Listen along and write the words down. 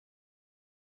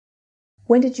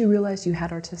When did you realize you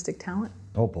had artistic talent?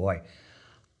 Oh boy.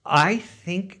 I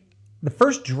think the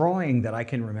first drawing that I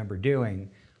can remember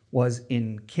doing was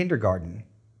in kindergarten.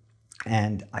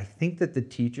 And I think that the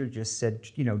teacher just said,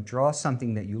 you know, draw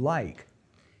something that you like.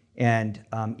 And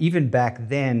even back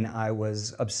then, I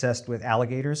was obsessed with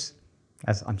alligators,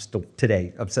 as I'm still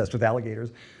today obsessed with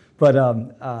alligators. But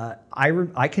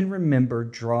I can remember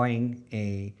drawing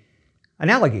an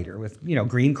alligator with, you know,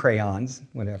 green crayons,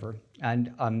 whatever.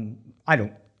 And I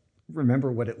don't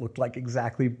remember what it looked like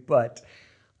exactly, but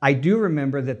I do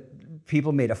remember that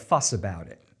people made a fuss about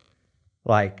it.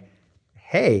 Like,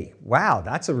 hey, wow,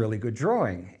 that's a really good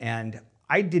drawing. And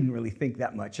I didn't really think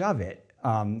that much of it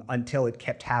until it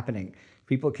kept happening.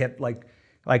 People kept like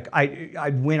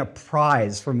I'd win a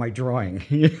prize for my drawing,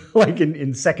 like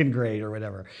in second grade or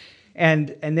whatever.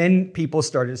 And then people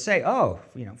started to say, oh,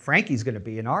 you know, Frankie's going to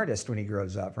be an artist when he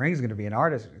grows up. Frankie's going to be an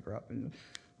artist when he grows up. And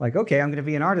like, okay, I'm going to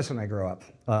be an artist when I grow up.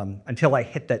 Until I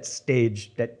hit that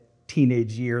stage, that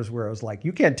teenage years where I was like,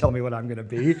 you can't tell me what I'm going to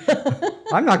be.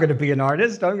 I'm not going to be an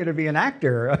artist. I'm going to be an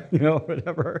actor, you know,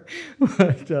 whatever.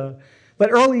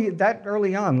 But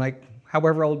early on, like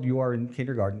however old you are in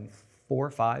kindergarten, 4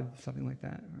 or 5, something like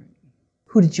that. Right?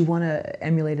 Who did you want to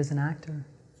emulate as an actor?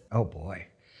 Oh boy.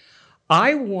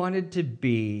 I wanted to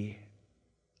be,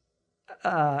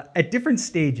 at different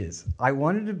stages, I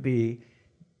wanted to be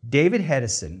David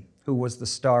Hedison, who was the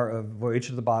star of Voyage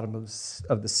to the Bottom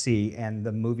of the Sea and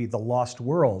the movie The Lost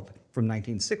World from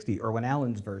 1960, Irwin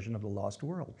Allen's version of The Lost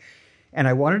World. And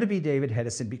I wanted to be David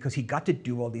Hedison because he got to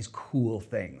do all these cool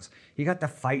things. He got to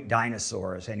fight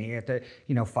dinosaurs, and he had to,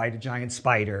 you know, fight a giant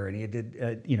spider, and he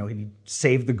did, you know, he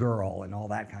saved the girl and all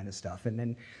that kind of stuff. And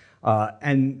then,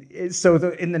 so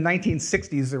in the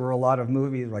 1960s, there were a lot of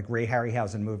movies like Ray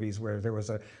Harryhausen movies where there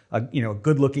was a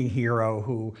good-looking hero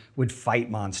who would fight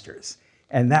monsters.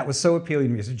 And that was so appealing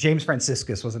to me. So James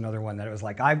Franciscus was another one that I was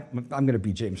like, I'm going to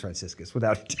be James Franciscus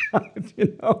without a doubt,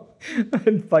 you know,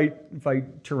 and fight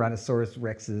Tyrannosaurus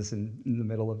Rexes in the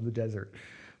middle of the desert.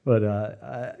 But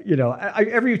you know,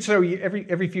 every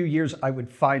few years I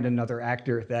would find another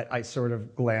actor that I sort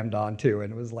of glammed onto,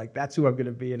 and it was like, that's who I'm going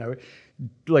to be. And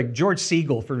like George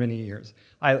Segal for many years.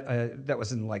 That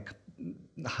was in like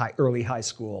early high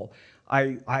school.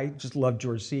 I just loved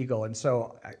George Segal, and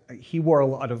so he wore a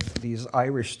lot of these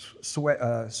Irish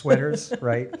sweaters,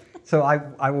 right? So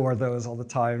I wore those all the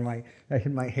time. I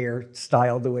had my hair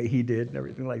styled the way he did and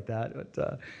everything like that.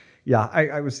 But yeah,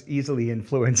 I was easily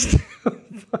influenced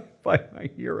by my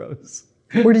heroes.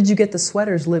 Where did you get the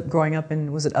sweaters growing up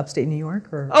in, was it upstate New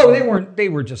York? Or? Oh, they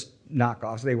were just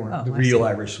knockoffs. They weren't the real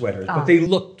Irish sweaters, but they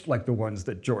looked like the ones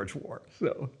that George wore.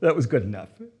 So that was good enough.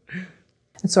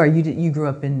 Sorry, you grew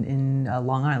up in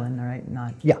Long Island, right?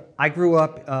 Not. Yeah, I grew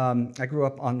up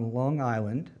on Long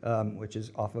Island, which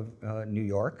is off of New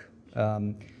York,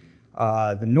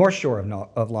 the North Shore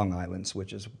of Long Island,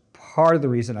 which is part of the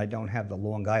reason I don't have the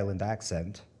Long Island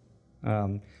accent.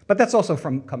 But that's also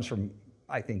comes from,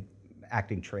 I think,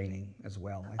 acting training as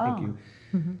well. I think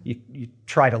you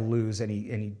try to lose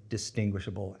any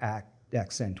distinguishable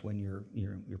accent when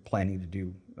you're planning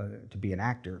to be an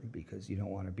actor, because you don't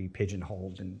want to be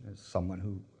pigeonholed as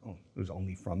someone who's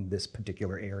only from this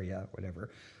particular area or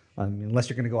whatever. Unless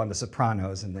you're going to go on The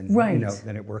Sopranos, and then you know,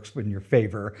 then it works in your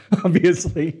favor,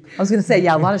 obviously. I was going to say,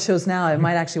 yeah, a lot of shows now it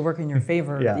might actually work in your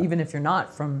favor, even if you're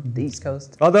not from the East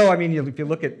Coast. Although, I mean, if you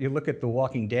look at The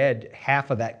Walking Dead, half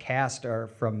of that cast are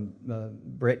from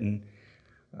Britain.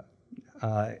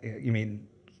 You mean,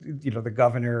 you know, the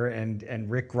governor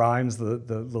and Rick Grimes, the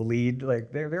lead,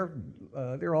 like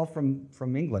they're all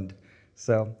from England.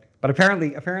 So, but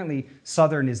apparently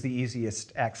Southern is the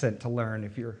easiest accent to learn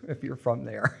if you're from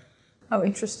there. Oh,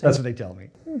 interesting. That's what they tell me.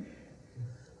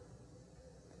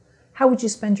 How would you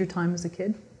spend your time as a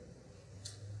kid?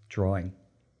 Drawing.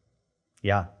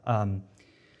 Yeah,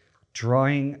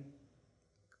 drawing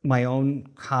my own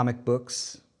comic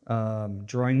books,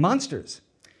 drawing monsters.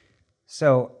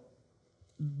 So.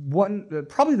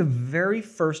 Probably the very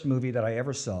first movie that I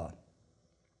ever saw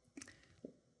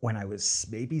when I was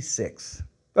maybe 6.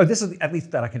 Oh, this is at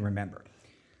least that I can remember.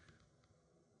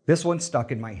 This one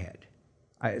stuck in my head.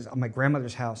 I was on my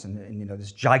grandmother's house, and you know,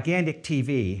 this gigantic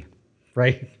TV,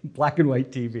 right, black and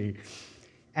white TV,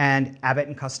 and Abbott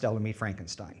and Costello Meet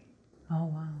Frankenstein. Oh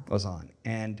wow! Was on,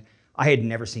 and I had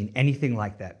never seen anything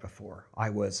like that before. I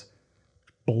was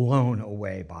blown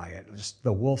away by it. Just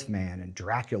the Wolfman and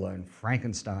Dracula and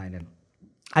Frankenstein, and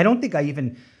I don't think I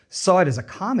even saw it as a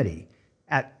comedy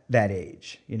at that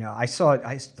age. You know, I saw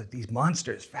these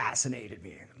monsters fascinated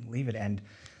me. Leave it, and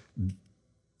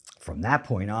from that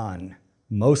point on,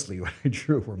 mostly what I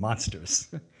drew were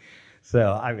monsters.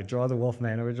 So I would draw the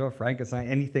Wolfman, I would draw Frankenstein,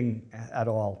 anything at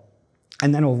all.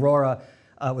 And then Aurora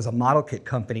was a model kit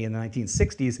company in the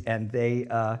 1960s, and they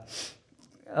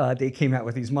came out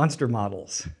with these monster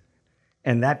models.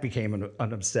 And that became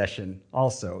an obsession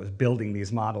also, was building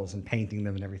these models and painting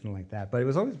them and everything like that. But it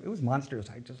was monsters.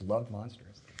 I just loved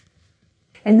monsters.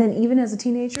 And then even as a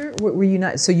teenager, were you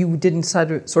not, so you didn't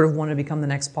sort of want to become the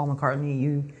next Paul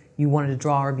McCartney? You wanted to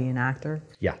draw or be an actor?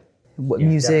 Yeah.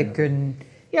 Music definitely. And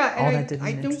yeah, all and that didn't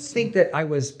I don't interest think that I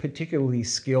was particularly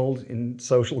skilled in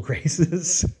social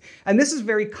graces. And this is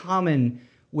very common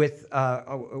with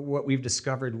what we've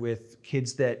discovered with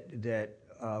kids that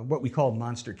what we call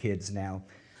monster kids now.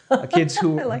 Kids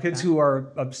who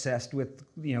are obsessed with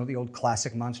the old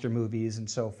classic monster movies and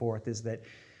so forth, is that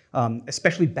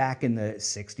especially back in the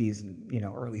 60s and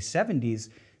early 70s,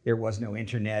 there was no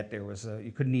internet.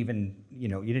 You couldn't even you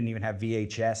didn't even have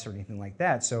VHS or anything like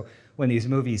that. So when these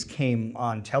movies came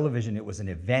on television, it was an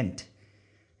event.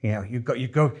 You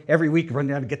go every week, run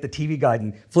down to get the TV guide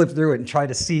and flip through it and try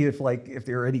to see if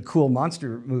there are any cool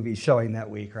monster movies showing that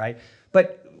week, right?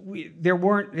 But there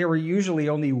were usually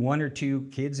only one or two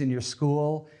kids in your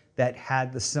school that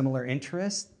had the similar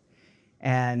interest.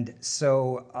 And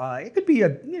so it could be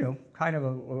a kind of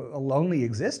a lonely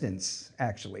existence,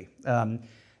 actually.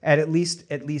 At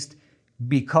least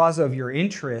because of your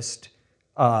interest,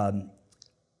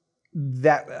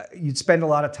 that you'd spend a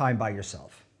lot of time by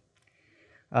yourself.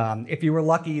 If you were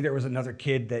lucky, there was another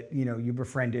kid that you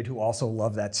befriended who also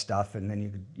loved that stuff, and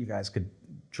then you guys could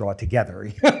draw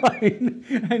together,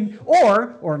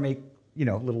 or make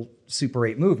little Super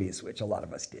 8 movies, which a lot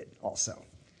of us did also.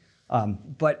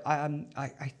 But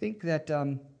I think that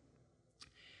I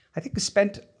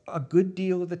spent a good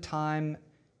deal of the time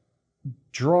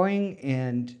drawing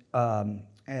and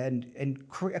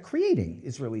creating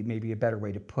is really maybe a better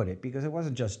way to put it, because it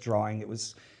wasn't just drawing; it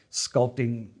was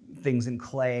sculpting things in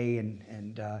clay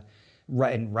and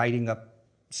writing up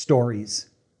stories.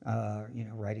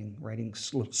 Writing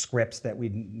scripts that we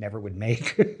never would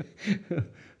make,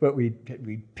 but we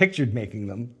pictured making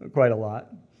them quite a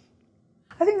lot.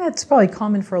 I think that's probably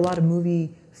common for a lot of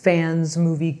movie fans,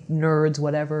 movie nerds,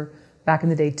 whatever, back in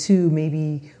the day too,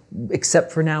 maybe,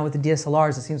 except for now with the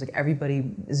DSLRs, it seems like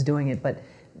everybody is doing it. But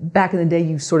back in the day,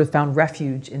 you sort of found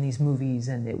refuge in these movies,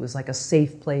 and it was like a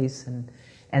safe place, and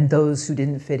those who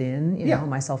didn't fit in,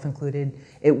 myself included,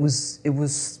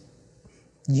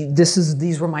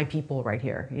 these were my people right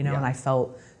here, and I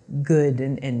felt good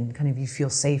and kind of you feel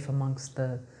safe amongst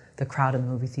the crowd in the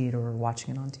movie theater or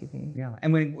watching it on TV. Yeah,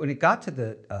 and when it got to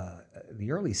the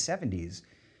early 70s,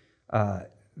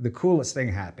 the coolest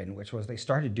thing happened, which was they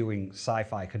started doing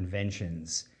sci-fi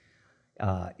conventions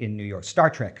in New York, Star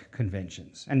Trek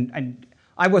conventions. And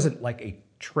I wasn't like a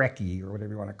Trekkie or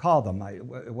whatever you want to call them. I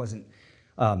wasn't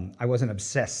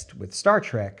obsessed with Star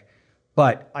Trek,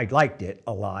 but I liked it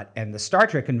a lot. And the Star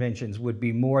Trek conventions would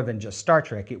be more than just Star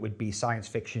Trek. It would be science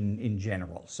fiction in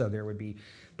general. So there would be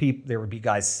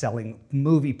guys selling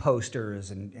movie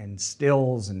posters and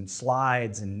stills and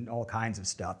slides and all kinds of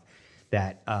stuff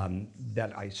that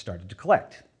I started to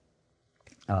collect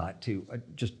to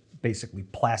just basically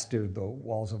plaster the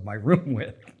walls of my room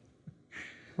with.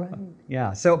 Right.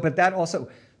 Yeah. So, but that also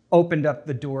opened up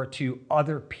the door to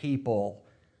other people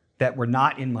that were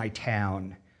not in my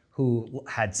town who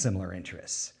had similar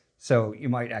interests. So you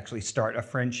might actually start a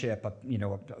friendship,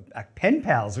 a pen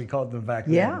pals, we called them back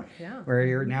then, where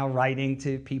you're now writing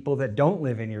to people that don't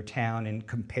live in your town and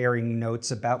comparing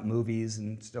notes about movies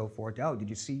and so forth. Oh, did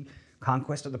you see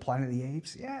Conquest of the Planet of the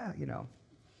Apes? Yeah,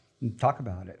 and talk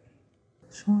about it.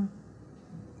 Sure.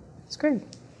 It's great.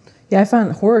 Yeah, I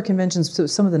found horror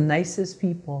conventions some of the nicest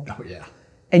people. Oh, yeah.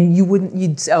 And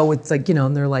it's like,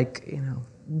 and they're like,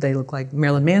 they look like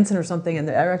Marilyn Manson or something, and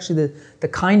they're actually the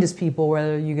kindest people,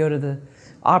 whether you go to the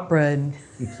opera and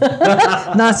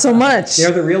not so much.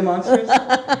 They're the real monsters?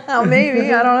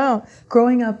 Maybe, I don't know.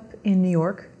 Growing up in New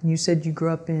York, you said you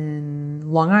grew up in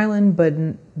Long Island, but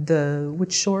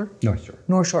which shore? North Shore.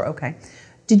 North Shore, okay.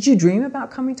 Did you dream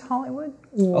about coming to Hollywood?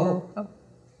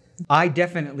 I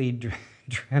definitely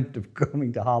dreamt of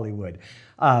coming to Hollywood.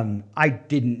 I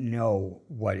didn't know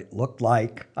what it looked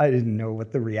like. I didn't know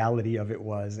what the reality of it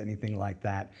was, anything like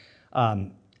that.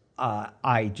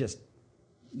 I just,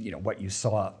 what you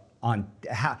saw on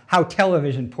how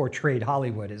television portrayed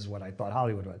Hollywood is what I thought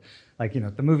Hollywood was. Like,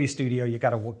 at the movie studio, you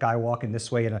got a guy walking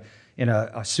this way in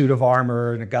a suit of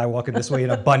armor, and a guy walking this way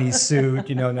in a bunny suit,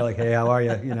 and they're like, hey, how are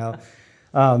you?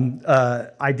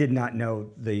 I did not know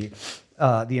the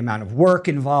amount of work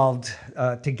involved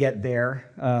to get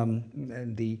there,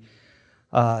 and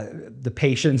the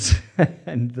patience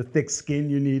and the thick skin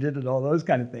you needed and all those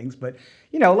kind of things. But,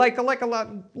 you know, like a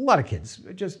lot of kids,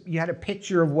 just you had a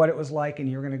picture of what it was like and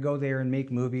you were going to go there and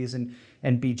make movies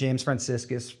and be James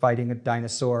Franciscus fighting a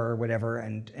dinosaur or whatever.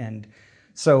 And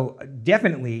so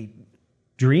definitely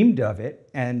dreamed of it.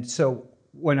 And so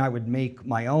when I would make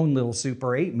my own little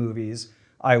Super 8 movies,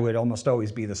 I would almost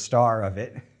always be the star of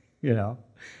it, you know.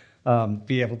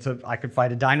 I could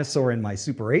fight a dinosaur in my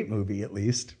Super 8 movie at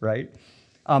least, right?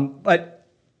 But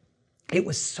it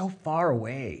was so far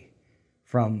away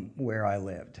from where I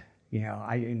lived. You know,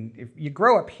 if you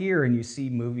grow up here and you see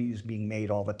movies being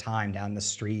made all the time down the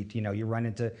street, you know, you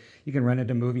can run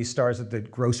into movie stars at the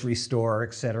grocery store,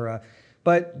 et cetera.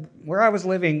 But where I was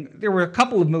living, there were a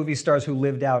couple of movie stars who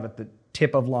lived out at the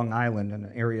tip of Long Island in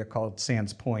an area called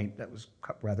Sands Point that was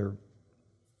rather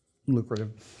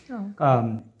lucrative. Oh,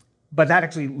 cool. But that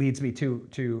actually leads me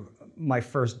to my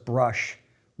first brush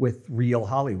with real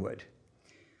Hollywood.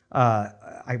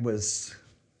 I was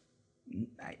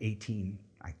 18,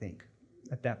 I think,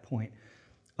 at that point.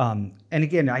 And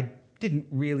again, I didn't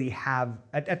really have,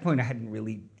 at that point I hadn't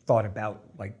really thought about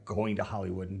like going to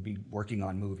Hollywood and be working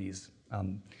on movies.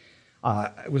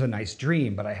 It was a nice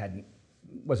dream, but I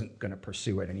wasn't gonna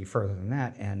pursue it any further than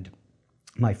that. And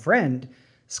my friend,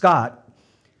 Scott,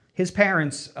 his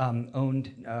parents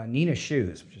owned Nina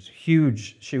Shoes, which is a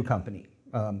huge shoe company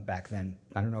back then.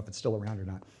 I don't know if it's still around or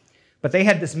not. But they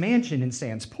had this mansion in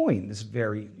Sands Point, this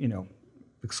very, you know,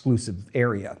 exclusive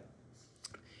area.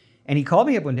 And he called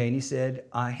me up one day and he said,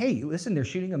 hey, listen, they're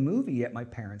shooting a movie at my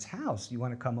parents' house. You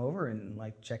want to come over and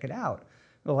like check it out?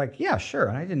 We're like, yeah, sure.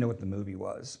 And I didn't know what the movie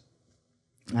was.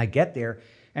 And I get there,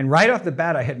 and right off the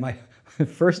bat, I had my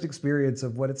first experience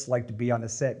of what it's like to be on a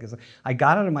set, because I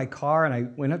got out of my car and I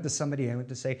went up to somebody and I went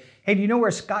to say, hey, do you know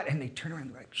where Scott? And they turn around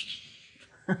and they're like, shh,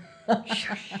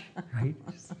 shh, right?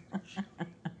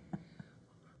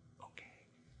 Okay.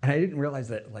 And I didn't realize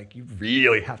that, like, you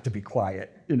really have to be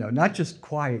quiet. You know, not just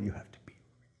quiet, you have to be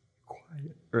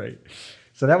quiet, right?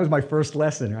 So that was my first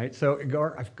lesson, right? So I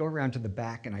go around to the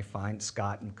back and I find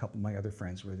Scott and a couple of my other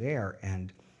friends were there,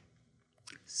 and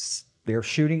they're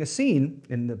shooting a scene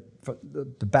in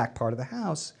the back part of the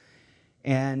house,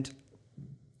 and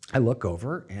I look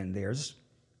over and there's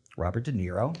Robert De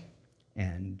Niro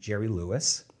and Jerry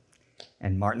Lewis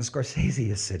and Martin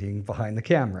Scorsese is sitting behind the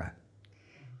camera.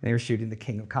 They were shooting The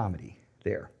King of Comedy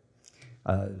there.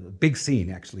 A big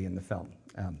scene actually in the film.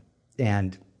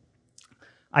 And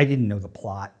I didn't know the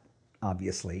plot,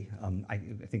 obviously. I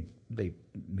think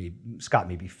Scott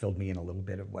maybe filled me in a little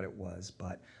bit of what it was,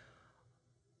 but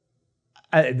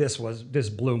this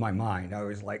blew my mind. I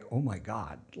was like, oh my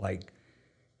God, like,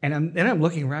 and I'm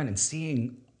looking around and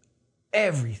seeing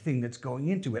everything that's going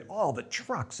into it, all the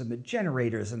trucks and the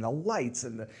generators and the lights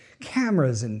and the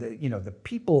cameras and the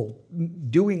people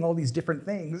doing all these different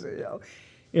things, you know.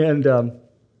 And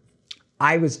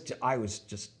I was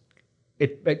just,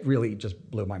 it really just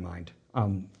blew my mind.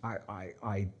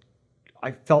 I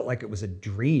felt like it was a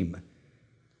dream,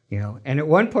 you know. And at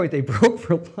one point they broke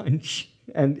for lunch.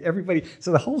 And everybody,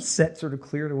 so the whole set sort of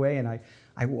cleared away, and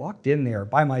I walked in there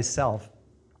by myself,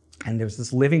 and there was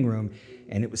this living room,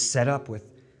 and it was set up with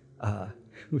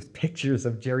pictures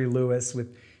of Jerry Lewis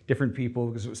with different people,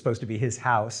 because it was supposed to be his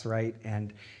house, right?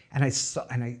 And I saw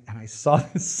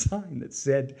this sign that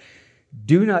said,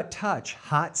 "Do not touch,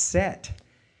 hot set,"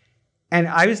 and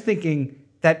I was thinking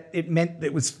that it meant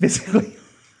it was physically.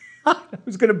 I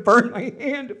was going to burn my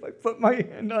hand if I put my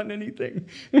hand on anything.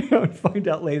 You know, and find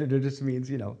out later that it just means,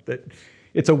 you know, that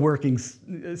it's a working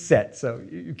set, so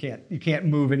you can't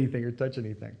move anything or touch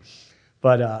anything.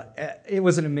 But it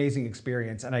was an amazing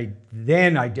experience, and I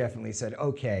definitely said,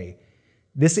 okay,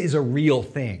 this is a real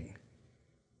thing.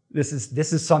 This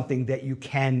is something that you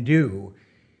can do.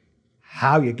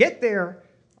 How you get there,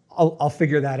 I'll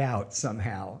figure that out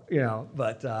somehow, you know.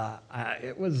 But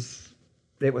it was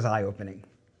eye-opening.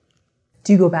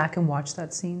 Do you go back and watch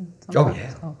that scene? Oh,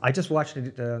 yeah. Oh. I just watched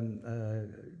it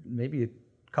maybe a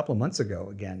couple of months ago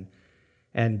again.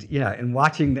 And yeah, and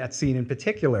watching that scene in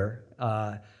particular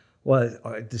was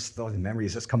just the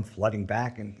memories just come flooding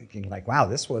back, and thinking like, wow,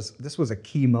 this was a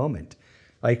key moment.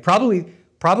 Like probably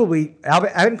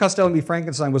Abbott and Costello and Me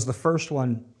Frankenstein was the first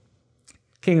one.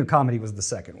 King of Comedy was the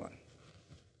second one,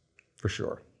 for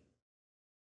sure.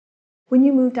 When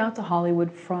you moved out to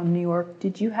Hollywood from New York,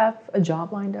 did you have a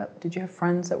job lined up? Did you have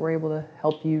friends that were able to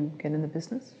help you get in the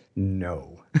business?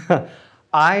 No.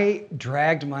 I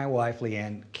dragged my wife,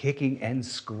 Leanne, kicking and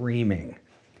screaming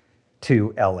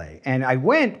to LA. And I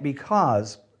went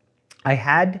because I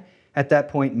had, at that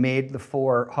point, made the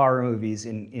 4 horror movies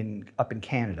up in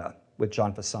Canada with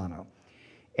John Fasano.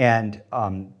 And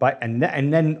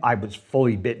then I was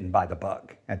fully bitten by the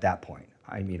bug at that point.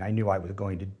 I mean, I knew I was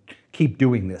going to keep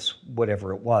doing this,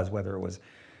 whatever it was, whether it was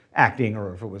acting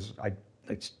or if it was, I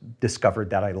discovered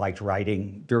that I liked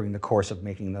writing during the course of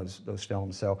making those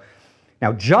films. So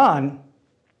now John,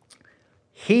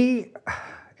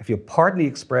 if you'll pardon the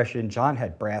expression, John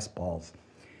had brass balls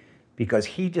because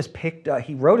he just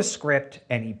he wrote a script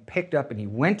and he picked up and he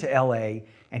went to LA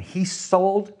and he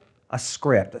sold a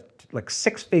script, like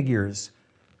 6 figures,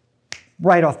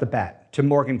 right off the bat to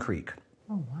Morgan Creek.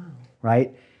 Oh, wow.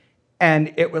 Right?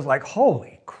 And it was like,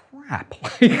 holy crap.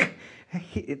 Like,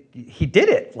 he did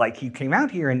it. Like, he came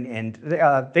out here and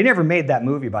they never made that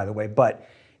movie, by the way, but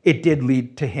it did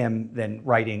lead to him then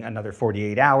writing another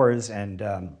 48 Hours and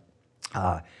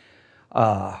what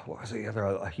was the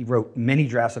other? He wrote many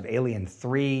drafts of Alien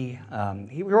 3.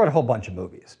 He wrote a whole bunch of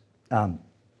movies.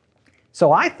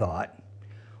 So I thought,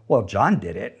 well, John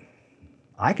did it.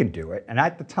 I can do it. And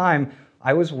at the time,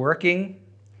 I was working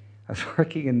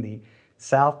in the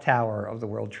South Tower of the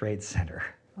World Trade Center.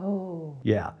 Oh.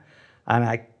 Yeah. And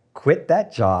I quit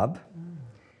that job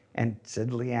and said,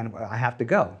 Leanne, I have to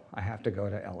go. I have to go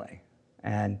to LA.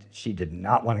 And she did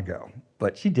not want to go,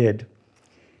 but she did.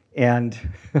 And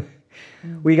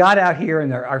we got out here,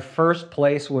 and our first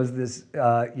place was this,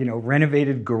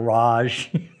 renovated garage.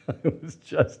 It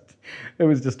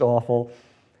was just awful.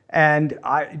 And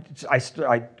I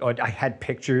had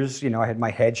pictures, I had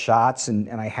my headshots, and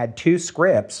I had 2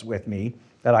 scripts with me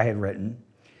that I had written.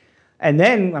 And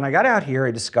then when I got out here,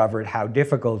 I discovered how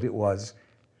difficult it was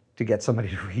to get somebody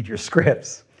to read your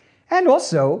scripts, and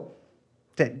also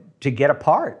to get a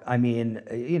part. I mean,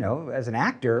 as an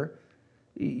actor,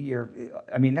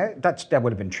 that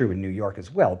would have been true in New York as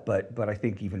well, but I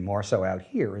think even more so out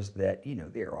here is that,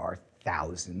 there are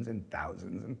thousands and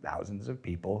thousands and thousands of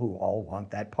people who all want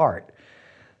that part.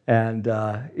 And,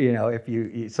 so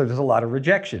there's a lot of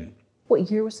rejection.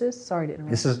 What year was this? Sorry to interrupt.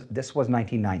 This was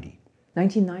 1990.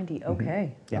 1990,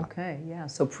 okay. Mm-hmm. Yeah. Okay, yeah.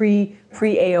 So pre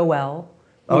AOL.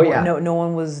 Oh, yeah. No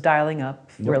one was dialing up,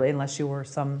 really, unless you were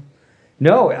some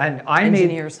No, and I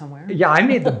engineer somewhere. Yeah, I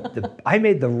made I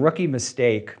made the rookie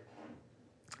mistake,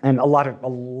 and a lot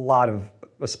of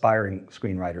aspiring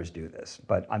screenwriters do this,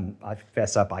 but I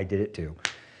fess up, I did it too.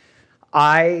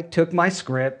 I took my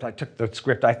script, I took the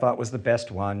script I thought was the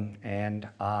best one, and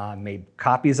made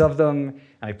copies of them,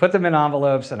 and I put them in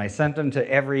envelopes, and I sent them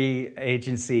to every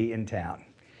agency in town.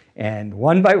 And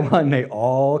one by one, they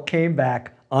all came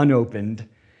back unopened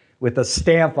with a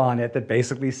stamp on it that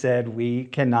basically said, we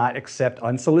cannot accept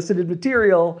unsolicited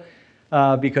material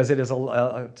because it's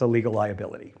a legal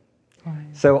liability. Right.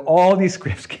 So all these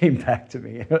scripts came back to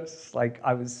me. It was like,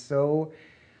 I was so,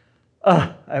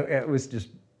 it was just,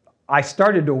 I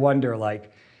started to wonder,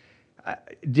 like,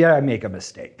 did I make a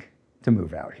mistake to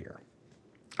move out here?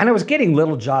 And I was getting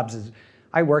little jobs.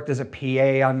 I worked as a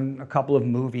PA on a couple of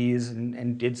movies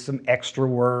and did some extra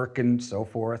work and so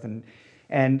forth. And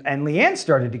Leanne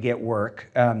started to get work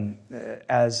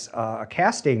as a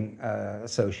casting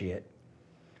associate.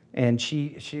 And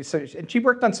she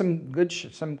worked on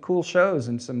some cool shows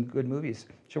and some good movies.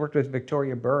 She worked with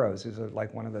Victoria Burrows, who's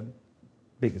like one of the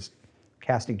biggest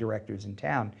casting directors in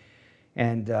town.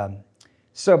 And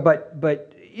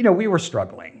but we were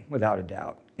struggling without a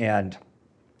doubt. And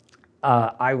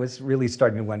I was really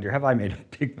starting to wonder, have I made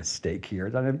a big mistake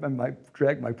here? I might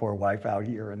drag my poor wife out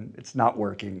here and it's not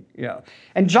working.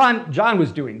 And John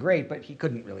was doing great, but he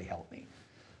couldn't really help me.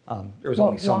 There was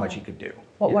only so much he could do.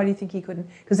 Why do you think he couldn't?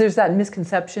 Because there's that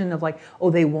misconception of like, oh,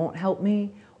 they won't help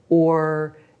me,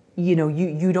 or you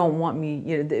don't want me.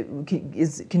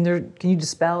 Can you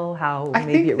dispel how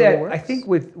maybe it really works? I think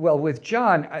with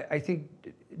John, I think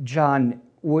John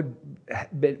would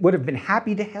have been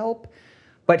happy to help,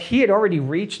 but he had already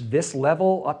reached this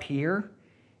level up here,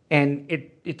 and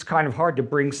it's kind of hard to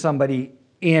bring somebody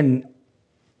in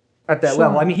at that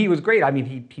level. I mean, he was great. I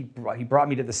mean, he brought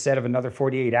me to the set of another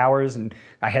 48 Hours, and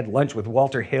I had lunch with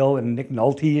Walter Hill and Nick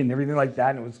Nolte and everything like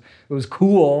that, and it was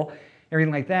cool,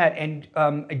 everything like that. And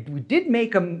we did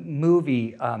make a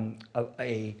movie,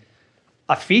 a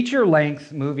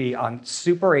feature-length movie on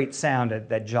Super 8 sound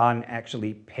that John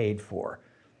actually paid for.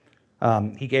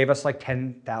 He gave us like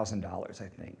 $10,000, I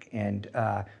think, and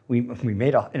we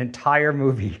made an entire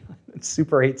movie on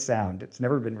Super 8 sound. It's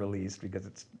never been released because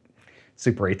it's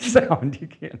Super 8 sound. You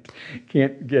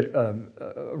can't get a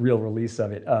real release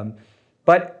of it.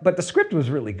 But the script was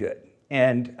really good,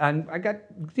 and I got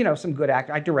some good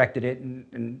actors. I directed it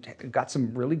and got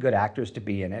some really good actors to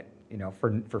be in it,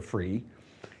 for free.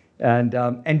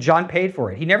 And John paid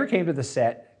for it. He never came to the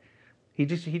set. He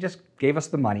just gave us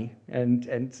the money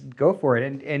and go for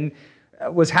it. And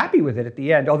was happy with it at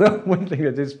the end. Although one thing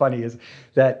that is funny is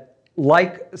that,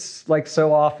 like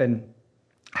so often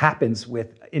happens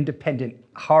with independent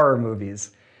horror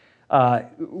movies,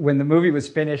 when the movie was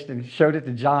finished and showed it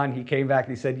to John, he came back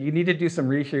and he said, "You need to do some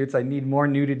reshoots. I need more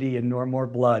nudity and more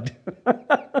blood."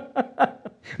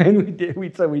 And we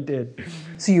did. So we did.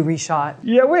 So you reshot?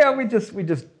 Yeah, we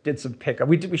just did some pickup.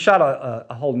 We shot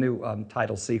a whole new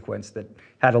title sequence that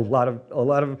had a lot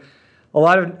of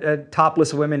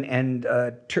topless women and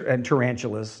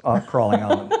tarantulas crawling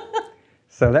on them.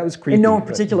 So that was creepy. In no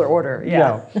particular order.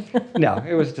 Yeah. No,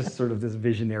 it was just sort of this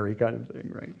visionary kind of thing,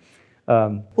 right?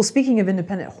 Well, speaking of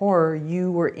independent horror,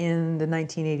 you were in the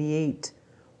 1988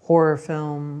 horror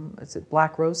film. Is it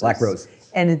Black Roses? Black Roses.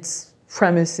 And its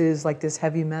premise is like this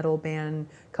heavy metal band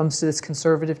comes to this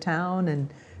conservative town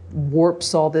and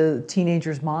warps all the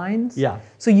teenagers' minds. Yeah.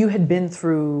 So you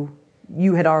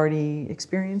had already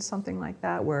experienced something like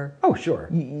that where Oh, sure.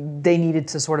 they needed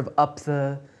to sort of up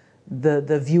the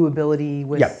viewability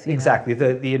with. Yeah, exactly.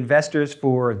 The investors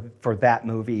for that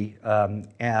movie, and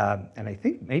I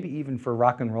think maybe even for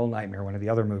Rock and Roll Nightmare, one of the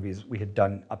other movies we had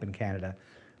done up in Canada,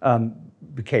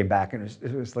 came back and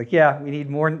it was like, yeah, we need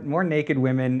more naked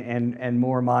women and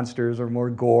more monsters or more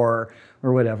gore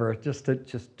or whatever, just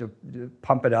to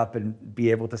pump it up and be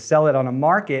able to sell it on a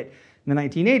market in the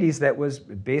 1980s that was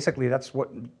basically, that's what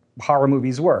horror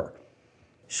movies were.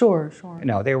 Sure.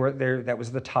 No, they were there. That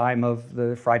was the time of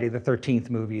the Friday the 13th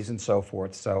movies and so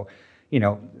forth. So,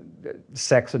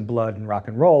 sex and blood and rock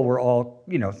and roll were all,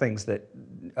 things that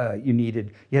you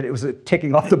needed. Yet it was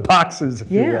ticking off the boxes,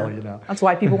 if you will. That's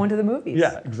why people went to the movies.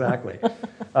 Yeah, exactly.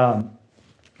 But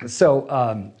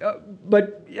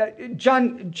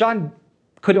John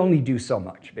could only do so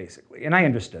much, basically, and I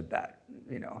understood that.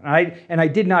 And I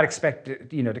did not expect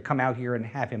to come out here and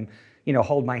have him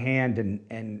hold my hand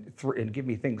and give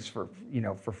me things for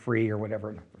free or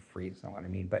whatever. Not for free, that's not what I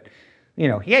mean. But he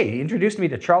introduced me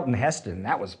to Charlton Heston.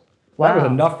 That was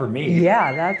enough for me.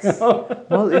 Yeah, that's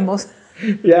well, most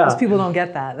people don't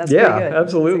get that. That's pretty good.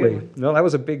 Absolutely. No, that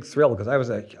was a big thrill because I was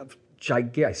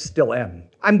I still am.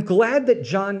 I'm glad that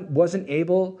John wasn't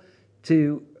able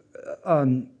to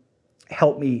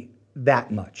help me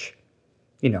that much.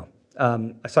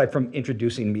 Aside from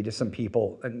introducing me to some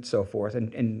people and so forth,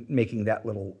 and making that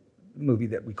little movie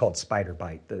that we called Spider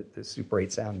Bite, the Super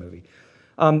 8 sound movie,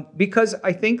 because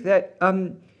I think that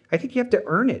you have to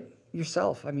earn it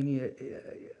yourself. I mean,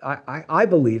 I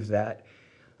believe that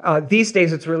these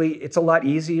days it's a lot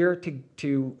easier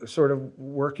to sort of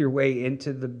work your way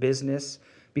into the business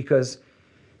because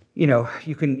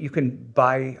you can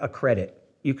buy a credit.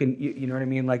 You know what I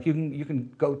mean? Like you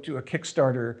can go to a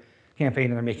Kickstarter campaign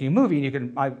and they're making a movie and you can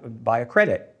buy a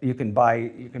credit. You can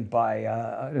buy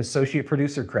an associate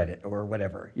producer credit or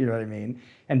whatever, you know what I mean?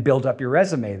 And build up your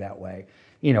resume that way.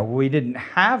 We didn't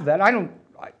have that. I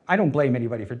don't blame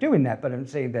anybody for doing that, but I'm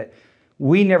saying that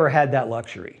we never had that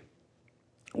luxury.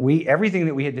 Everything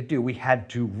that we had to do, we had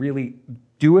to really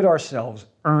do it ourselves,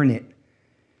 earn it,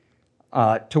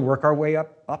 to work our way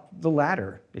up the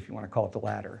ladder, if you want to call it the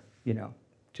ladder,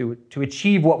 to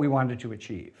achieve what we wanted to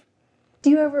achieve. Do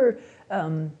you ever,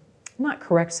 not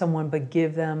correct someone, but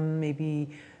give them maybe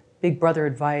big brother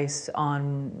advice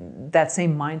on that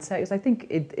same mindset? Because I think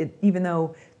it even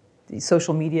though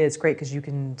social media is great because you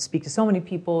can speak to so many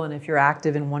people, and if you're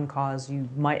active in one cause, you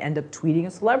might end up tweeting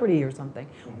a celebrity or something,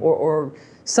 or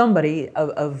somebody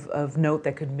of note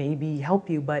that could maybe help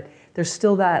you, but there's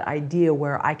still that idea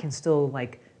where I can still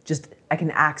I can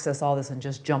access all this and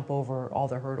just jump over all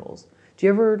the hurdles. Do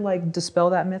you ever dispel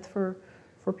that myth for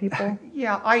people?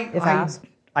 Yeah,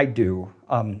 I do.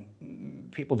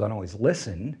 People don't always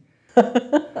listen.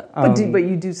 but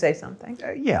you do say something.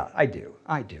 Yeah, I do.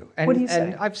 And, what do you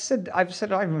say? And I've said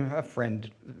I'm a friend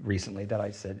recently that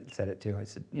I said it to. I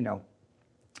said,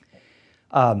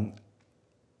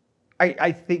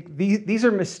 I think these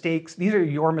are mistakes. These are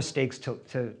your mistakes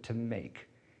to make.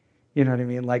 You know what I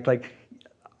mean? Like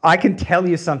I can tell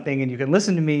you something and you can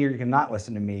listen to me or you can not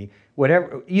listen to me.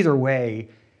 Whatever, either way,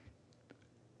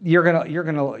 you're gonna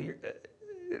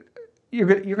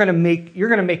make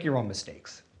your own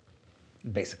mistakes.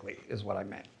 Basically, is what I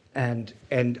meant. And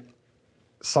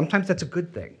sometimes that's a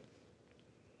good thing.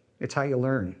 It's how you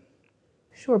learn.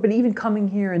 Sure, but even coming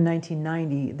here in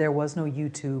 1990, there was no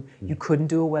YouTube. You couldn't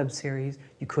do a web series.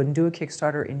 You couldn't do a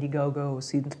Kickstarter, Indiegogo,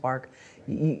 Seed and Spark.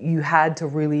 You had to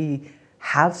really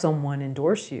have someone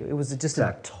endorse you. It was just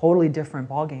a totally different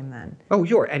ballgame then. Oh,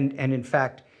 sure. And in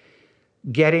fact,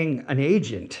 getting an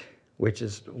agent, which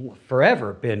has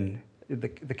forever been the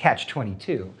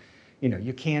catch-22.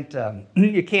 You can't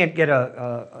get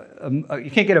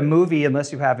a movie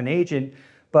unless you have an agent.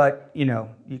 but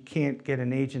you can't get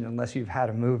an agent unless you've had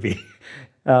a movie.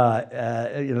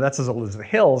 That's as old as the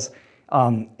hills,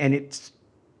 and it's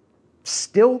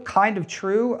still kind of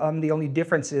true. The only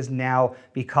difference is now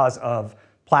because of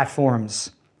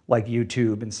platforms like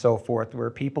YouTube and so forth, where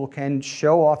people can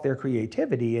show off their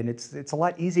creativity, and it's a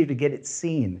lot easier to get it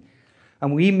seen.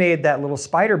 And we made that little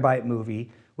Spider Bite movie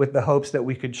with the hopes that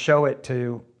we could show it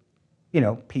to,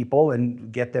 people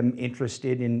and get them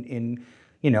interested in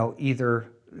either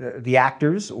the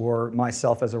actors or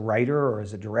myself as a writer or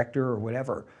as a director or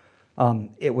whatever.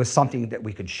 It was something that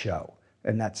we could show,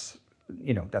 and that's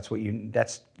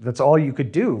all you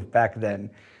could do back then,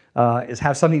 is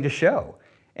have something to show.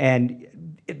 And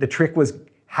the trick was,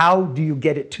 how do you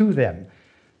get it to them?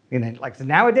 And then, like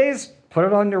nowadays, put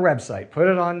it on your website, put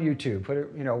it on YouTube, put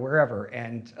it wherever,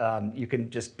 and you can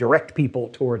just direct people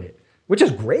toward it, which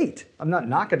is great. I'm not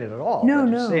knocking it at all. No,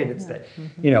 I'm no. just saying it's that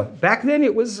back then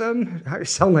it was. I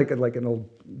sound like an old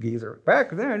geezer.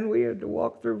 Back then we had to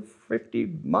walk through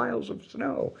 50 miles of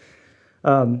snow.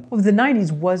 Well, the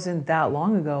 90s wasn't that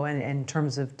long ago, and in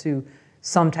terms of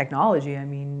some technology, I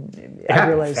mean, I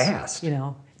realized, fast.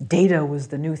 Data was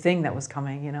the new thing that was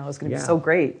coming. It was going to be so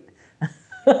great.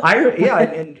 I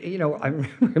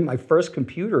remember my first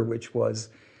computer, which was,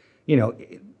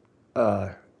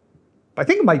 I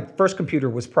think my first computer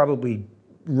was probably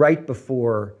right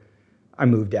before I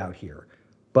moved out here,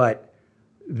 but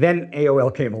then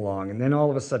AOL came along, and then all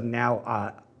of a sudden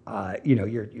now,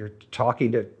 you're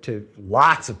talking to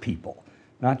lots of people,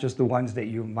 not just the ones that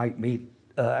you might meet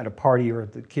at a party or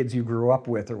the kids you grew up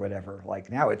with or whatever. Like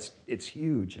now it's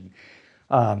huge. And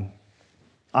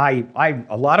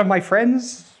a lot of my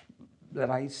friends that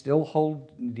I still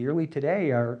hold dearly today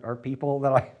are people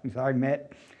that I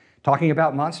met talking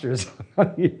about monsters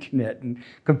on the internet and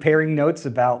comparing notes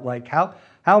about like how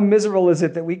miserable is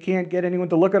it that we can't get anyone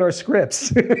to look at our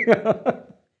scripts.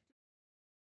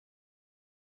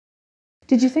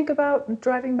 Did you think about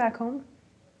driving back home?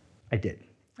 I did.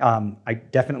 I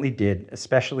definitely did,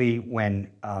 especially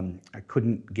when I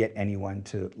couldn't get anyone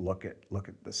to look at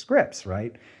the scripts,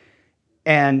 right?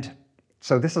 And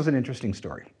so this is an interesting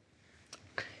story.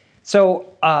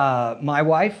 So my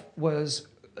wife was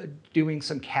doing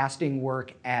some casting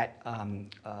work at a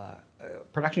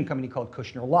production company called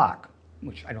Kushner Lock,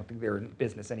 which I don't think they're in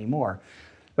business anymore.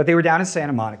 But they were down in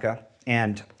Santa Monica,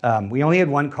 and we only had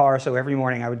one car, so every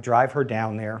morning I would drive her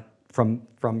down there from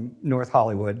North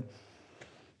Hollywood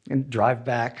and drive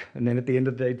back, and then at the end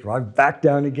of the day, drive back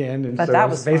down again. And but so that I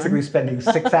was fun. basically spending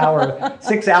 6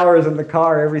 hours in the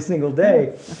car every single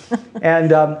day.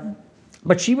 And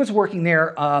but she was working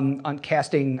there on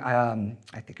casting, I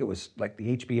think it was like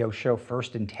the HBO show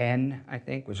First and 10, I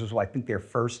think, which was, I think,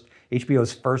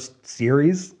 HBO's first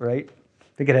series, right?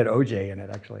 I think it had OJ in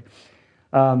it, actually.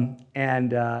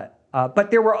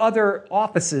 But there were other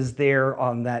offices there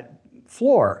on that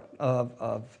floor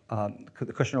of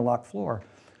the Kushner Lock floor.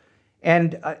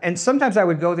 And sometimes I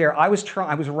would go there. I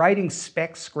was writing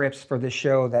spec scripts for this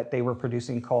show that they were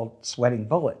producing called Sweating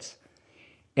Bullets.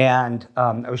 And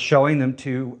I was showing them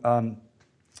to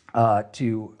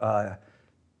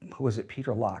who was it?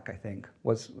 Peter Locke, I think,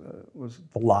 was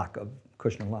the Locke of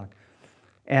Kushner Lock.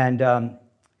 And there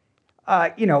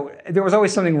was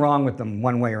always something wrong with them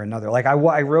one way or another. Like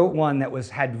I wrote one that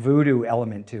had voodoo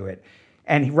element to it,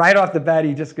 and right off the bat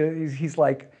he's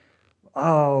like,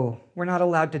 "Oh, we're not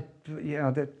allowed to.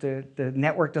 The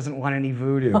network doesn't want any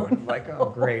voodoo." And I'm like, "Oh,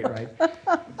 great, right?"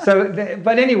 So,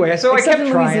 but anyway, so Except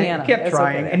I kept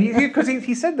trying, okay. and because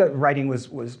he said the writing was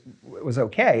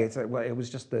okay. It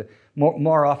was just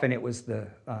more often it was the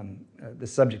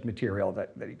subject material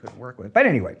that he couldn't work with. But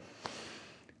anyway,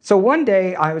 so one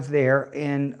day I was there,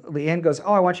 and Leanne goes,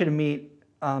 "Oh, I want you to meet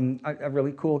a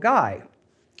really cool guy."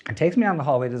 And takes me down the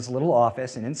hallway to this little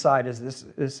office, and inside is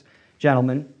this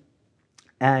gentleman.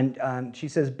 And she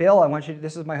says, "Bill, I want you to,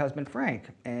 this is my husband,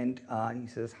 Frank." And he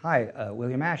says, "Hi,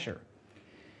 William Asher."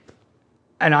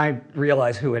 And I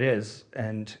realize who it is.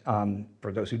 And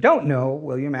for those who don't know,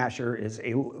 William Asher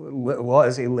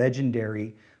was a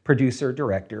legendary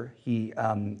producer-director. He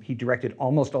directed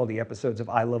almost all the episodes of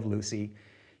I Love Lucy.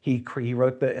 He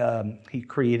created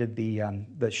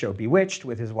the show Bewitched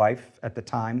with his wife at the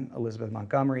time, Elizabeth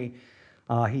Montgomery.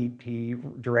 He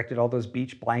directed all those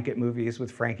beach blanket movies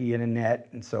with Frankie and Annette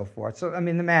and so forth. So, I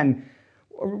mean, the man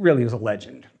really was a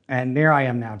legend. And there I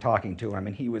am now talking to him,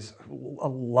 and he was a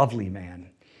lovely man.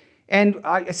 And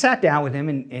I sat down with him,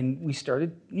 and we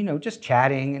started, just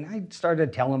chatting, and I started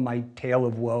to tell him my tale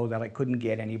of woe that I couldn't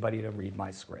get anybody to read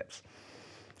my scripts.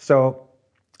 So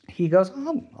he goes,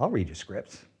 "Oh, I'll read your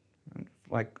scripts." I'm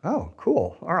like, "Oh,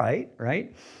 cool, all right,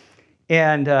 right?"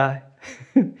 And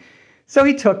So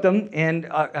he took them, and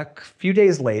a few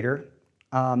days later,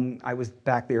 I was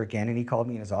back there again, and he called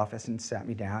me in his office and sat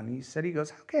me down, and he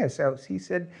goes, okay. So he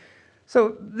said,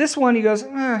 so this one,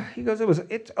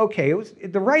 it's okay.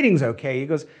 The writing's okay. He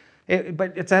goes,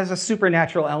 but it has a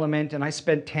supernatural element, and I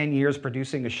spent 10 years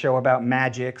producing a show about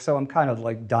magic, so I'm kind of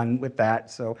like done with that.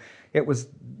 So it was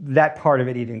that part of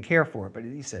it he didn't care for. But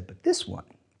he said, but this one,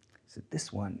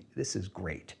 this is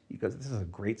great. He goes, this is a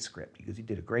great script. He goes, you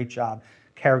did a great job.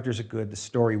 Characters are good. The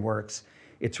story works.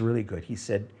 It's really good. He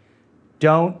said,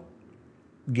 don't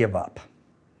give up.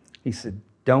 He said,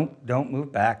 don't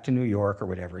move back to New York or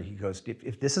whatever. He goes,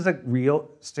 if this is a real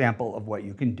sample of what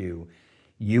you can do,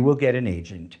 you will get an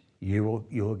agent. You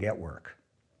will get work,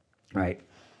 right?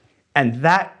 And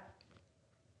that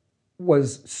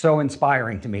was so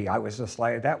inspiring to me. I was just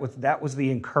like, that was the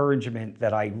encouragement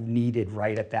that I needed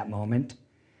right at that moment,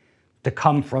 to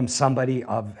come from somebody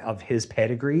of his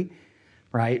pedigree,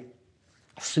 right?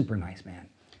 Super nice man.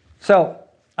 So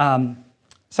I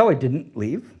didn't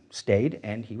leave, stayed,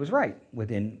 and he was right.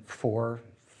 Within four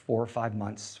or 5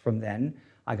 months from then,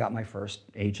 I got my first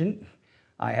agent.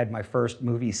 I had my first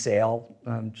movie sale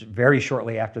very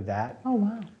shortly after that. Oh,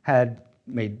 wow. Had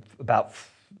made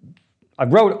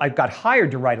I got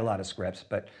hired to write a lot of scripts,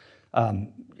 but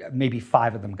maybe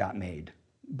 5 of them got made.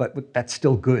 But that's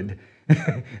still good.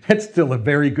 That's still a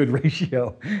very good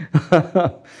ratio.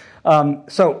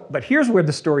 But here's where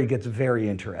the story gets very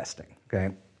interesting,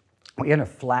 okay? We're going to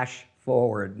flash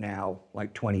forward now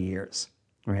like 20 years,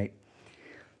 right?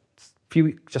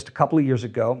 Just a couple of years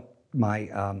ago,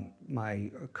 my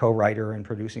co-writer and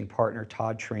producing partner,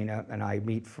 Todd Traina, and I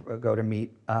go to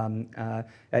meet at,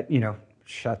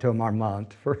 Chateau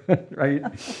Marmont, right?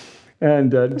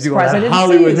 And do all that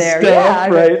Hollywood stuff, yeah,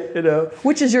 right?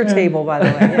 Which is your table, by the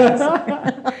way.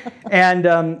 Yes.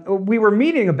 And we were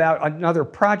meeting about another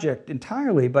project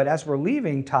entirely, but as we're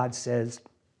leaving, Todd says,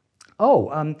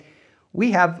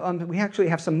 we actually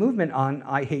have some movement on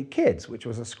I Hate Kids, which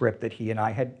was a script that he and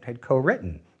I had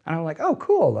co-written. And I'm like, oh,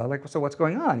 cool. So what's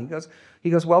going on? He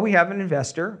goes, well, we have an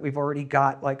investor. We've already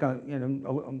got like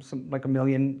 $1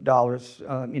 million,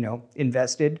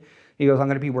 invested. He goes, I'm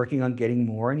going to be working on getting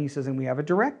more. And he says, and we have a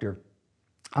director.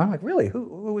 I'm like, really?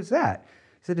 Who is that?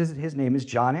 He said, his name is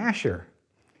John Asher.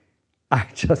 I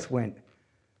just went,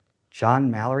 John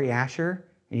Mallory Asher?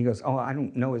 And he goes, oh, I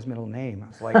don't know his middle name. I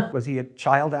was like, was he a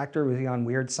child actor? Was he on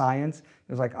Weird Science?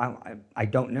 He was like, I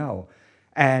don't know.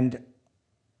 And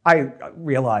I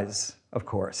realize, of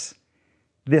course,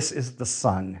 this is the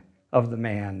son of the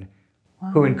man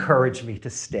who encouraged me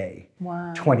to stay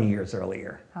 20 years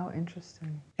earlier. How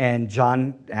interesting. And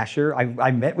John Asher, I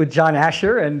met with John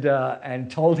Asher and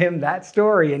told him that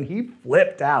story, and he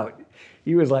flipped out.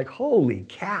 He was like, holy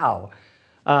cow.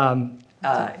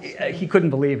 He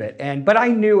couldn't believe it. But I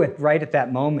knew it right at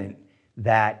that moment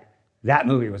that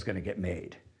movie was going to get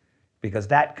made. Because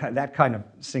that kind of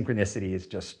synchronicity is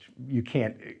just, you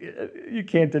can't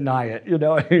deny it, you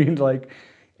know what I mean?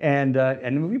 And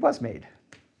the movie was made.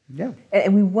 Yeah.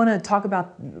 And we want to talk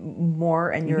about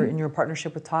more and your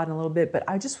partnership with Todd in a little bit, but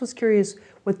I just was curious,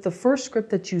 with the first script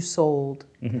that you sold,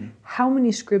 how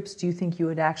many scripts do you think you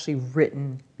had actually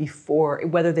written before,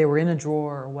 whether they were in a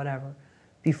drawer or whatever,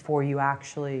 before you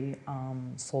actually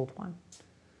sold one?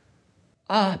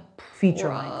 Feature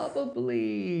length.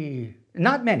 Probably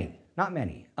not many. Not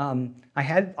many. I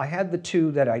had the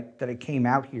 2 that I came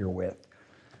out here with.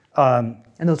 And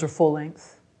those are full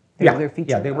length? They're features?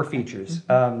 Yeah, they were features.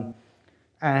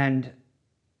 And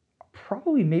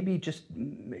probably maybe just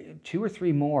 2 or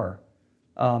 3 more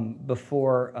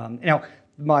before.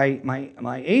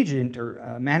 My agent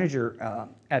or manager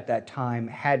at that time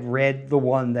had read the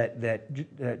one that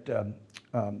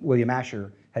William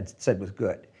Asher had said was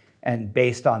good, and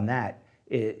based on that,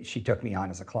 she took me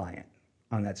on as a client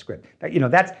on that script.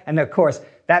 And of course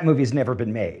that movie's never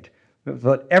been made.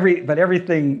 But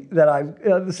everything that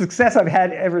the success I've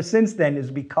had ever since then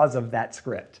is because of that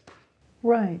script.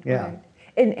 Right. Yeah.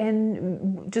 Right.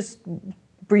 And just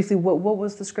briefly, what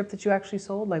was the script that you actually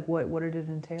sold? Like what did it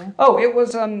entail? Oh, it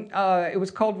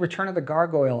was called Return of the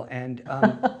Gargoyle, and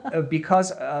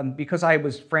because I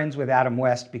was friends with Adam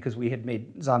West because we had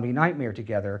made Zombie Nightmare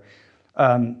together.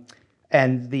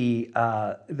 And the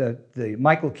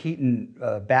Michael Keaton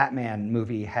Batman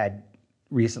movie had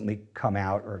recently come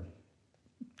out, or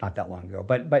not that long ago,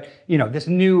 but this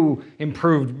new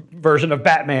improved version of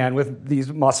Batman with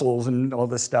these muscles and all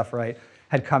this stuff, right,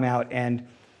 had come out, and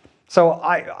So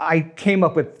I came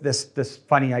up with this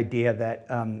funny idea that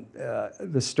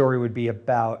the story would be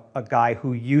about a guy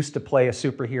who used to play a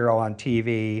superhero on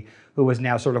TV, who was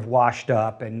now sort of washed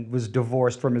up and was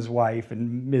divorced from his wife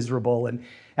and miserable, and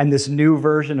this new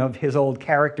version of his old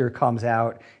character comes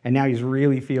out, and now he's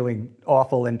really feeling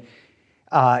awful, and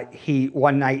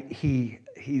one night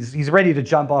he's ready to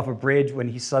jump off a bridge when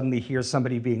he suddenly hears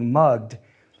somebody being mugged,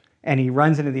 and he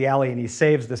runs into the alley and he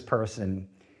saves this person,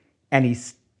 and he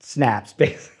snaps,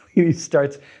 basically. He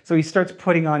starts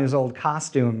putting on his old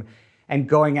costume and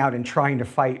going out and trying to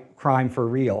fight crime for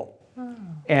real. Oh.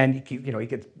 And he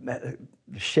gets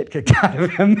shit kicked out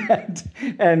of him,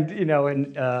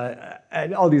 and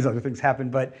all these other things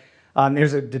happen. But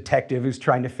there's a detective who's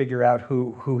trying to figure out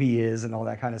who he is and all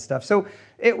that kind of stuff. So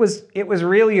it was a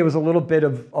little bit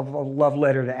of a love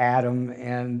letter to Adam,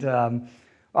 and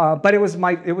but it was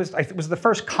the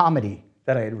first comedy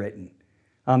that I had written.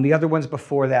 The other ones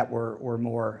before that were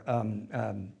more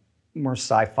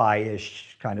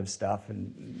sci-fi-ish kind of stuff,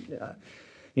 and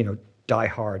Die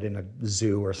Hard in a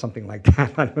zoo or something like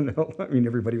that. I don't know. I mean,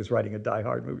 everybody was writing a Die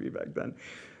Hard movie back then.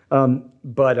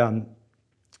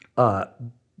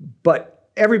 But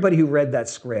everybody who read that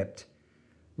script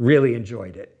really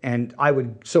enjoyed it, and I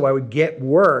would get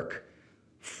work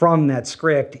from that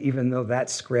script, even though that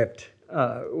script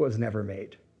was never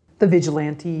made. The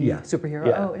vigilante superhero.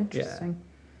 Yeah. Oh, interesting.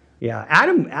 Yeah,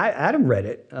 Adam read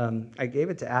it. I gave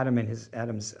it to Adam and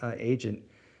Adam's agent,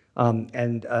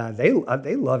 and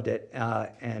they loved it.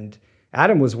 And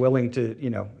Adam was willing to, he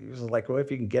was like, well, if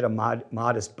you can get a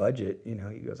modest budget, he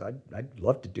goes, I'd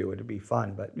love to do it. It'd be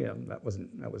fun, but that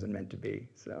wasn't meant to be.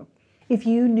 So, if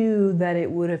you knew that it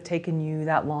would have taken you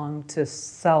that long to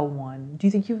sell one, do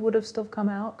you think you would have still come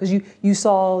out? Because you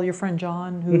saw your friend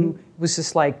John, who was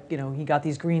just like, he got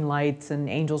these green lights and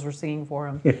angels were singing for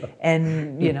him,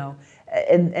 and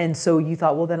and so you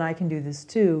thought, well, then I can do this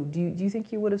too. Do you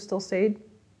think you would have still stayed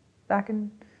back in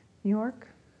New York?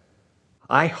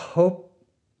 I hope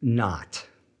not,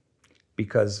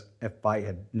 because if I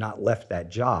had not left that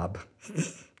job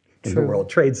in the World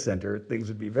Trade Center, things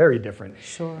would be very different.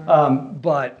 Sure.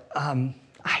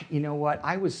 You know what?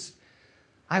 I was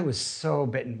so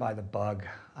bitten by the bug.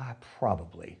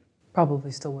 Probably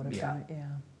still would have done it.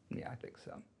 Yeah. Yeah, I think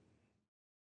so.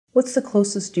 What's the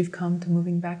closest you've come to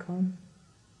moving back home?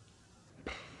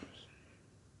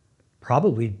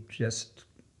 Probably just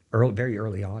very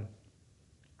early on.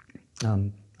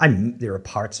 There are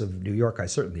parts of New York I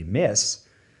certainly miss.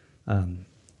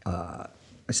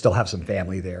 I still have some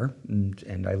family there,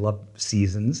 and I love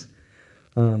seasons.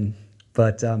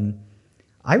 But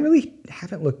I really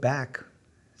haven't looked back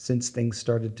since things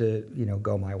started to,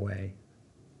 go my way.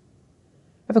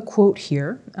 I have a quote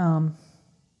here.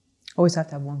 Always have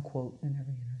to have one quote in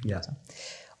every interview. Yeah. So.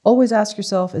 Always ask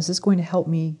yourself, is this going to help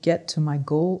me get to my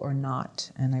goal or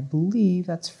not? And I believe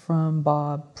that's from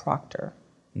Bob Proctor.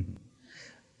 Mm-hmm.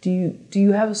 Do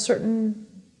you have a certain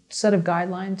set of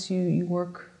guidelines you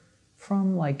work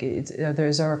from? Like, is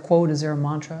there a quote? Is there a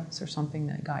mantra? Is there something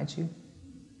that guides you?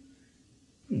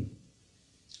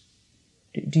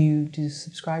 Do you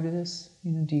subscribe to this?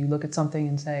 Do you look at something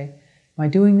and say, am I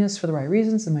doing this for the right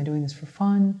reasons? Am I doing this for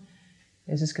fun?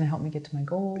 Is this going to help me get to my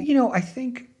goal? I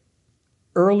think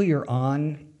earlier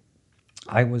on,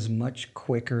 I was much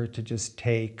quicker to just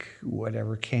take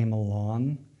whatever came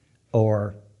along,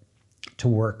 or to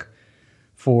work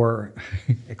for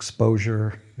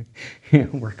exposure,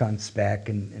 work on spec,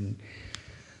 and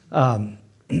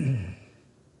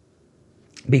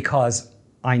because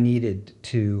I needed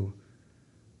to,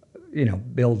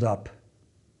 build up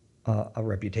a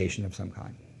reputation of some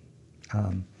kind.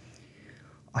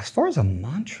 As far as a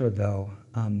mantra, though,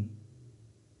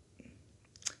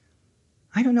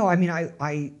 I don't know. I mean,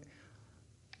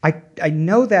 I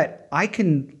know that I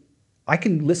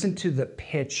can listen to the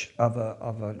pitch of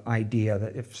an idea,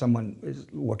 that if someone is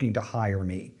looking to hire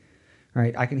me,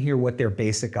 right, I can hear what their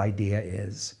basic idea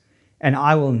is, and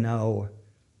I will know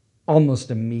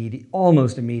almost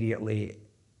immediately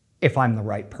if I'm the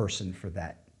right person for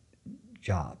that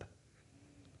job.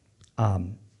 I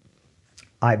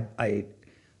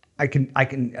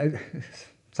can.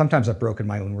 Sometimes I've broken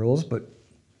my own rules, but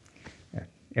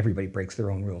everybody breaks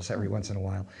their own rules every once in a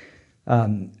while.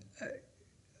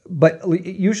 But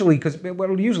usually, because what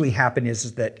will usually happen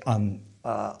is that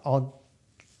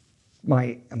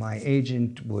my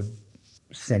agent would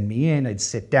send me in. I'd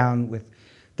sit down with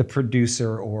the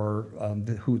producer or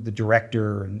the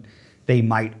director, and they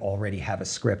might already have a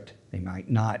script. They might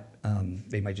not.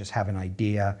 They might just have an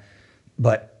idea.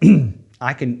 But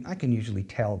I can usually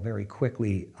tell very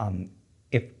quickly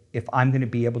if I'm going to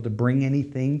be able to bring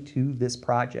anything to this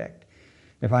project,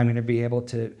 if I'm going to be able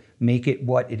to make it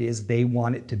what it is they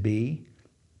want it to be.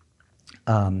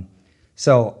 And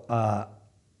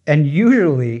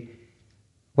usually,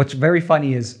 what's very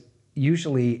funny is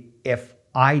usually if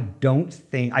I don't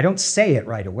say it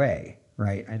right away,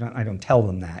 right? I don't tell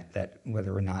them that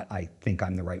whether or not I think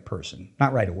I'm the right person,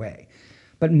 not right away.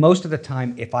 But most of the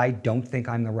time, if I don't think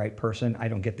I'm the right person, I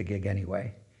don't get the gig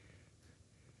anyway.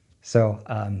 So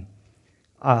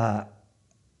I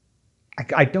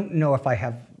don't know if I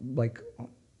have like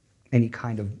any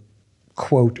kind of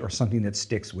quote or something that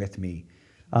sticks with me,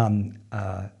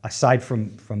 aside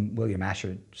from William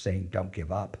Asher saying, "Don't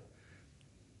give up."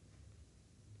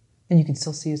 And you can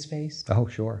still see his face? Oh,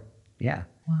 sure. Yeah.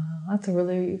 Wow, that's a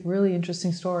really, really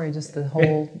interesting story, just the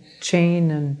whole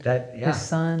chain and his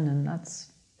son, and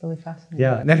that's really fascinating.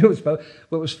 Yeah, and then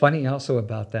what was funny also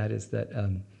about that is that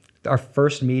our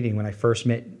first meeting, when I first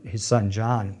met his son,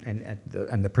 John,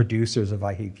 and the producers of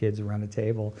I Hate Kids around the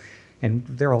table, and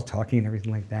they're all talking and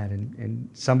everything like that, and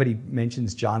somebody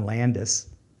mentions John Landis,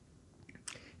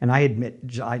 and I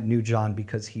knew John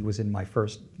because he was in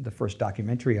the first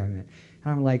documentary I met,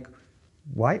 and I'm like,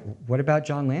 "Why? What about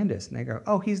John Landis?" And they go,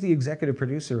 "Oh, he's the executive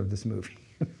producer of this movie."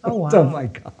 Oh, wow. Oh my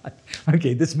God.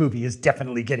 Okay, this movie is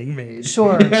definitely getting made.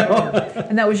 Sure.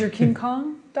 And that was your King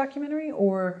Kong documentary,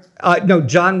 or? No,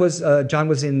 John was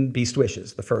in Beast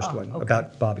Wishes, the first one,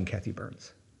 about Bob and Kathy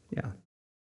Burns. Yeah.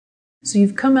 So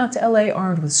you've come out to LA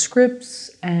armed with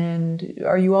scripts, and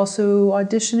are you also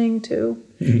auditioning too?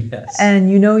 Yes.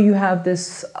 And you have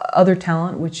this other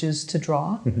talent, which is to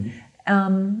draw.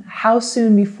 How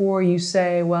soon before you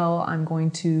say, well, I'm going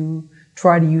to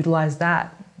try to utilize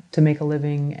that to make a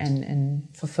living and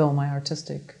fulfill my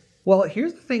artistic? Well,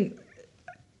 here's the thing.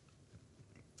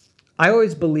 I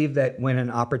always believe that when an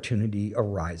opportunity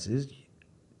arises,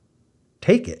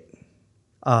 take it.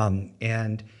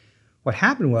 And what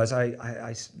happened was,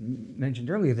 I mentioned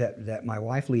earlier that my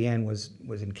wife Leanne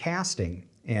was in casting,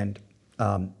 and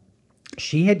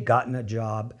she had gotten a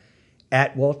job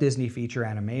at Walt Disney Feature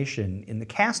Animation in the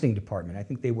casting department. I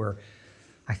think they were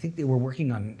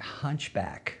working on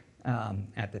Hunchback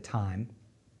at the time,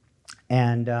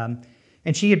 and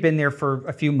she had been there for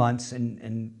a few months,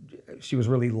 and she was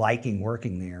really liking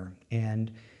working there.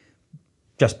 And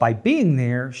just by being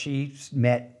there, she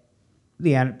met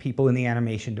the people in the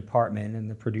animation department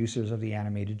and the producers of the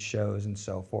animated shows and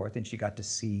so forth, and she got to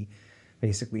see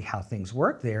basically how things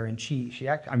work there. And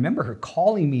I remember her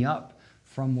calling me up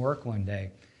from work one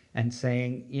day and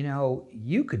saying,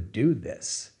 you could do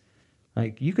this.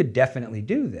 Like, you could definitely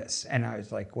do this. And I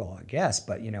was like, well, I guess,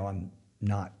 but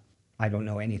I don't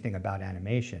know anything about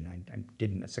animation. I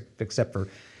didn't, except for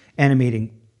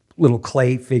animating little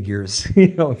clay figures,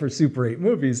 for Super 8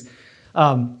 movies.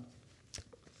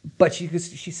 But she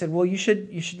said, well, you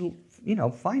should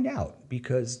find out,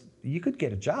 because you could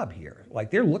get a job here. Like,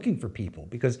 they're looking for people,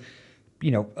 because,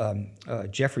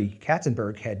 Jeffrey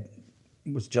Katzenberg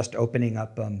was just opening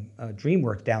up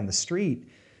DreamWorks down the street,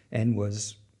 and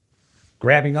was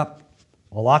grabbing up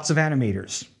lots of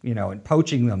animators, and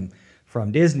poaching them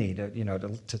from Disney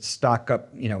to stock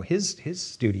up, his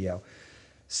studio.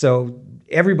 So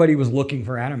everybody was looking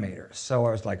for animators. So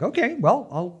I was like, okay, well,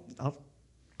 I'll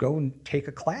go and take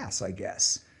a class, I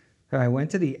guess. So I went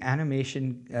to the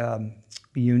animation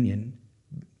union,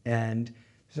 and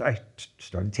so I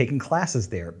started taking classes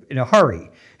there in a hurry.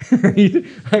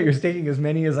 I was taking as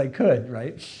many as I could,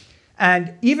 right?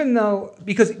 And even though,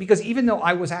 because even though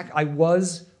I was a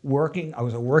working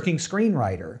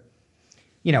screenwriter,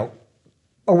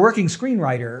 a working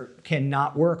screenwriter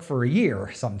cannot work for a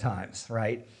year sometimes,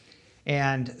 right?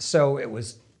 And so it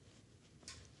was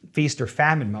feast or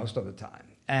famine most of the time.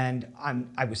 And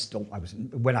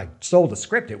when I sold a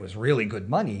script, it was really good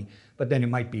money, but then it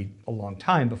might be a long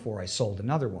time before I sold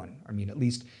another one. I mean, at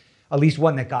least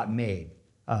one that got made.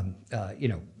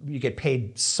 You get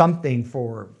paid something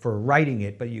for writing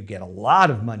it, but you get a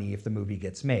lot of money if the movie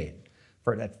gets made.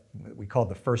 For that, we call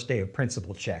the first day of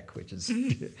principal check, which is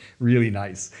really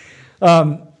nice.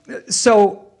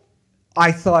 So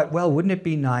I thought, well, wouldn't it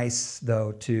be nice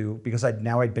though because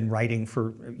I'd been writing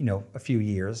for a few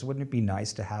years, wouldn't it be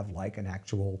nice to have like an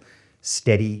actual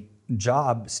steady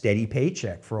job, steady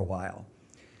paycheck for a while?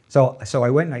 So I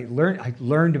went and I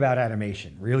learned about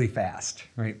animation really fast.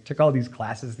 Right, took all these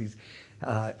classes.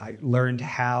 I learned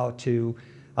how to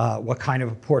what kind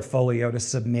of a portfolio to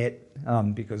submit,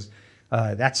 because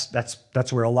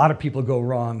that's where a lot of people go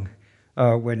wrong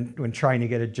when trying to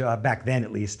get a job, back then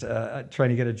at least, trying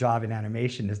to get a job in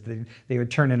animation, is they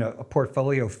would turn in a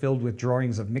portfolio filled with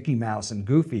drawings of Mickey Mouse and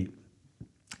Goofy.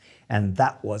 And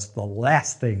that was the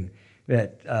last thing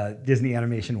that Disney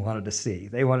Animation wanted to see.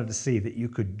 They wanted to see that you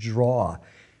could draw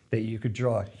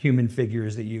human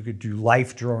figures, that you could do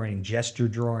life drawing, gesture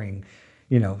drawing,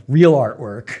 real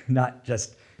artwork, not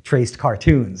just traced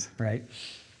cartoons, right?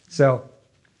 So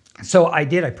I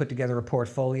did. I put together a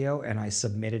portfolio and I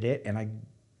submitted it, and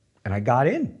I got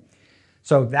in.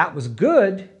 So that was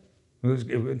good.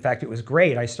 In fact, it was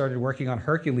great. I started working on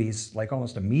Hercules like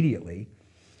almost immediately.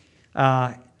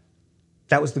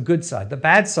 That was the good side. The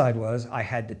bad side was I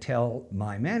had to tell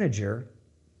my manager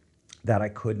that I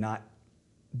couldn't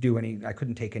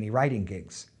take any writing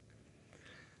gigs.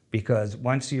 Because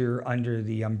once you're under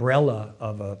the umbrella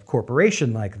of a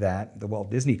corporation like that, the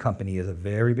Walt Disney Company is a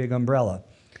very big umbrella.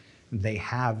 They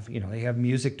have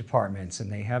music departments, and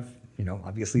they have,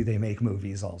 obviously they make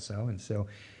movies also. And so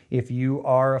if you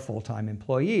are a full-time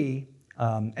employee,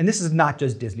 and this is not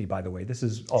just Disney, by the way, this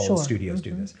is all the studios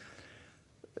do this.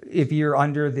 If you're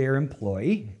under their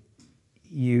employ,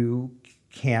 you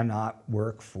cannot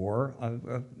work for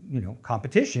a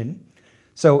competition.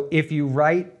 So if you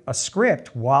write a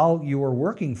script while you are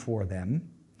working for them,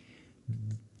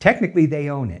 technically they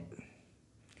own it.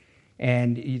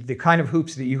 And the kind of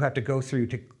hoops that you have to go through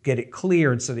to get it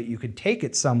cleared so that you can take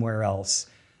it somewhere else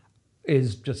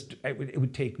is just, it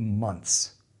would take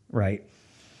months, right?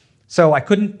 So I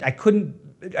couldn't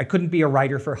be a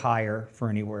writer for hire for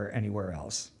anywhere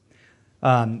else.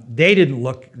 Disney didn't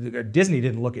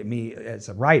look at me as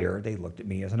a writer, they looked at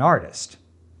me as an artist.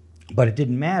 But it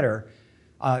didn't matter.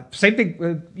 Same thing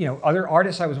with, other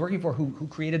artists I was working for who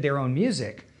created their own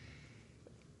music.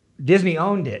 Disney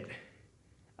owned it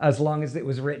as long as it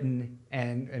was written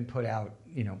and put out,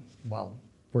 while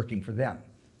working for them.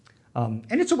 And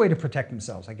it's a way to protect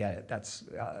themselves, I get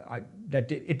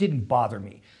it. It didn't bother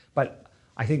me. But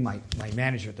I think my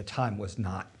manager at the time was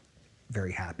not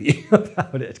very happy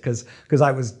about it because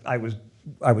I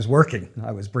was working.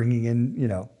 I was bringing in,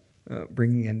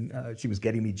 she was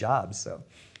getting me jobs.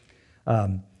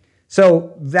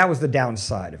 So that was the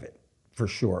downside of it for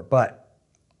sure. But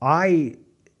I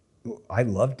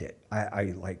loved it.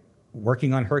 I like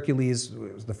working on Hercules.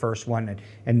 It was the first one,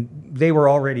 and they were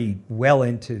already well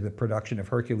into the production of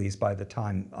Hercules by the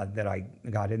time that I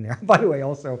got in there. By the way,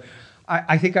 also,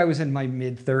 I think I was in my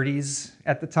mid-30s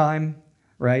at the time,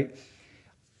 right?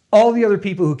 All the other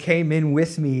people who came in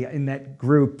with me in that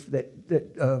group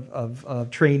of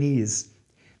trainees,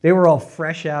 they were all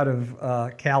fresh out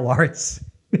of Cal Arts.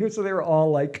 So they were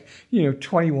all like,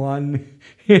 21,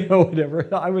 whatever.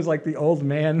 I was like the old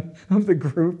man of the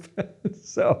group.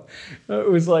 So it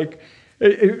was like,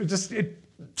 it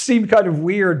seemed kind of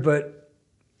weird, but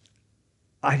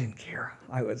I didn't care.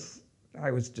 I was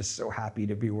just so happy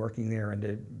to be working there and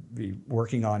to be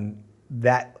working on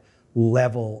that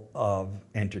level of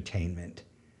entertainment.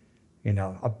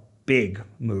 A big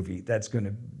movie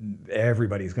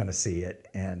everybody's gonna see it.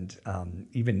 And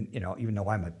even though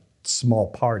I'm a small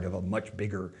part of a much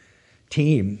bigger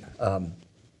team,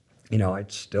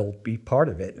 I'd still be part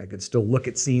of it. I could still look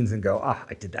at scenes and go,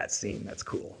 I did that scene, that's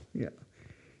cool. Yeah.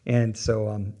 And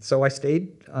so I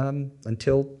stayed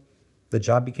until the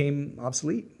job became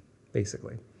obsolete,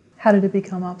 basically. How did it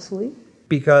become obsolete?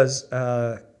 Because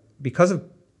the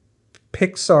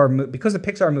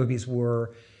Pixar movies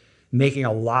were making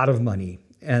a lot of money,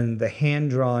 and the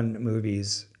hand-drawn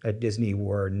movies at Disney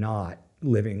were not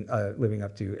living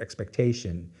up to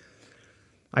expectation.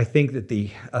 I think that the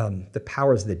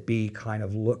powers that be kind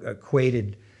of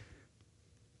equated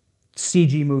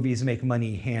CG movies make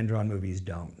money, hand-drawn movies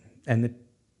don't, and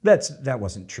that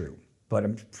wasn't true.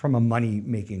 But from a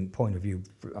money-making point of view,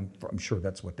 I'm sure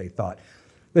that's what they thought.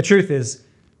 The truth is,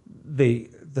 the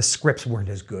scripts weren't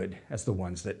as good as the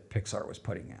ones that Pixar was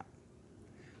putting out,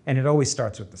 and it always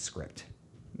starts with the script.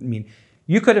 I mean,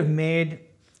 you could have made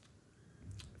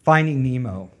Finding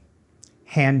Nemo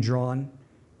hand-drawn,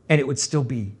 and it would still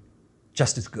be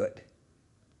just as good.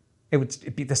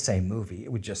 It'd be the same movie.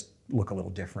 It would just look a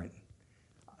little different.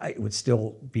 It would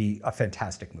still be a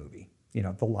fantastic movie.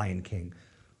 The Lion King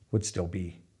would still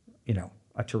be,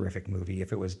 a terrific movie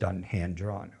if it was done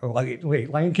hand-drawn. Oh, wait,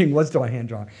 Lion King was done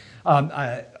hand-drawn.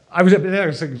 I was up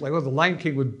there thinking, the Lion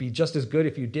King would be just as good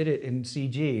if you did it in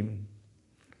CG.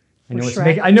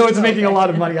 I know it's making a lot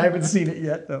of money. I haven't seen it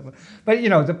yet, though. But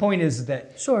the point is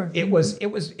that it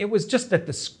was just that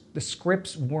the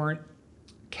scripts weren't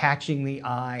catching the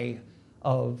eye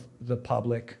of the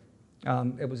public.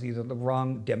 It was either the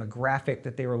wrong demographic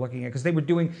that they were looking at, because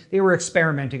they were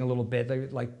experimenting a little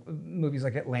bit. Like movies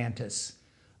like Atlantis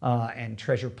and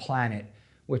Treasure Planet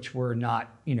which were not,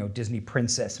 Disney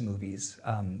princess movies.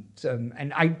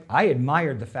 And I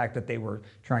admired the fact that they were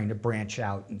trying to branch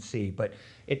out and see, but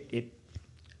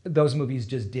those movies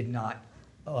just did not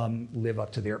live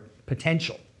up to their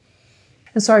potential.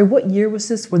 And sorry, what year was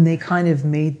this when they kind of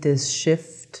made this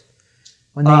shift?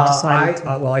 When they decided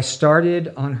I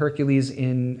started on Hercules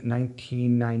in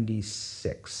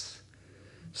 1996.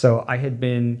 So I had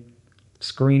been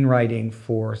screenwriting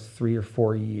for 3 or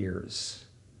 4 years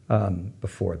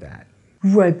before that.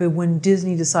 Right, but when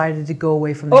Disney decided to go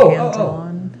away from the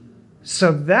hands-on?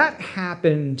 So that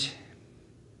happened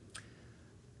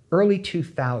early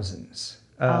 2000s.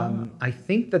 I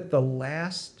think that the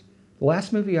last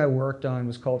movie I worked on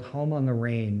was called Home on the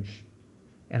Range,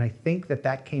 and I think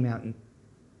that came out in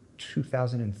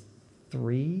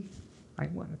 2003, I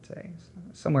want to say,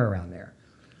 somewhere around there.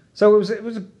 So it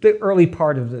was the early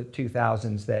part of the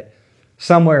 2000s that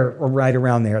somewhere or right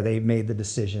around there they made the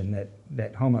decision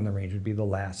that Home on the Range would be the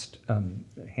last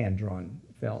hand-drawn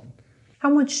film. How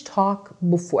much talk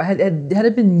before? Had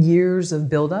it been years of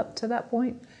build-up to that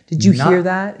point? Did you hear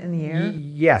that in the air?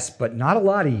 Yes, but not a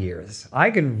lot of years.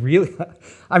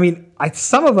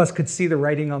 Some of us could see the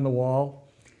writing on the wall,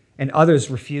 and others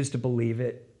refused to believe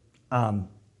it.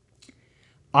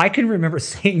 I can remember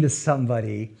saying to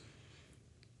somebody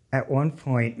at one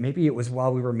point, maybe it was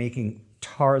while we were making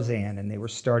Tarzan, and they were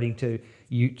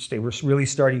really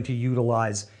starting to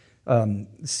utilize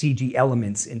CG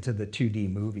elements into the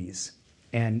 2D movies,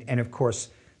 and of course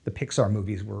the Pixar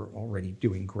movies were already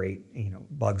doing great.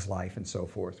 Bug's Life and so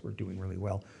forth were doing really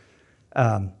well.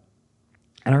 And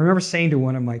I remember saying to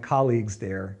one of my colleagues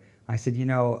there, I said,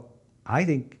 I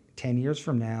think 10 years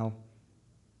from now,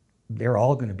 they're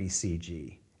all going to be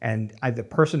CG. And the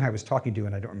person I was talking to,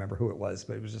 and I don't remember who it was,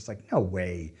 but it was just like, no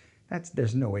way.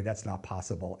 There's no way that's not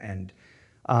possible. And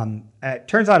it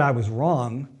turns out I was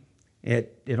wrong.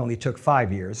 It only took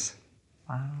 5 years.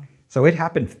 Wow. So it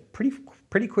happened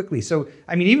pretty quickly. So,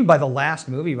 even by the last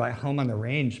movie, by Home on the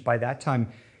Range, by that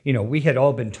time, we had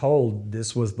all been told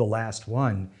this was the last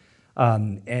one.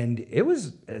 And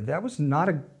that was not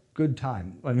a good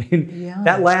time.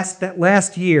 That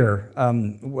last year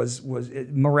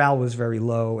morale was very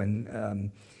low,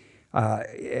 and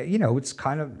it's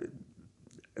kind of,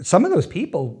 some of those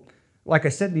people, like I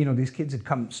said, these kids had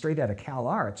come straight out of Cal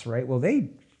Arts, right? Well, they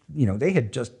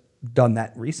had just done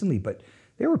that recently, but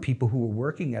there were people who were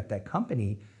working at that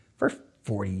company for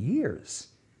 40 years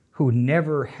who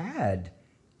never had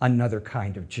another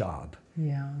kind of job.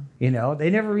 Yeah. They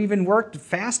never even worked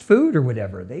fast food or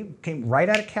whatever. They came right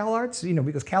out of Cal Arts,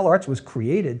 because Cal Arts was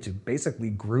created to basically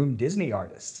groom Disney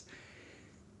artists.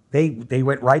 They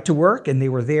went right to work, and they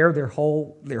were there their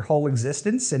whole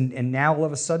existence, and now all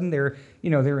of a sudden they're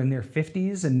in their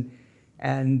 50s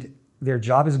and their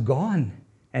job is gone.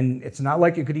 And it's not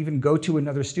like you could even go to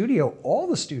another studio. All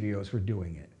the studios were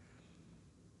doing it.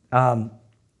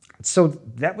 So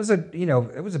that was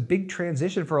it was a big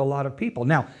transition for a lot of people.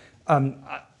 Now,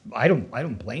 I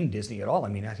don't blame Disney at all. I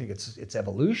think it's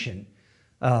evolution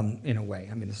in a way.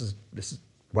 This is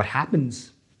what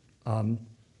happens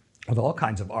with all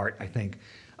kinds of art, I think.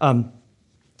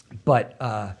 But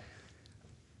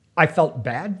I felt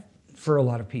bad for a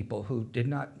lot of people who did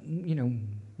not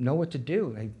know what to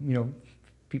do.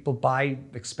 People buy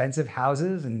expensive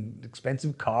houses and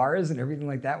expensive cars and everything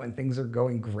like that when things are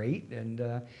going great, and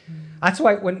that's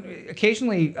why when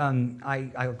occasionally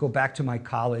I'll go back to my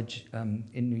college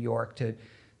in New York to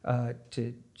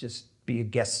just be a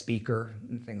guest speaker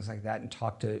and things like that, and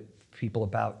talk to people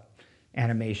about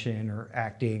animation or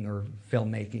acting or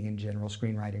filmmaking in general,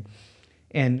 screenwriting.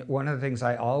 And one of the things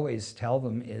I always tell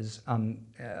them is,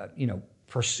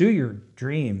 pursue your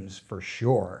dreams for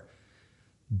sure,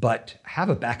 but have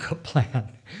a backup plan,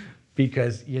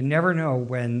 because you never know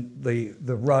when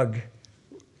the rug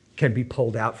can be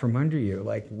pulled out from under you.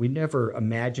 Like, we never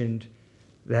imagined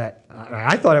that.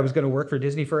 I thought I was going to work for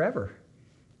Disney forever,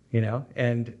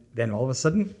 and then all of a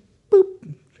sudden,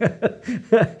 boop,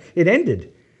 it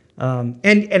ended.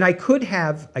 And I could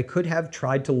have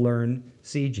tried to learn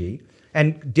CG,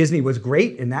 and Disney was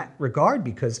great in that regard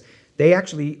because they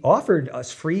actually offered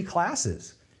us free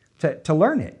classes to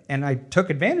learn it, and I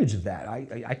took advantage of that.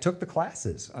 I took the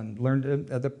classes and learned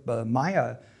the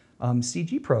Maya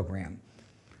CG program,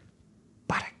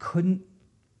 but I couldn't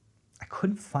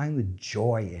find the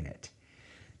joy in it.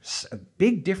 It's a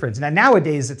big difference. Now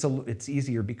nowadays it's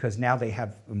easier because now they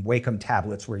have Wacom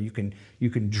tablets where you can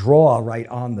draw right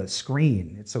on the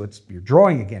screen, so you're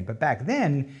drawing again. But back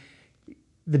then,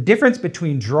 the difference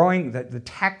between drawing, the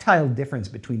tactile difference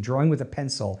between drawing with a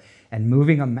pencil and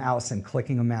moving a mouse and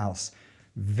clicking a mouse,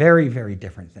 very, very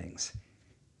different things.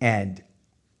 And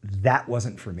that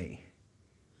wasn't for me.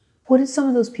 What did some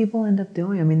of those people end up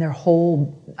doing? I mean, their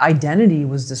whole identity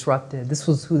was disrupted. This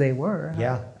was who they were.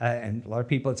 Yeah, and a lot of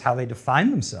people, it's how they define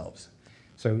themselves.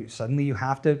 So suddenly you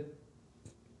have to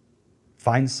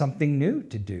find something new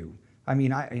to do. I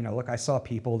mean, look, I saw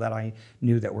people that I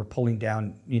knew that were pulling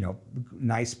down,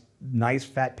 nice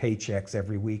fat paychecks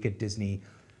every week at Disney,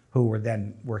 who were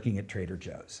then working at Trader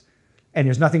Joe's. And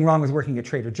there's nothing wrong with working at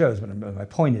Trader Joe's, but my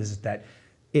point is that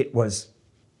it was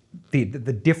the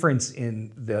difference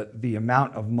in the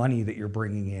amount of money that you're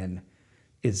bringing in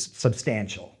is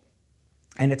substantial.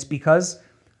 And it's because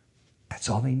that's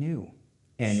all they knew.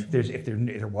 And if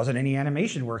there wasn't any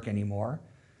animation work anymore,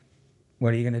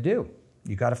 what are you going to do?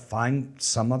 You got to find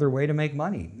some other way to make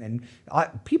money. And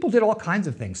people did all kinds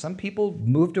of things. Some people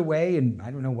moved away, and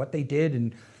I don't know what they did.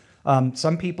 And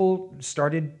some people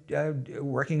started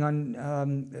working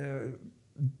on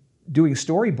doing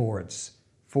storyboards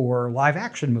for live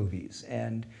action movies.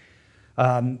 And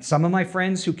some of my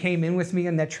friends who came in with me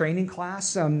in that training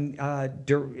class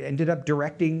ended up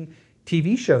directing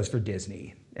TV shows for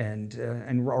Disney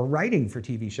or writing for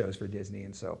TV shows for Disney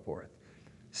and so forth.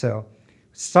 So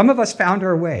some of us found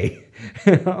our way.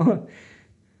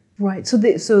 Right.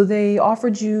 So they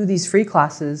offered you these free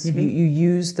classes. Mm-hmm. You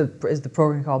used is the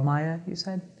program called Maya, you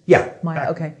said? Yeah. Maya,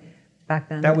 okay. Back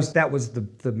then? That was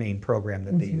the main program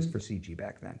that they used for CG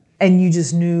back then. And you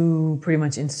just knew pretty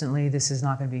much instantly, this is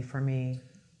not going to be for me?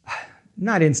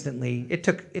 Not instantly. It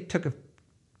took a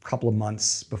couple of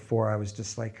months before I was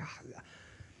just like,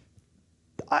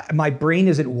 my brain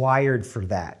isn't wired for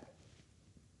that.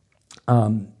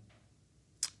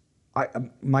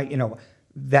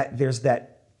 There's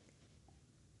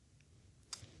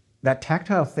that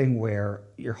tactile thing where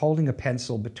you're holding a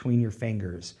pencil between your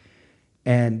fingers,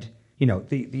 and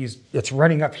it's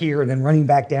running up here and then running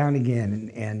back down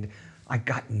again, and I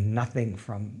got nothing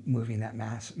from moving that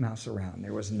mouse around.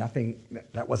 There was nothing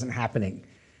that wasn't happening,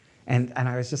 and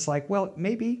I was just like, well,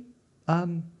 maybe I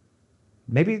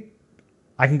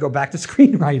can go back to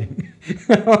screenwriting.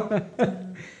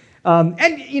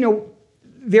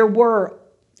 There were,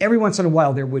 every once in a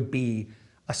while, there would be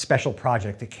a special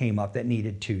project that came up that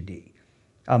needed 2D.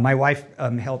 My wife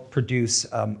helped produce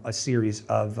a series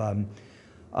of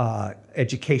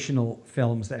educational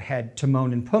films that had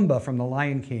Timon and Pumbaa from The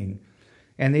Lion King.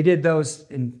 And they did those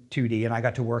in 2D, and I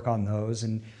got to work on those.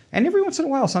 And every once in a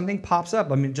while, something pops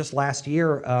up. I mean, just last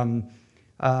year,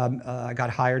 I got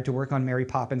hired to work on Mary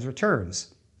Poppins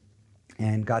Returns,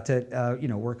 and got to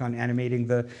work on animating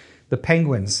the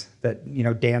penguins that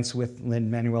dance with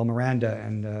Lin-Manuel Miranda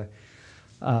and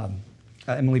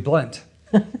Emily Blunt,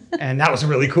 and that was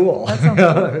really cool. That sounds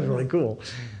cool. It was really cool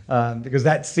because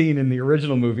that scene in the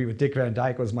original movie with Dick Van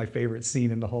Dyke was my favorite scene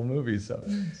in the whole movie. So,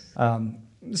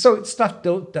 so stuff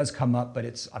does come up, but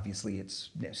it's obviously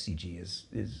CG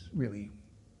is really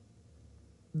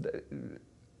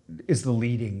is the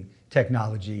leading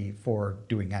technology for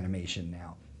doing animation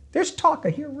now. There's talk,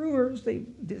 I hear rumors,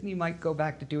 Disney might go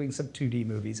back to doing some 2D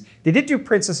movies. They did do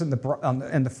Princess and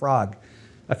the Frog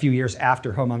a few years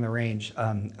after Home on the Range,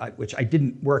 which I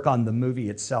didn't work on the movie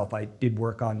itself. I did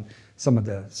work on some of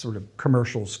the sort of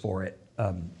commercials for it.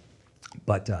 I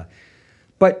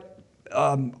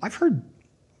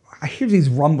hear these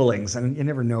rumblings, and you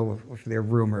never know if they're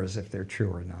rumors, if they're true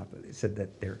or not, but they said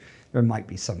that there might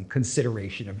be some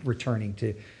consideration of returning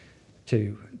to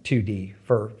 2D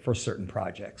for certain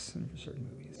projects and for certain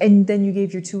movies. And then you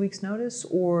gave your 2 weeks notice,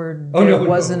 or it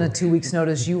wasn't a 2 weeks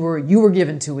notice? You were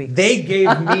given 2 weeks. They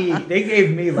gave me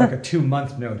like a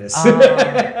 2-month notice.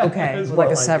 Okay, like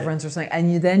a severance or something.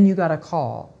 And then you got a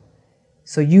call.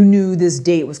 So you knew this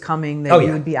date was coming, that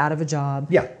you would be out of a job.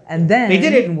 Yeah. And then they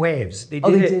did it in waves. They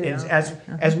did it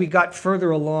as we got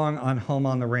further along on Home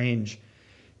on the Range.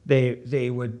 They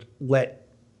would let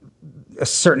a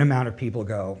certain amount of people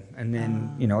go, and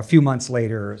then a few months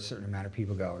later, a certain amount of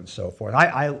people go, and so forth.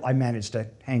 I managed to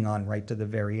hang on right to the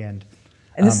very end.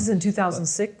 And this is in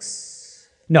 2006?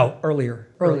 No, earlier.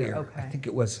 Okay. I think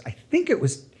it was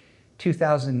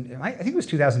 2000. I think it was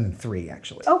 2003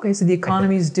 actually. Okay, so the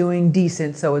economy's doing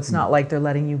decent, so it's not like they're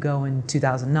letting you go in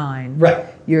 2009. Right.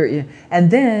 And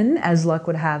then, as luck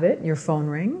would have it, your phone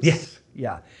rings. Yes.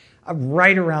 Yeah.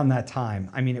 Right around that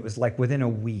time. I mean, it was like within a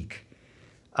week.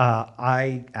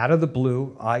 Out of the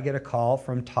blue, I get a call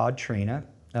from Todd Traina,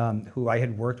 who I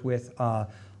had worked with on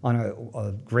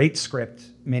a great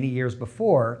script many years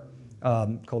before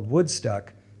called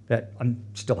Woodstuck that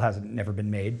still never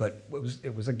been made, but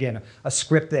it was again a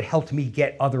script that helped me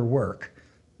get other work.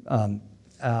 And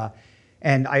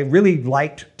I really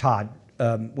liked Todd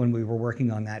when we were working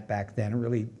on that back then.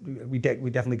 Really, we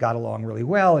definitely got along really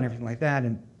well and everything like that.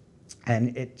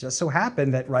 And it just so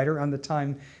happened that right around the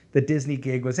time the Disney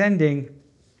gig was ending,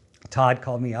 Todd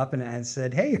called me up and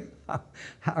said, "Hey,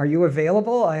 are you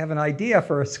available? I have an idea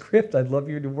for a script I'd love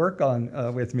you to work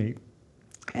on with me."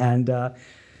 And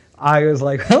I was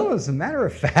like, "Oh, as a matter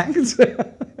of fact,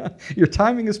 your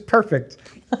timing is perfect."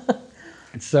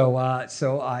 And so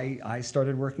I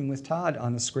started working with Todd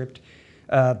on a script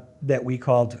that we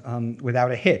called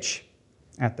Without a Hitch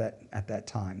at that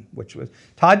time, which was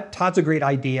Todd's a great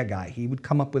idea guy. He would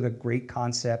come up with a great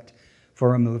concept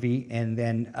for a movie, and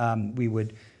then we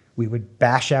would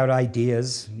bash out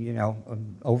ideas,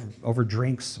 over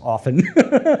drinks often,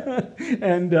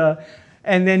 and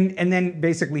then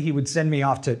basically he would send me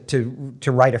off to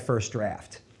write a first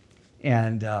draft,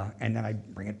 and then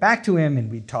I'd bring it back to him,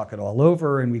 and we'd talk it all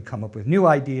over, and we'd come up with new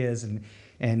ideas, and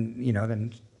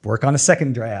then work on a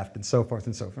second draft, and so forth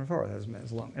and so forth,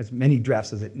 as many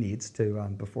drafts as it needs to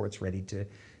before it's ready to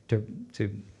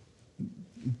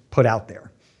put out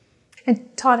there.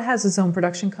 And Todd has his own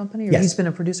production company, or yes. He's been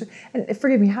a producer. And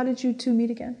forgive me, how did you two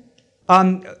meet again?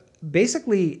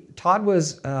 Basically, Todd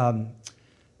was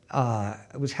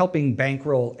helping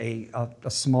bankroll a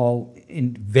small,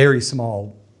 very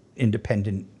small,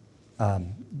 independent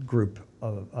group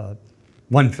of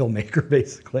one filmmaker,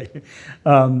 basically.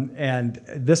 And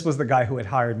this was the guy who had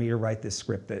hired me to write this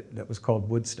script that was called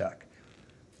Woodstock.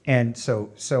 And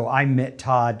so I met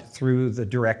Todd through the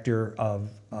director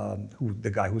of,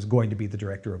 the guy who was going to be the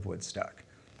director of Woodstock.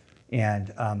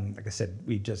 And like I said,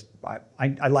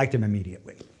 I liked him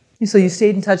immediately. So you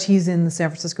stayed in touch. He's in the San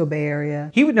Francisco Bay Area.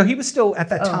 He was still at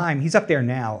that time. He's up there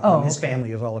now. His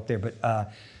family is all up there, but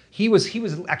he was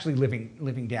actually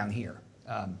living down here.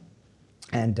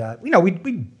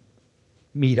 We'd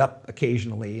meet up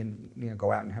occasionally and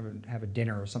go out and have a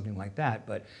dinner or something like that.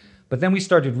 But then we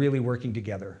started really working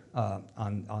together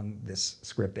on this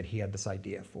script that he had this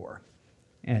idea for,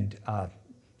 and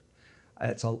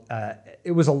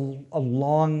it was a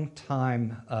long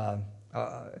time.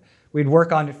 We'd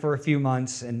work on it for a few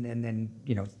months, and then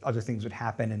other things would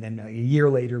happen, and then a year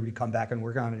later we'd come back and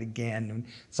work on it again, and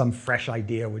some fresh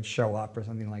idea would show up or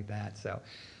something like that. So,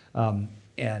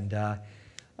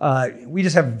 we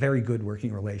just have a very good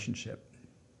working relationship.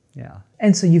 Yeah.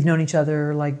 And so you've known each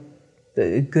other like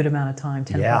a good amount of time,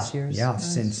 10 plus years. Yeah,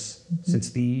 nice. since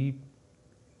the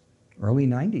early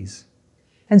 90s.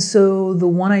 And so the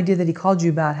one idea that he called you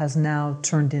about has now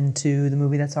turned into the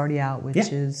movie that's already out, which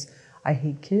is I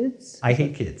Hate Kids. I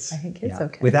Hate Kids. I Hate Kids. Yeah.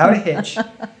 Okay. Without a Hitch.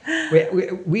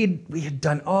 we had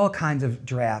done all kinds of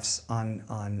drafts on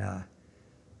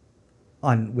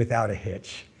Without a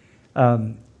Hitch,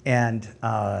 adding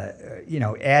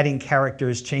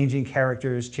characters, changing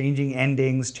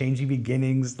endings, changing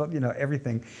beginnings,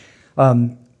 everything,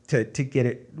 to get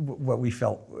it what we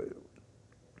felt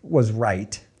was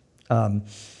right,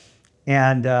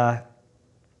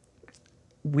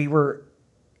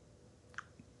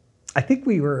 I think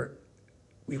we were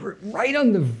right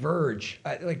on the verge.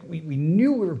 We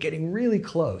knew we were getting really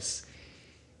close.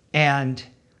 And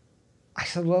I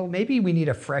said, well, maybe we need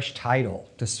a fresh title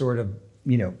to sort of,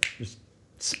 just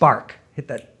hit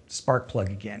that spark plug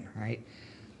again, right?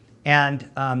 And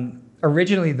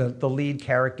originally the lead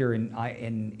character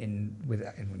in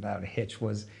Without a Hitch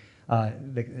was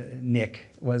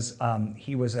Nick.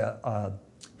 He was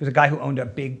a guy who owned a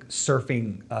big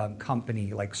surfing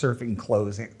company, like surfing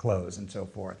clothes and so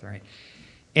forth, right?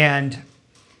 And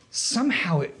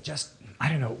somehow it just, I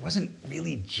don't know, it wasn't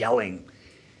really gelling.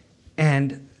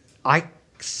 And I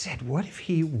said, what if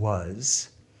he was,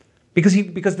 because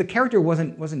the character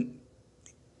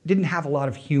didn't have a lot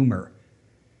of humor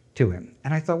to him.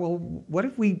 And I thought, well, what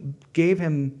if we gave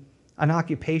him an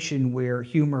occupation where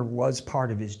humor was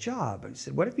part of his job? And I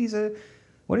said, what if he's a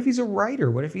writer?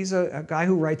 What if he's a guy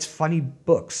who writes funny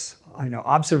books,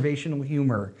 observational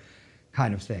humor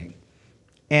kind of thing?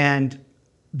 And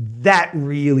that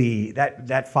really,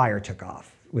 that fire took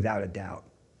off without a doubt.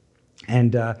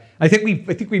 And I think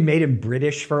we made him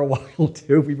British for a while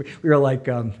too. We were like,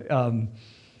 who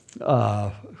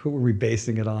were we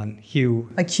basing it on? Hugh.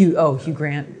 Hugh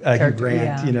Grant. Hugh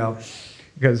Grant, yeah.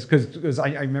 Because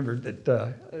I remember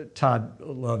that Todd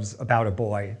loves About a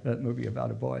Boy, that movie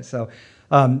About a Boy. So,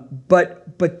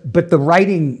 but the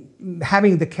writing,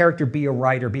 having the character be a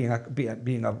writer, being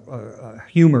a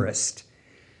humorist,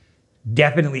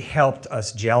 definitely helped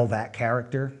us gel that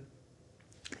character.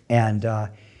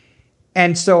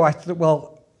 And so I thought,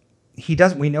 well,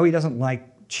 we know he doesn't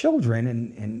like children,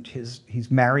 and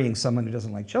he's marrying someone who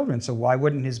doesn't like children. So why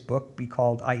wouldn't his book be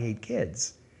called I Hate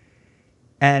Kids?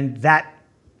 And that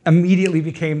immediately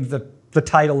became the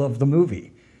title of the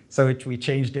movie. So we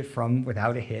changed it from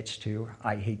Without a Hitch to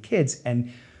I Hate Kids.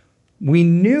 And we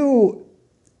knew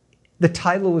the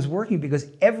title was working because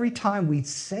every time we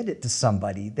said it to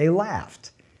somebody, they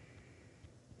laughed.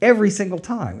 Every single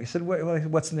time. We said,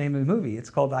 what's the name of the movie? It's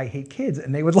called I Hate Kids.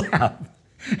 And they would laugh.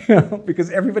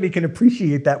 Because everybody can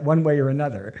appreciate that one way or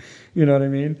another. You know what I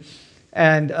mean?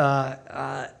 And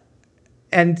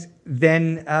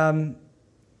then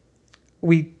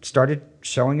we started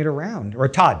showing it around, or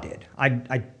Todd did.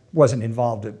 I wasn't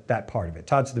involved in that part of it.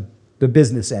 Todd's the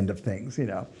business end of things, you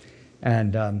know.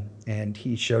 And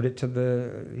he showed it to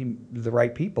the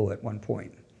right people at one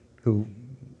point who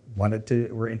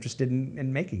were interested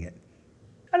in making it.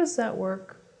 How does that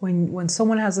work when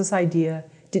someone has this idea?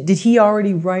 Did he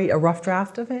already write a rough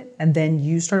draft of it and then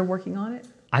you started working on it?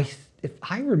 If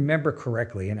I remember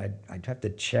correctly, and I'd have to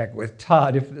check with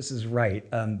Todd if this is right,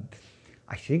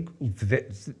 I think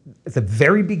at the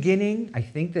very beginning, I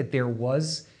think that there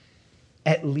was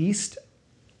at least,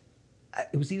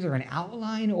 it was either an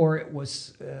outline or it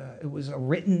was a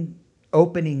written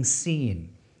opening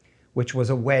scene, which was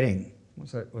a wedding,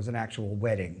 was an actual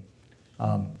wedding,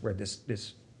 where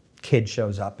this kid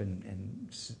shows up and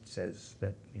says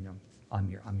that, you know,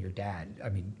 I'm your dad. I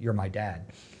mean, you're my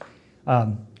dad.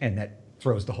 And that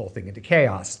throws the whole thing into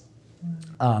chaos.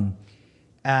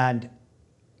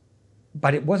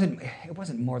 But it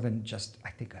wasn't more than just,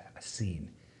 I think, a scene.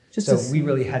 So we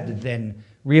really had to then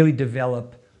really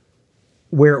develop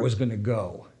where it was going to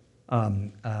go. I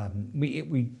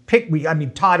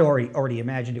mean, Todd already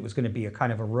imagined it was going to be a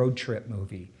kind of a road trip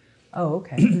movie. Oh,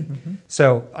 okay. Mm-hmm.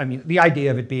 So, I mean, the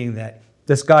idea of it being that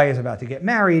this guy is about to get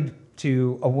married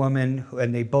to a woman,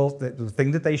 and they both, the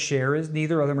thing that they share is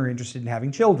neither of them are interested in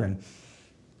having children.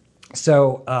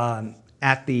 So,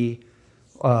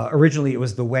 originally it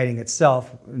was the wedding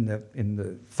itself. In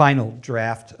the final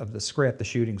draft of the script, the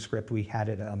shooting script, we had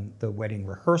it the wedding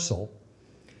rehearsal,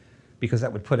 because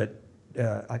that would put a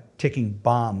ticking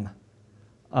bomb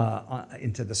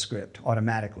into the script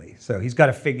automatically. So he's got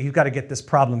to get this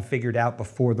problem figured out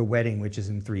before the wedding, which is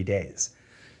in 3 days.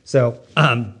 So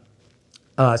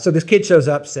so this kid shows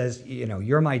up, says, you know,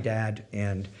 you're my dad,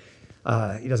 and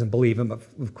he doesn't believe him,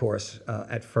 of course,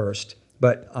 at first.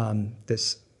 But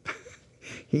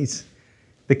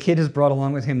the kid has brought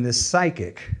along with him this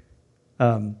psychic,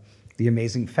 the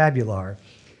amazing Fabular,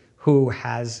 who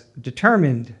has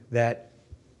determined that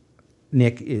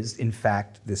Nick is, in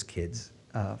fact, this kid's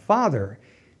father.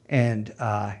 And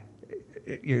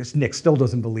Nick still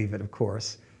doesn't believe it, of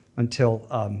course, until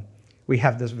we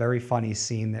have this very funny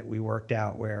scene that we worked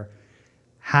out where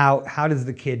how does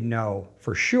the kid know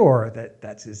for sure that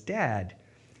that's his dad?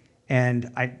 And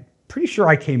I'm pretty sure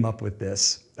I came up with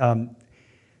this.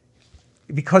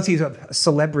 Because he's a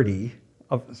celebrity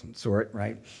of some sort,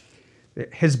 right?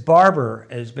 His barber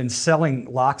has been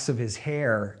selling locks of his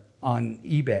hair on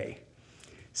eBay.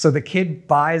 So the kid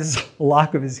buys a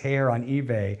lock of his hair on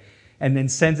eBay and then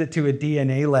sends it to a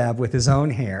DNA lab with his own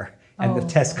hair, and the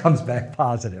test comes back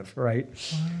positive, right?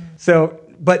 Wow. So,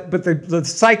 but the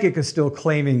psychic is still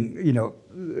claiming, you know,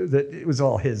 that it was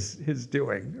all his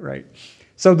doing, right?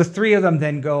 So the three of them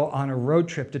then go on a road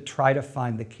trip to try to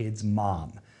find the kid's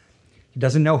mom. He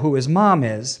doesn't know who his mom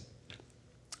is,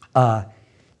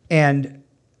 and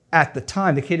at the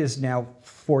time, the kid is now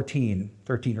 13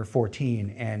 or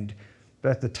 14, and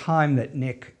at the time that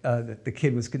that the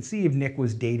kid was conceived, Nick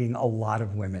was dating a lot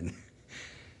of women.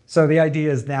 So the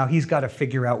idea is now he's got to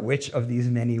figure out which of these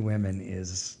many women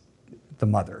is the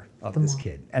mother of this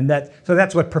kid, and so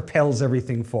that's what propels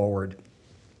everything forward.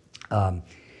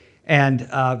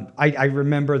 I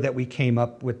remember that we came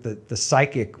up with the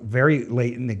psychic very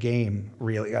late in the game,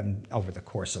 really, over the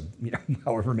course of, you know,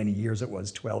 however many years it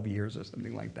was, 12 years or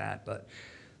something like that. But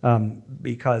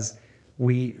because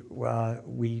we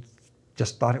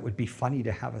just thought it would be funny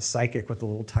to have a psychic with a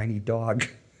little tiny dog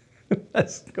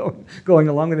that's going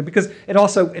along with it, because it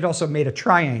also made a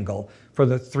triangle for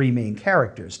the three main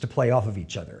characters to play off of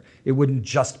each other. It wouldn't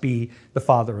just be the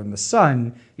father and the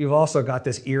son. You've also got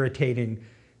this irritating,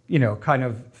 you know, kind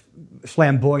of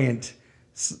flamboyant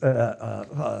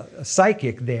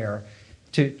psychic there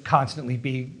to constantly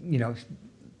be, you know,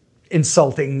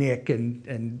 insulting Nick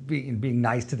and being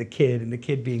nice to the kid, and the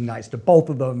kid being nice to both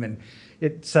of them, and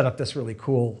it set up this really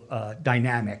cool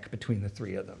dynamic between the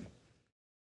three of them.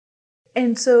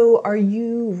 And so are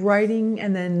you writing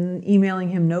and then emailing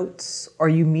him notes? Are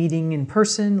you meeting in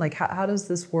person? Like, how does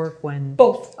this work when?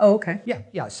 Both. Oh, okay.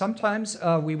 Yeah. Sometimes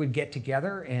we would get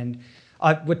together, and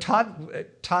what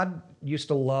Todd used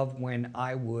to love when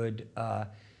I would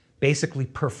basically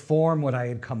perform what I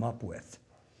had come up with.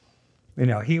 You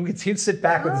know, he'd sit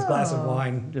back with his glass of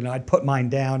wine. You know, I'd put mine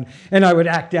down, and I would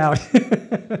act out.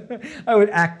 I would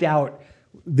act out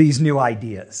these new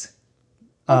ideas.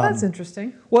 Oh, that's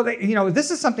interesting. Well, you know,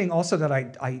 this is something also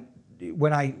that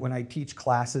when I teach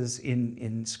classes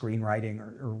in screenwriting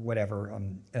or whatever,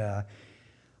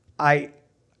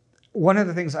 one of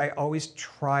the things I always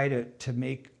try to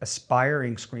make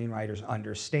aspiring screenwriters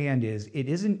understand is it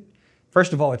isn't.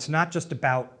 First of all, it's not just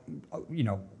about, you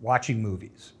know, watching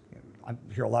movies. I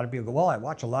hear a lot of people go, well, I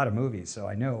watch a lot of movies, so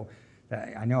I know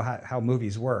how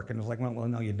movies work. And it's like, well,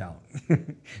 no, you don't.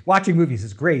 Watching movies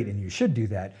is great, and you should do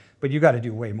that, but you got to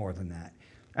do way more than that.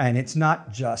 And it's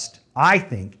not just, I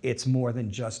think it's more than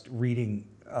just reading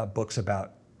books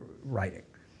about writing.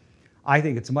 I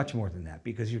think it's much more than that,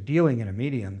 because you're dealing in a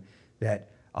medium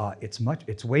that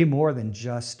it's way more than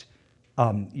just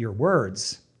your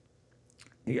words.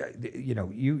 You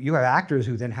know, you have actors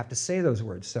who then have to say those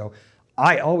words. So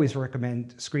I always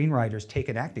recommend screenwriters take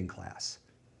an acting class.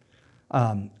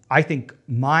 I think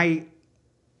my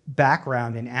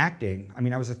background in acting, I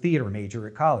mean, I was a theater major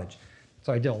at college,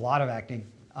 so I did a lot of acting,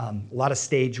 a lot of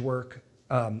stage work,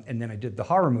 and then I did the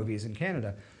horror movies in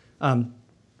Canada.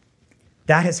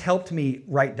 That has helped me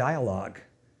write dialogue,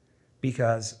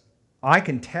 because I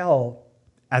can tell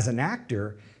as an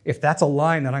actor if that's a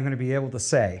line that I'm going to be able to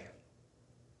say.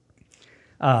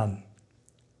 I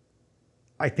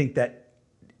think that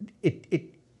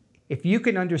if you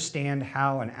can understand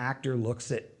how an actor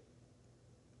looks at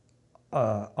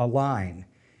a line,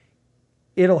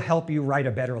 it'll help you write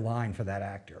a better line for that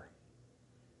actor.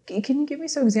 Can you give me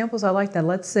some examples? I like that.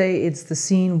 Let's say it's the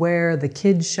scene where the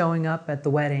kid's showing up at the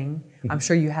wedding. I'm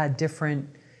sure you had different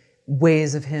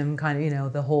ways of him kind of, you know,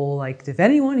 the whole, like, if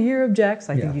anyone here objects,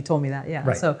 I think you told me that. Yeah.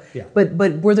 Right. So, yeah.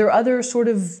 But were there other sort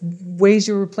of ways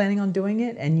you were planning on doing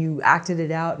it and you acted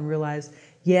it out and realized,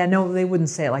 yeah, no, they wouldn't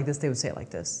say it like this. They would say it like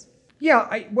this.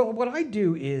 Yeah. Well, what I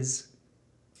do is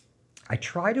I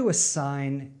try to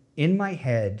assign in my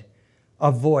head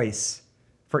a voice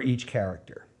for each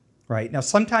character, right? Now,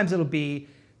 sometimes it'll be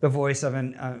the voice of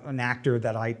an actor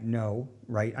that I know,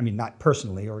 right? I mean, not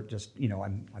personally, or just, you know,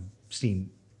 I've seen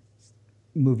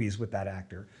movies with that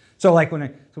actor. So like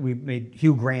so we made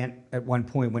Hugh Grant at one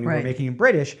point when we were making him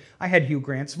British, I had Hugh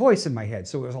Grant's voice in my head.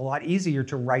 So it was a lot easier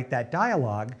to write that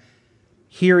dialogue,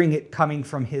 hearing it coming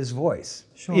from his voice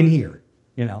in here,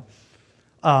 you know.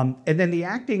 And then the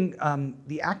acting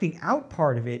out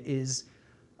part of it is,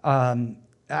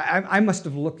 I must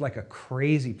have looked like a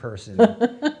crazy person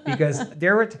because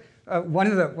there were one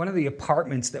of the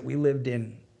apartments that we lived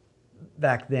in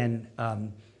back then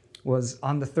was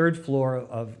on the third floor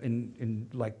in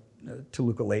like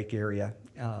Toluca Lake area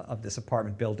of this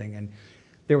apartment building, and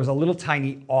there was a little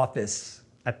tiny office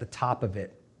at the top of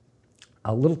it,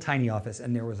 a little tiny office,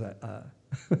 and there was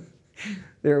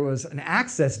there was an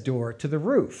access door to the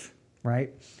roof,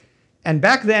 right? And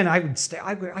back then I could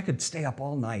stay up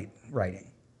all night writing.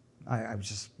 I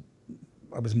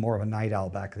was more of a night owl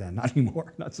back then, not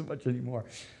anymore, not so much anymore.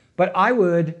 But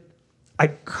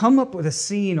I'd come up with a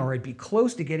scene, or I'd be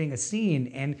close to getting a scene,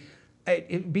 and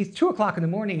it'd be 2 o'clock in the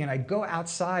morning, and I'd go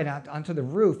outside onto the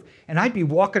roof, and I'd be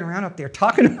walking around up there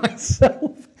talking to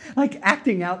myself, like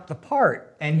acting out the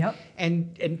part,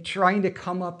 and trying to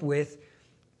come up with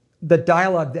the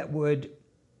dialogue that would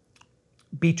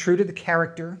be true to the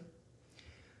character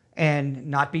and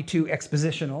not be too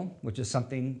expositional, which is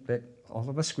something that all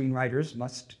of us screenwriters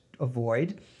must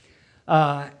avoid,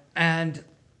 and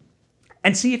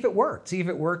see if it worked. See if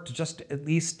it worked just at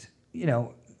least, you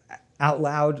know, out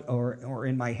loud or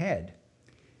in my head.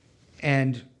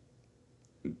 And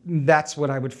that's what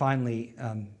I would finally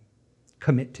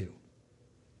commit to.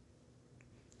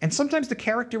 And sometimes the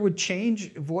character would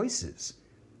change voices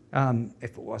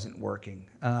if it wasn't working.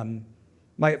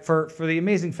 For The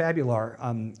Amazing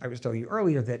Fabular, I was telling you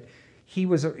earlier that he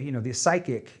was, the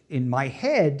psychic in my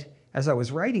head as I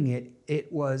was writing it.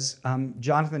 It was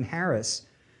Jonathan Harris,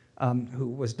 who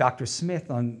was Dr.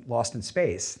 Smith on Lost in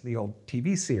Space, the old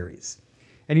TV series,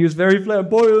 and he was very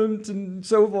flamboyant and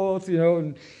so forth, you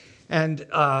know, and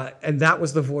that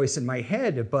was the voice in my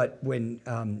head. But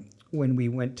when we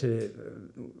went to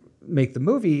make the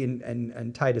movie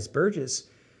and Tituss Burgess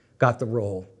got the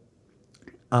role,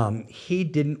 he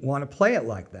didn't want to play it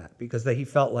like that because he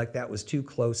felt like that was too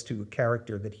close to a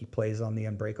character that he plays on The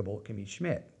Unbreakable Kimmy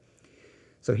Schmidt.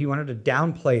 So he wanted to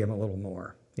downplay him a little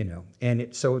more. You know, and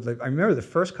I remember the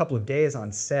first couple of days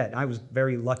on set. And I was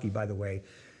very lucky, by the way,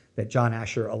 that John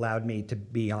Asher allowed me to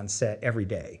be on set every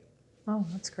day. Oh,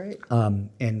 that's great.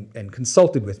 And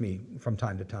consulted with me from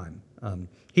time to time.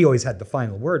 He always had the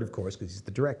final word, of course, because he's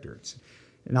the director.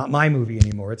 not my movie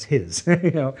anymore, it's his,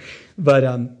 you know. But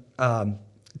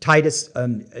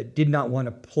Tituss didn't want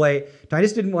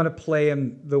to play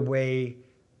him the way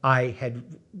I had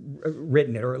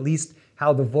written it, or at least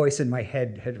how the voice in my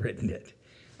head had written it.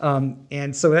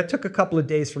 And so that took a couple of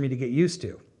days for me to get used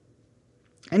to.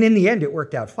 And in the end, it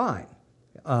worked out fine.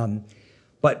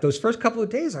 But those first couple of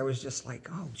days, I was just like,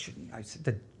 oh, shouldn't I?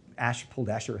 Pulled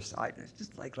Asher aside, and it's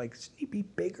just like shouldn't he be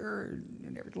bigger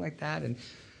and everything like that? And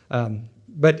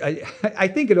but I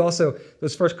think it also,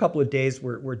 those first couple of days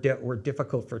were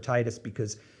difficult for Tituss,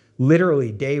 because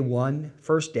literally day one,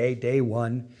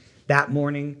 that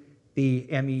morning, the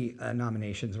Emmy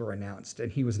nominations were announced,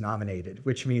 and he was nominated,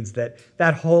 which means that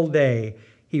whole day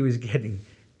he was getting,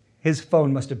 his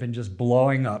phone must have been just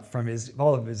blowing up from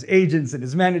all of his agents and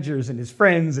his managers and his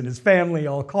friends and his family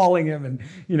all calling him and,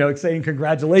 you know, saying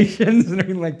congratulations and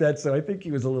everything like that. So I think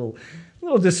he was a little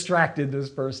distracted this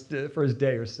first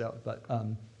day or so.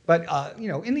 But you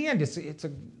know, in the end,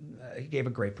 he gave a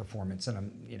great performance, and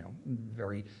I'm, you know,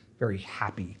 very, very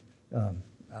happy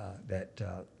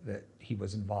that he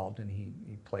was involved and he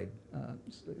played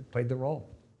the role.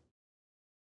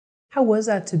 How was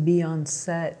that to be on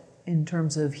set, in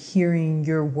terms of hearing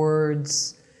your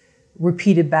words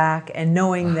repeated back and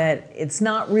knowing that it's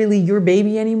not really your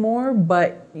baby anymore,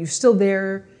 but you're still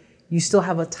there, you still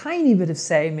have a tiny bit of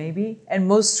say maybe, and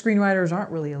most screenwriters aren't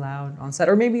really allowed on set,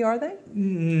 or maybe are they?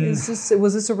 Was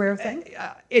this a rare thing?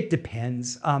 It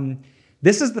depends.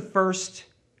 This was the first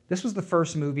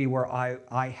movie where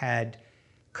I had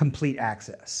complete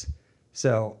access.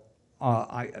 So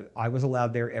I was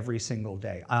allowed there every single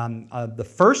day. The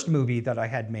first movie that I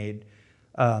had made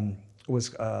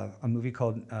was a movie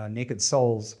called Naked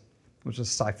Souls, which was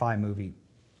a sci-fi movie.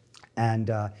 And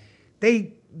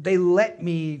they let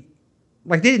me,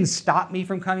 like, they didn't stop me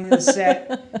from coming to the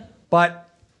set,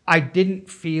 but I didn't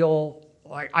feel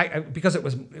like, because it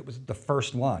was the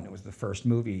first one, it was the first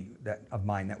movie of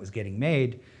mine that was getting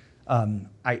made,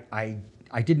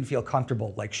 I didn't feel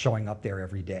comfortable like showing up there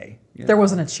every day. There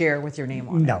wasn't a chair with your name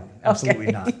on it? No,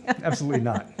 absolutely not. Absolutely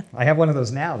not. I have one of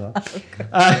those now, though.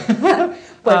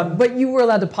 But you were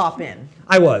allowed to pop in.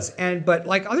 I was, but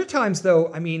like other times,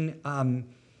 though, I mean,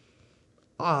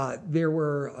 there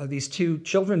were these two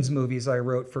children's movies I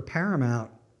wrote for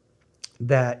Paramount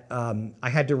that I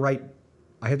had to write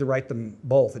them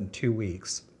both in 2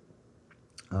 weeks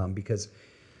because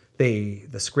the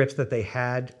scripts that they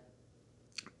had,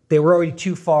 they were already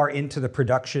too far into the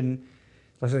production.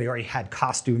 So they already had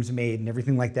costumes made and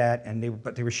everything like that,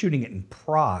 but they were shooting it in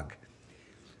Prague.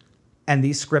 And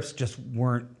these scripts just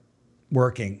weren't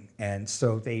working. And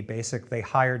so they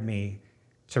hired me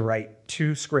to write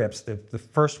two scripts, the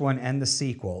first one and the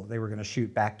sequel. They were going to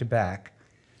shoot back to back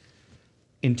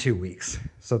in 2 weeks.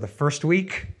 So the first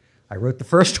week, I wrote the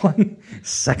first one.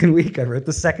 Second week, I wrote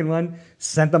the second one,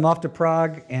 sent them off to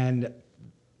Prague, and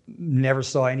never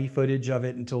saw any footage of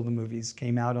it until the movies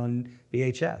came out on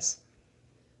VHS.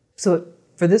 So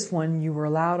for this one, you were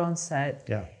allowed on set,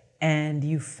 yeah, and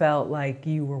you felt like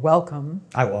you were welcome.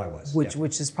 I was,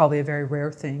 which is probably a very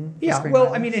rare thing. Yeah,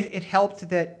 well, I mean, it helped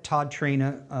that Todd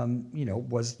Traina, you know,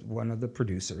 was one of the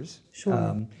producers. Sure.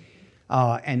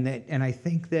 And I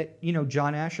think that, you know,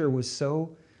 John Asher was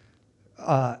so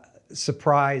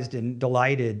surprised and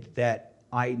delighted that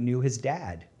I knew his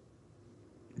dad,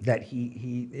 that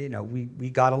he you know, we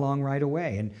got along right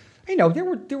away. And, you know, there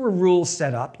were rules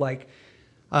set up, like,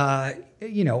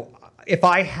 you know, if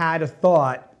I had a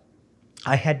thought,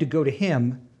 I had to go to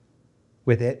him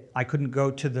with it. I couldn't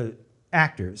go to the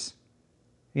actors.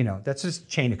 You know, that's just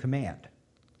chain of command,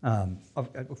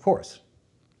 of course,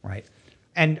 right?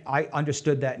 And I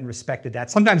understood that and respected that.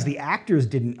 Sometimes the actors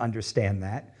didn't understand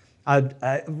that.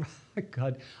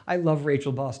 God, I love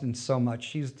Rachel Boston so much.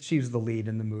 She's the lead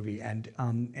in the movie,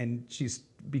 and she's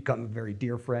become a very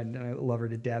dear friend, and I love her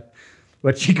to death.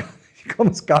 But she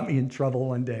almost got me in trouble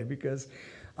one day because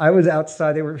I was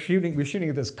outside. We were shooting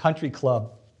at this country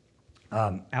club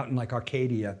out in like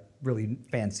Arcadia, really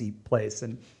fancy place,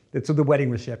 and it's the wedding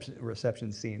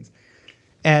reception scenes.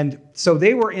 And so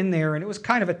they were in there, and it was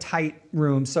kind of a tight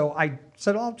room. So I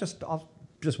said, I'll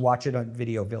just watch it on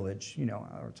Video Village, you know,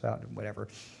 or it's out, whatever.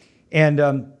 And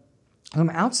I'm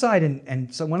outside,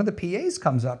 and so one of the PAs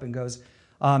comes up and goes,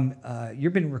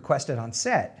 "You've been requested on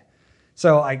set."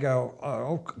 So I go,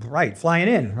 "Oh, right, flying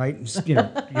in, right?" You know,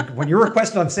 when you're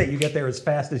requested on set, you get there as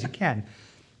fast as you can.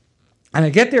 And I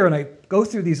get there, and I go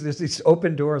through these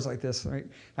open doors like this, right?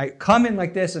 I come in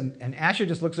like this, and Asher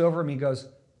just looks over at me and goes,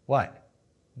 "What?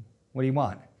 What do you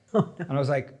want?" And I was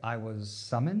like, "I was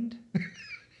summoned."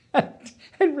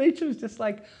 And Rachel was just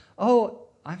like, "Oh,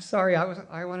 I'm sorry,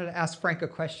 I wanted to ask Frank a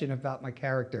question about my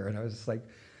character. And I was just like,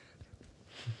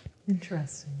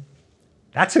 Interesting.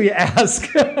 that's who you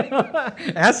ask.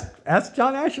 ask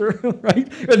John Asher,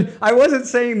 right? And I wasn't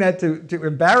saying that to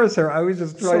embarrass her. I was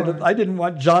just trying to, I didn't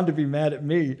want John to be mad at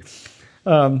me.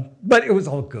 But it was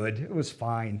all good. It was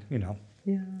fine, you know.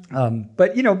 Yeah.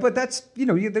 But that's,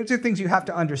 those are things you have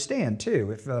to understand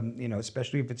too, if,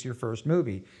 especially if it's your first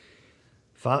movie.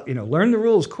 Learn the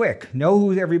rules quick. Know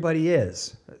who everybody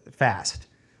is fast,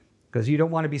 because you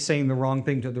don't want to be saying the wrong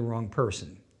thing to the wrong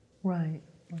person. Right.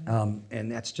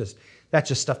 And that's just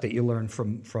stuff that you learn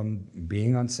from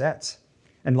being on sets.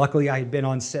 And luckily, I had been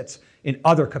on sets in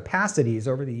other capacities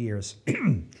over the years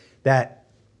that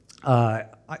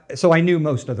so I knew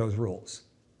most of those rules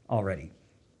already.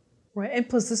 Right, and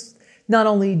plus this, not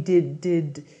only did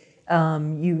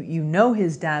you know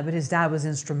his dad, but his dad was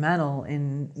instrumental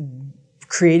in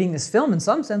creating this film in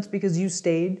some sense, because you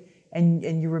stayed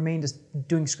and you remained just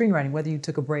doing screenwriting, whether you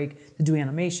took a break to do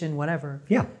animation, whatever.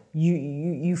 Yeah.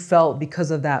 You felt,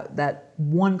 because of that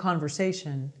one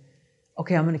conversation,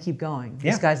 okay, I'm going to keep going.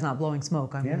 This guy's not blowing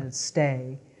smoke. I'm going to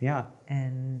stay. Yeah.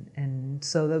 And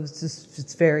so that was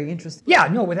it's very interesting. Yeah,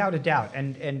 no, without a doubt.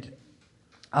 And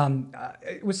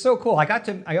it was so cool. I got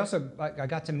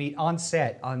to meet on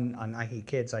set on I Hate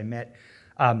Kids. I met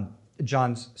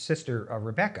John's sister,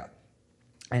 Rebecca.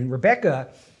 And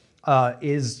Rebecca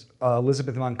is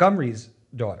Elizabeth Montgomery's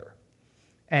daughter.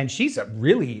 And she's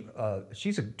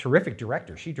she's a terrific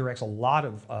director. She directs a lot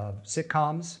of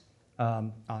sitcoms,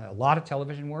 a lot of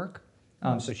television work.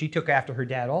 So she took after her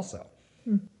dad also.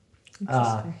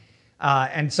 Interesting.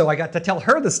 And so I got to tell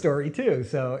her the story too.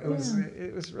 So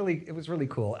it was really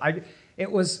cool.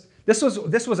 This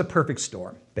was a perfect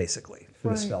storm, basically, for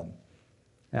this film.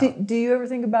 Yeah. Do you ever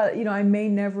think about it? I may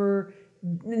never,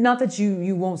 not that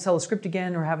you won't sell a script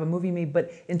again or have a movie made,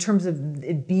 but in terms of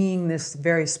it being this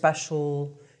very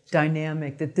special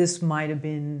dynamic, that this might have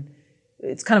been,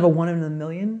 it's kind of a one in a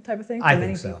million type of thing for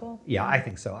many people? Yeah, I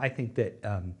think so. I think that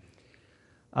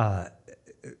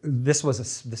this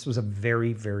was a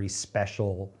very, very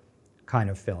special kind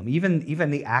of film.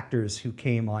 Even the actors who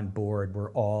came on board were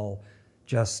all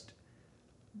just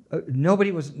there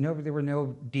were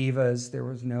no divas, there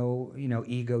was no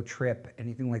ego trip,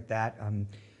 anything like that.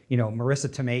 Marisa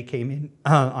Tomei came in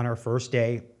on our first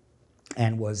day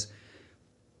and was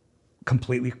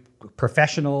completely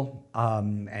professional,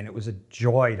 and it was a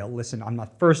joy to listen on my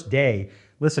first day.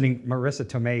 Listening Marisa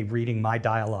Tomei reading my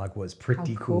dialogue was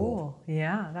pretty cool.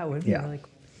 Yeah, that would be really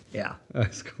cool. Yeah,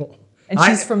 that's cool. And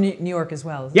she's from New York as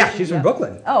well. Yeah, she's from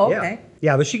Brooklyn. Oh, okay.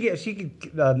 Yeah, but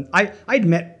I'd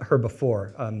met her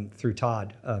before through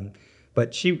Todd,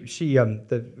 but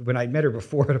when I met her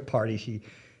before at a party,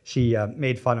 she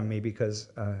made fun of me because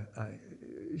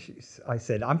I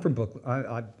said, I'm from Brooklyn.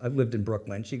 I lived in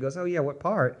Brooklyn. She goes, oh yeah, what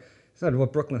part? I said,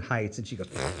 what, Brooklyn Heights? And she goes,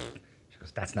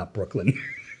 that's not Brooklyn.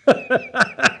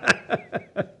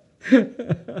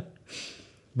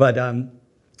 But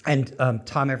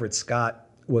Tom Everett Scott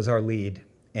was our lead,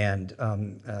 and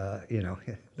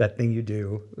that thing you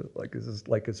do, this is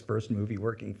like his first movie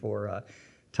working for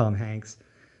Tom Hanks,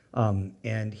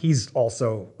 and he's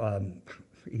also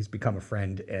he's become a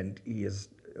friend, and he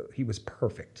was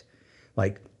perfect.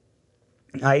 Like,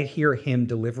 I hear him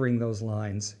delivering those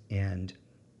lines, and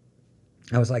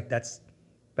I was like, that's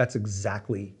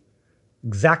exactly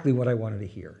what I wanted to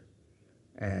hear.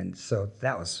 And so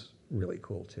that was really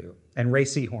cool too. And Rhea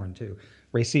Seehorn too.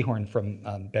 Rhea Seehorn from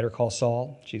Better Call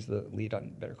Saul. She's the lead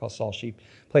on Better Call Saul. She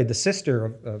played the sister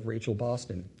of Rachel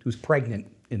Boston, who's pregnant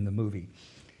in the movie.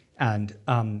 And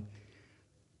her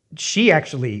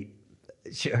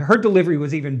delivery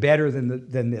was even better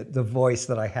than the voice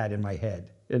that I had in my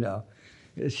head.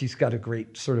 She's got a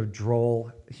great sort of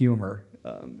droll humor.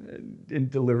 And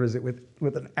delivers it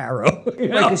with an arrow.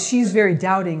 Right, because she's very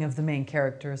doubting of the main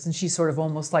characters, and she's sort of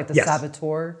almost like the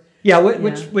saboteur. Yeah,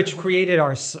 which created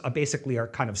basically our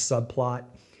kind of subplot,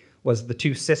 was the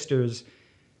two sisters,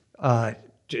 the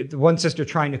one sister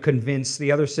trying to convince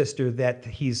the other sister that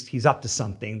he's up to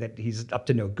something, that he's up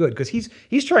to no good, because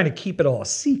he's trying to keep it all a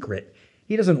secret.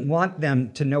 He doesn't want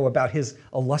them to know about his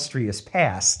illustrious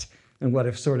past and what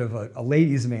if sort of a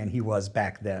ladies' man he was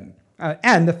back then.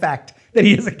 And the fact that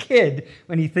he is a kid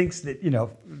when he thinks that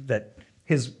that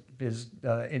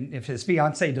if his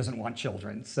fiance doesn't want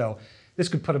children, so this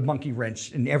could put a monkey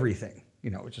wrench in everything,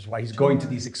 which is why he's going to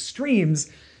these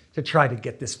extremes to try to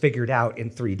get this figured out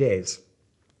in 3 days.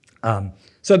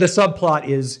 So the subplot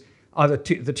is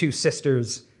the two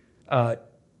sisters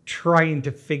trying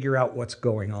to figure out what's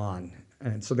going on,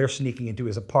 and so they're sneaking into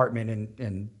his apartment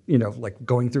and like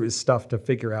going through his stuff to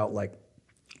figure out like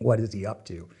what is he up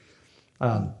to?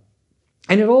 And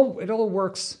it all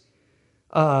works.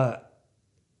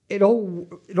 It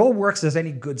all works as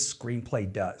any good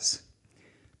screenplay does,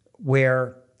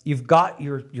 where you've got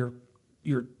your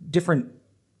different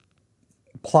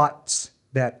plots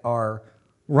that are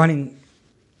running,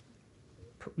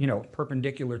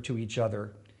 perpendicular to each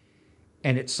other,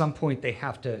 and at some point they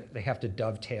have to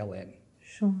dovetail in.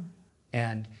 Sure.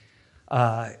 And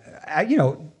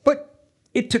but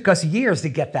it took us years to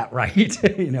get that right.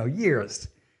 Years.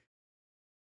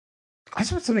 That's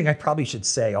something I probably should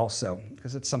say also,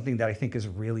 because it's something that I think is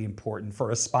really important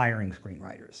for aspiring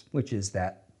screenwriters, which is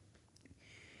that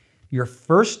your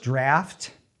first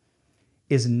draft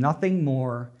is nothing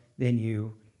more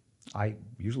than I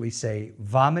usually say,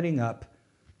 vomiting up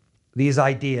these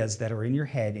ideas that are in your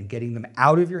head and getting them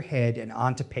out of your head and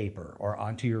onto paper or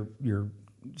onto your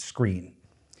screen.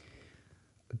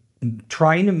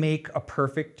 Trying to make a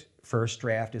perfect first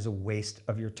draft is a waste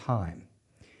of your time,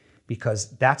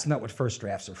 because that's not what first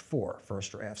drafts are for.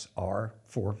 First drafts are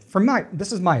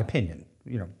this is my opinion.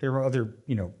 There are other,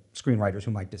 screenwriters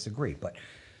who might disagree,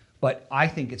 but I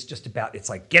think it's just about, it's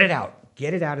like, get it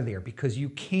out of there, because you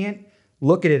can't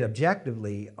look at it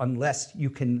objectively unless you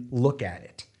can look at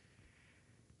it.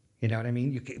 You know what I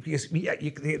mean?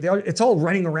 It's all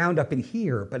running around up in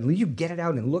here, but you get it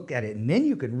out and look at it, and then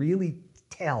you can really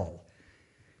tell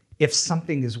if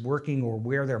something is working or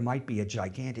where there might be a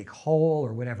gigantic hole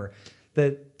or whatever.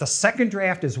 The second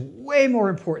draft is way more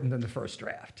important than the first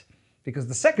draft, because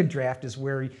the second draft is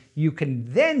where you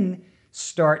can then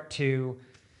start to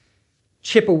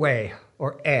chip away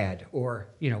or add, or,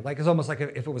 it's almost like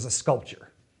if it was a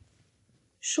sculpture.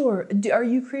 Sure. Are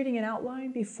you creating an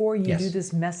outline before you do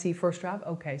this messy first draft?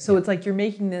 Okay. So it's like you're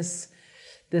making this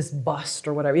bust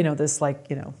or whatever, this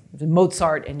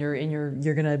Mozart, and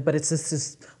you're gonna, but it's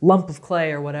this lump of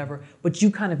clay or whatever. But you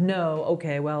kind of know,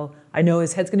 okay, well, I know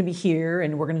his head's gonna be here,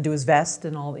 and we're gonna do his vest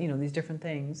and all, these different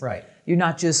things. Right. You're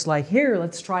not just like, here,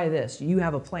 let's try this. You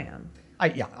have a plan.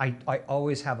 I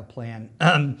always have a plan.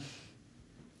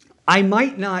 I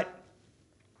might not.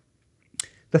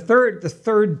 The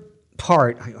third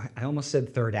part, I almost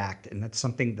said third act, and that's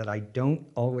something that I don't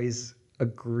always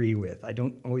agree with. I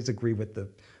don't always agree with the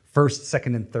first,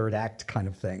 second, and third act kind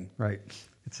of thing, right?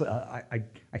 It's I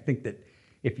think that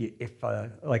if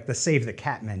like the save the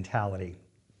cat mentality,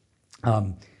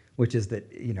 which is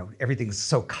that everything's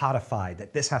so codified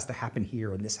that this has to happen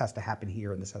here, and this has to happen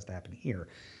here, and this has to happen here.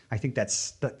 I think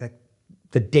that's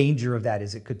the danger of that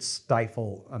is it could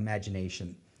stifle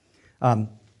imagination.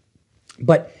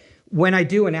 But when I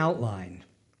do an outline,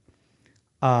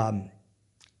 I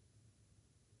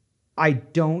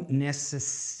don't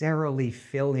necessarily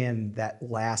fill in that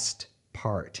last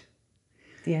part.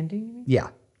 The ending, you mean? Yeah,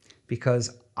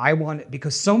 because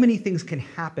because so many things can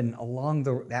happen along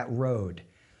that road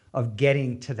of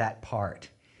getting to that part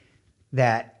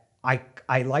that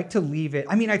I like to leave it.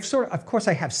 I mean, of course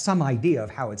I have some idea of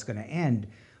how it's going to end,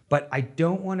 but I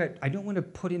don't want to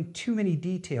put in too many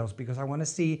details, because I want to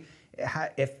see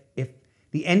if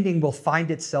the ending will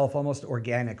find itself almost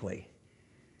organically.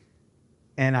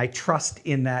 And I trust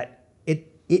in that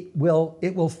it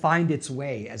will find its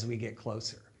way as we get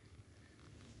closer.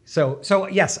 So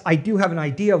yes, I do have an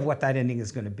idea of what that ending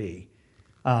is going to be,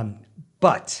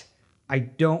 but I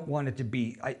don't want it to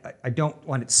be. I don't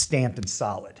want it stamped and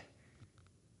solid.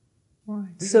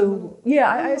 Right. So yeah,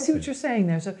 I see what you're saying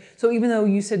there. So even though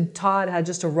you said Todd had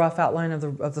just a rough outline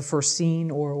of the first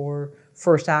scene or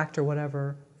first act or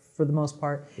whatever, for the most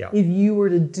part, if you were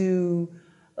to do,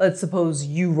 let's suppose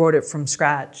you wrote it from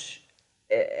scratch,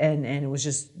 and it was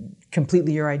just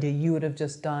completely your idea, you would have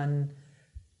just done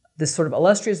this sort of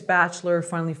illustrious bachelor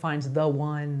finally finds the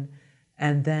one,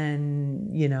 and then,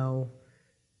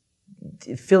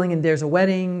 filling in, there's a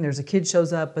wedding, there's a kid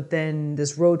shows up, but then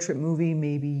this road trip movie,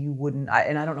 maybe you wouldn't,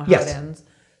 and I don't know how it ends,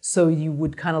 so you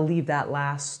would kind of leave that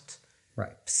last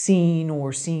scene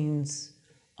or scenes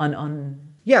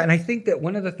Yeah, and I think that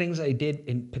one of the things I did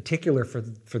in particular for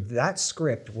that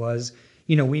script was,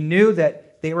 we knew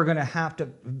that they were going to have to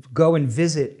go and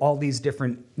visit all these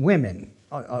different women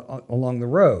along the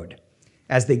road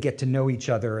as they get to know each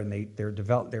other and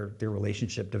their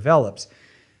relationship develops.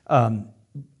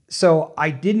 So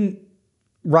I didn't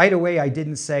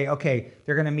say, okay,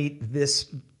 they're going to meet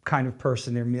this kind of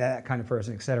person, they're going to meet that kind of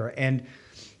person, et cetera. And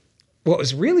what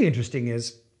was really interesting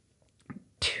is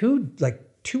 2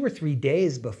 or 3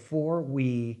 days before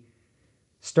we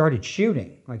started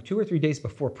shooting, like 2 or 3 days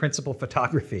before principal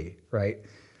photography, right?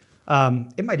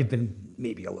 It might have been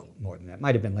maybe a little more than that. It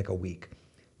might have been like a week.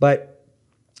 But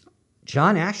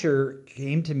John Asher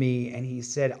came to me and he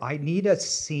said, I need a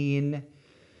scene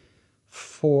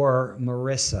for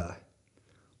Marisa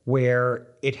where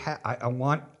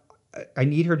I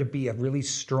need her to be a really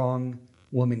strong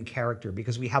woman character,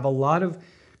 because we have a lot of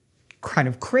kind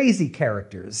of crazy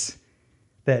characters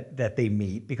that they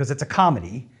meet, because it's a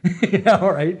comedy,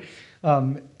 right?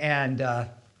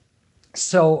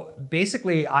 So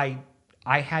basically, I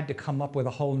had to come up with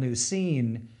a whole new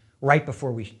scene right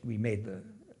before we made the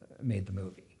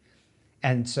movie,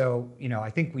 and so I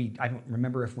think I don't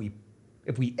remember if we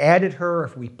added her, or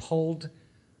if we pulled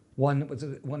one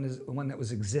that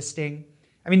was existing.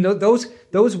 I mean,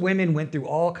 those women went through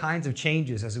all kinds of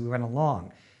changes as we went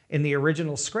along. In the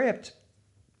original script,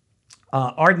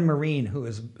 Arden Myrin, who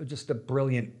is just a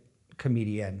brilliant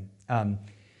comedian,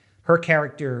 her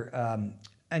character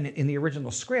in the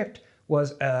original script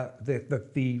was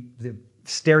the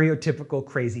stereotypical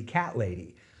crazy cat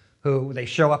lady, who they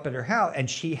show up at her house and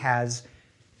she has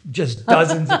just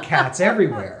dozens of cats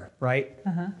everywhere, right?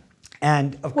 Uh-huh.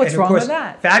 And of What's wrong course, with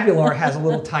that? Fabular has a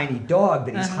little tiny dog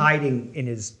that he's hiding in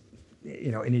his,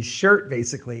 in his shirt,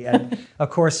 basically. And of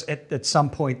course, at some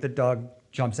point, the dog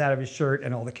jumps out of his shirt,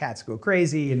 and all the cats go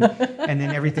crazy, and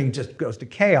then everything just goes to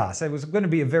chaos. It was going to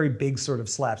be a very big sort of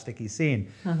slapsticky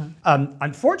scene.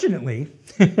 Unfortunately,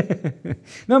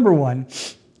 number one,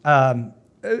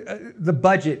 the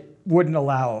budget wouldn't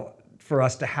allow for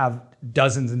us to have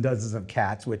dozens and dozens of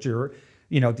cats, which are,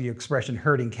 the expression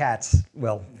herding cats,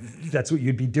 well, that's what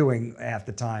you'd be doing half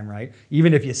the time, right?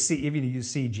 Even if you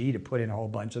use CG to put in a whole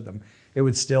bunch of them, it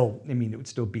would still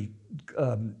be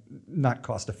not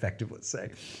cost effective, let's say.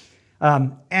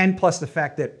 And plus the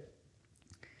fact that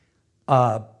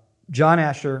John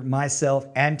Asher, myself,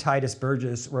 and Tituss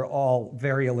Burgess were all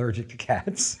very allergic to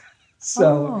cats.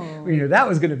 So, that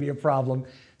was going to be a problem.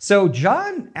 So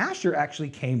John Asher actually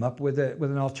came up with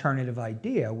an alternative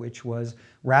idea, which was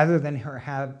rather than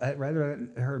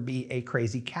her be a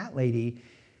crazy cat lady,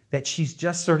 that she's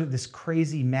just sort of this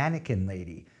crazy mannequin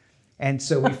lady. And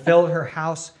so we filled her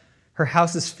house. Her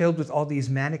house is filled with all these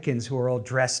mannequins who are all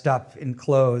dressed up in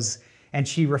clothes, and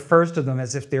she refers to them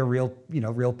as if they're real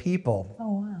people.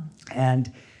 Oh wow!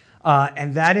 And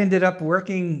that ended up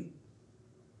working.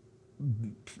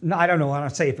 No, I don't know. I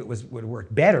don't say if it would have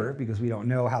worked better, because we don't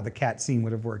know how the cat scene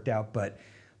would have worked out. But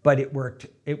it worked.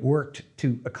 It worked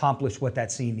to accomplish what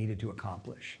that scene needed to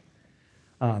accomplish.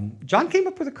 John came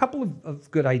up with a couple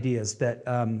of good ideas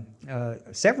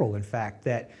several, in fact,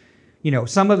 that.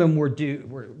 Some of them were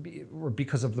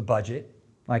because of the budget.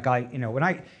 Like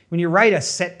when you write a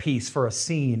set piece for a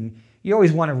scene, you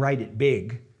always want to write it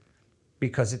big,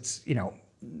 because it's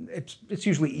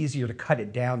usually easier to cut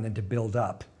it down than to build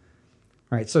up,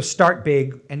 right? So start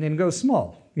big and then go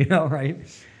small, right?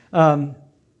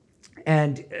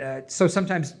 So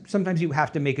sometimes you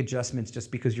have to make adjustments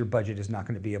just because your budget is not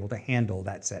going to be able to handle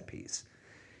that set piece.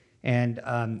 And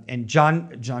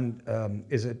John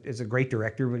is a great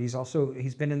director, but he's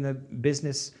been in the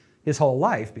business his whole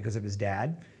life because of his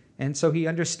dad, and so he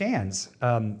understands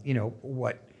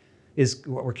what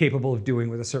we're capable of doing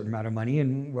with a certain amount of money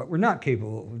and what we're not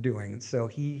capable of doing. So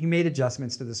he made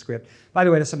adjustments to the script. By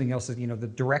the way, there's something else that the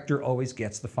director always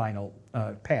gets the final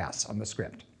pass on the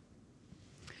script.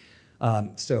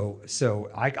 So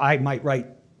I might write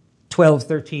 12,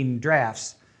 13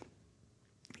 drafts.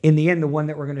 In the end, the one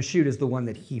that we're going to shoot is the one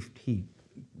that he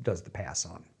does the pass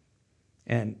on.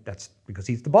 And that's because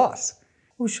he's the boss.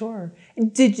 Oh, sure.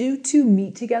 And did you two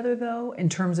meet together, though, in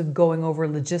terms of going over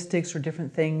logistics or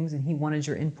different things, and he wanted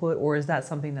your input, or is that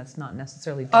something that's not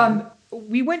necessarily done?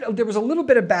 There was a little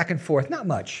bit of back and forth, not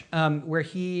much, where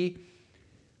he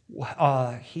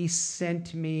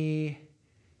sent me,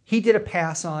 he did a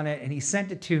pass on it, and he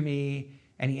sent it to me,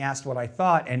 and he asked what I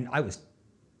thought, and I was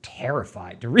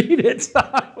terrified to read it.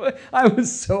 I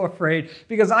was so afraid,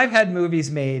 because I've had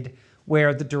movies made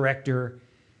where the director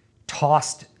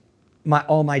tossed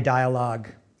all my dialogue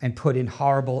and put in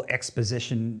horrible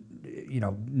exposition,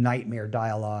 nightmare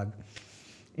dialogue,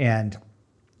 and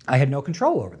I had no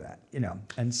control over that,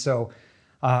 And so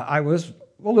I was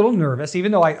a little nervous,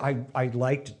 even though I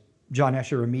liked John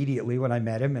Asher immediately when I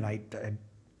met him, and I had,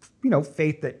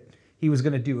 faith that he was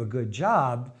going to do a good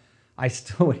job.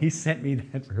 When he sent me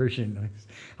that version,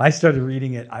 I started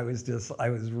reading it. I was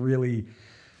really,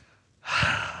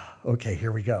 okay,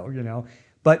 here we go,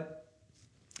 But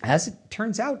as it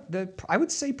turns out, I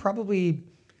would say probably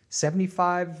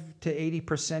 75 to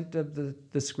 80% of the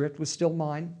script was still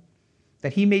mine,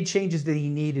 that he made changes that he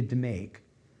needed to make.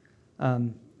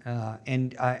 And I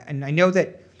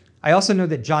also know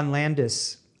that John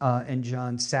Landis and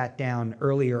John sat down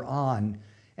earlier on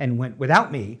and went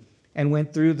without me, and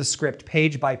went through the script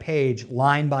page by page,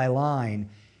 line by line,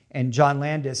 And John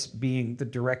Landis, being the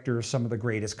director of some of the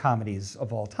greatest comedies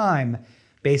of all time,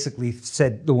 basically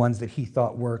said the ones that he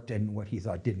thought worked and what he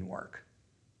thought didn't work.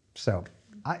 So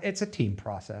it's a team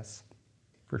process,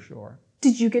 for sure.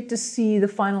 Did you get to see the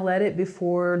final edit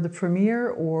before the premiere,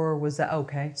 or was that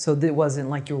okay? So it wasn't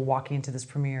like you were walking into this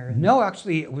premiere? No,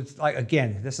 actually, it was like,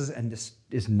 again, this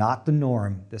is not the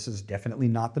norm. This is definitely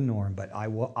not the norm, but I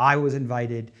was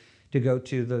invited to go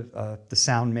to the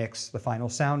sound mix, the final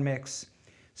sound mix.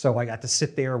 So I got to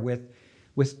sit there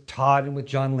with Todd and with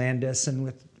John Landis and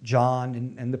with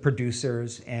John and the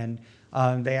producers, and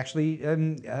they actually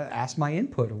asked my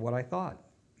input of what I thought.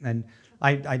 And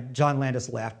John Landis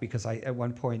laughed because at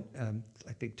one point,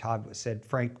 I think Todd said,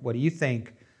 "Frank, what do you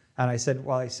think?" And I said,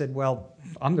 well,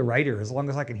 I'm the writer. As long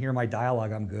as I can hear my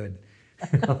dialogue, I'm good.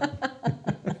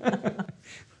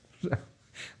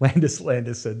 Landis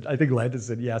said, I think Landis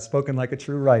said, "Yeah, spoken like a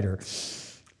true writer."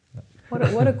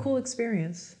 What a cool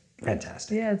experience.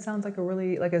 Fantastic. Yeah, it sounds like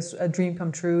a dream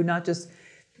come true, not just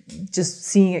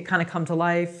seeing it kind of come to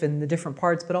life and the different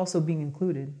parts, but also being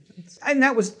included. And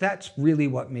that's really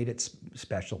what made it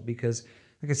special, because,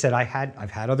 like I said,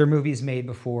 I've had other movies made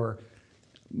before.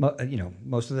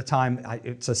 Most of the time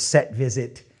it's a set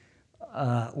visit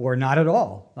or not at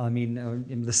all. I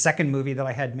mean, the second movie that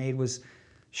I had made was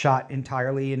shot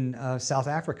entirely in South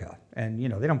Africa, and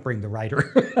they don't bring the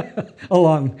writer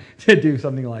along to do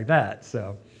something like that.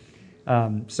 So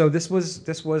this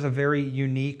was a very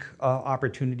unique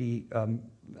opportunity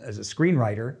as a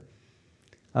screenwriter,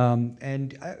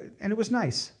 and it was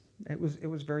nice. It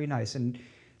was very nice, and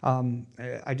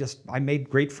I made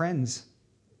great friends,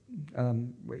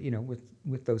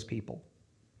 with those people.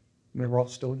 We're all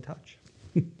still in touch.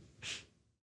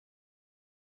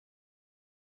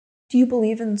 Do you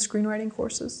believe in screenwriting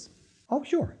courses? Oh,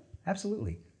 sure,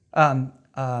 absolutely. I'm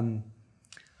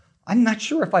not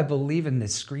sure if I believe in the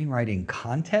screenwriting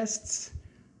contests.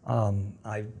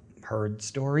 I've heard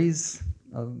stories.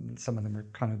 Some of them are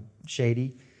kind of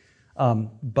shady.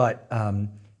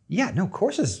 Yeah, no,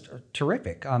 courses are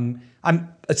terrific. I'm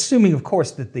assuming, of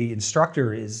course, that the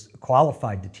instructor is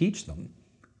qualified to teach them.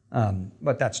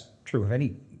 But that's true of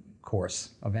any course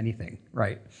of anything,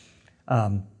 right?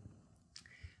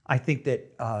 I think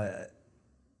that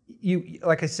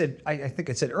like I said, I think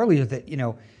I said earlier that,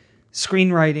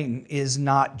 screenwriting is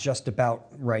not just about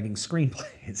writing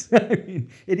screenplays. I mean,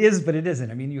 it is, but it isn't.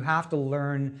 I mean, you have to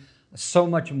learn so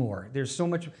much more. There's so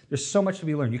much to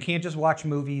be learned. You can't just watch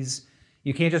movies.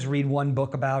 You can't just read one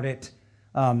book about it.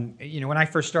 When I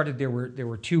first started, there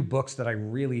were two books that I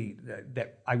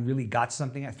really got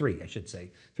something out. Three, I should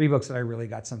say. 3 books that I really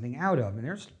got something out of. And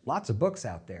there's lots of books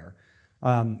out there.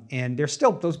 And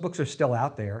those books are still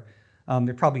out there.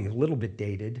 They're probably a little bit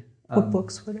dated. What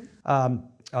books were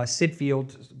they? Sid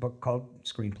Field's book called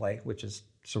Screenplay, which is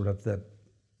sort of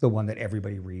the one that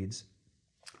everybody reads.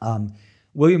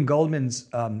 William Goldman's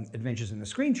Adventures in the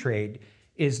Screen Trade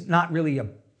is not really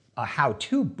a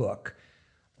how-to book,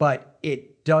 but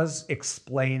it does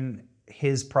explain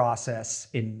his process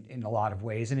in a lot of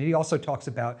ways. And he also talks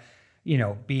about,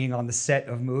 being on the set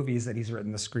of movies that he's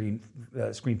written the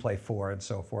screenplay for and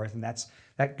so forth. And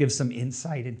that gives some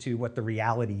insight into what the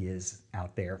reality is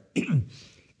out there.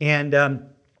 And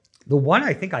the one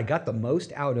I think I got the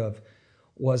most out of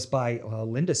was by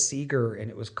Linda Seeger, and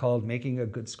it was called Making a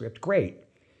Good Script Great.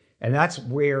 And that's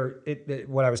where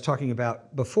what I was talking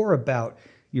about before about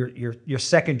your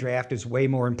second draft is way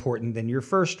more important than your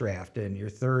first draft, and your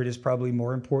third is probably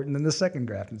more important than the second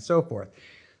draft, and so forth,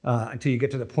 until you get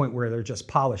to the point where they're just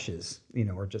polishes,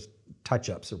 or just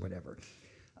touch-ups or whatever.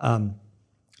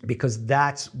 Because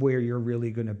that's where you're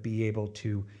really going to be able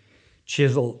to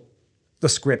chisel the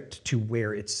script to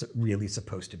where it's really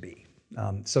supposed to be.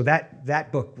 So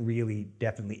that book really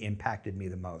definitely impacted me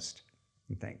the most,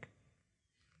 I think.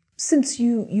 Since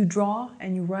you draw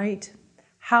and you write,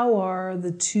 how are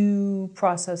the two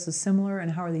processes similar,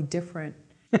 and how are they different?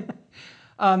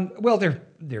 Well,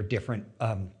 they're different.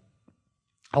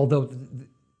 Although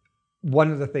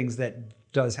one of the things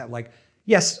that does have,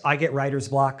 yes, I get writer's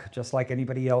block just like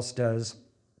anybody else does.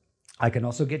 I can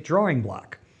also get drawing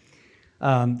block.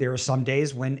 There are some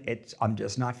days when I'm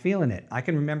just not feeling it. I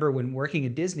can remember when working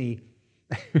at Disney,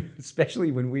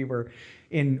 especially when we were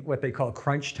in what they call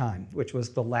crunch time, which was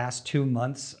the last 2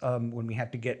 months when we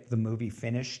had to get the movie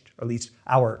finished, or at least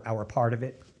our part of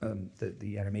it,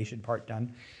 the animation part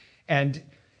done. And,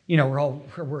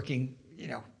 we're working,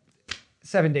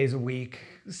 7 days a week,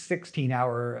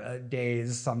 16-hour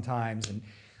days sometimes,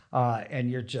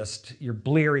 and you're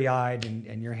bleary-eyed,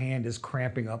 and your hand is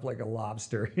cramping up like a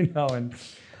lobster, and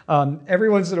every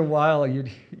once in a while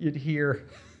you'd hear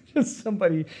Just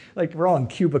somebody, like we're all in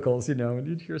cubicles, and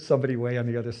you'd hear somebody way on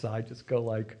the other side just go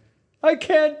like, I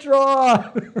can't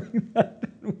draw.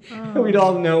 We'd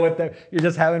all know you're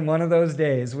just having one of those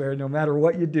days where no matter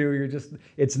what you do,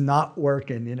 it's not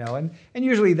working, and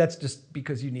usually that's just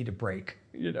because you need a break,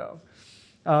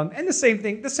 and the same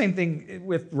thing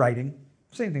with writing.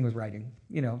 Same thing with writing.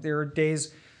 There are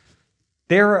days.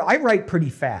 I write pretty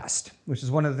fast, which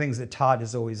is one of the things that Todd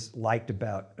has always liked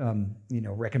about,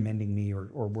 recommending me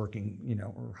or working,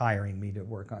 or hiring me to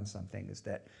work on something, is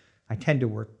that I tend to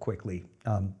work quickly,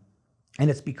 and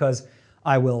it's because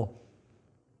I will.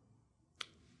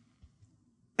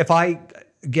 If I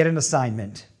get an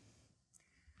assignment,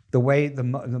 the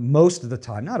most of the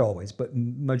time, not always, but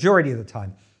majority of the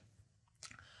time,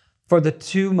 for the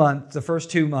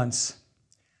first 2 months,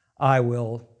 I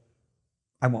won't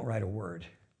write a word,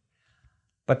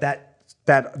 but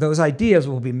those ideas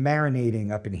will be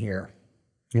marinating up in here,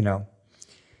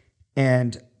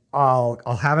 and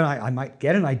I might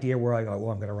get an idea where I go, well,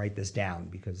 I'm going to write this down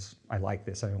because I like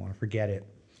this. I don't want to forget it.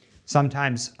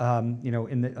 Sometimes, I'll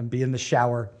be in the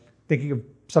shower thinking of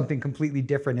something completely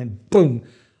different, and boom,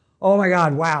 oh my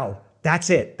God, wow, that's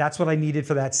it. That's what I needed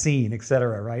for that scene, et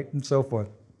cetera, right, and so forth.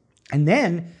 And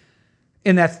then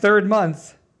in that 3rd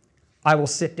month, I will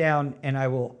sit down and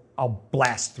I'll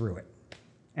blast through it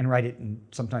and write it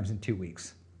sometimes in 2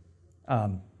 weeks.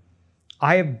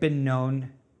 I have been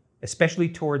known, especially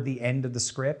toward the end of the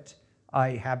script,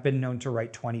 I have been known to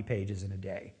write 20 pages in a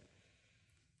day.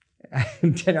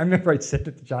 And I remember I said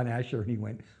it to John Asher and he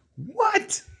went,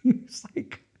 what? He's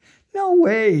like, no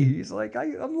way. He's like,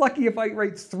 I'm lucky if I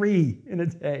write 3 in a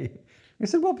day. I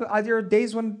said, well, but there are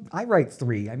days when I write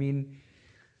 3. I mean,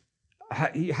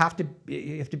 you have to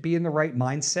be in the right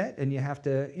mindset, and you have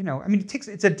to,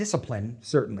 it's a discipline,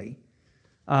 certainly.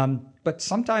 But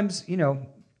sometimes,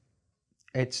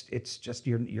 it's just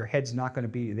your head's not going to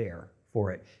be there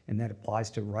for it. And that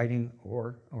applies to writing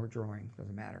or drawing,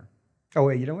 doesn't matter. Oh,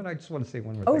 wait, you know what? I just want to say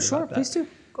one more thing. Oh, sure, please do.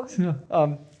 Go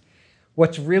ahead.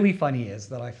 What's really funny is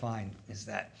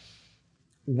that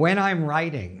when I'm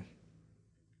writing,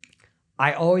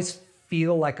 I always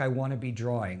feel like I want to be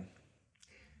drawing.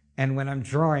 And when I'm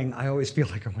drawing, I always feel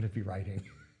like I want to be writing,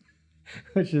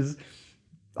 which is,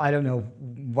 I don't know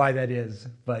why that is,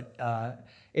 but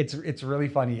it's really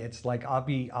funny. It's like I'll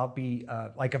be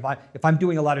like if I'm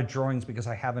doing a lot of drawings because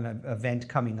I have an event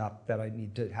coming up that I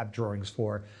need to have drawings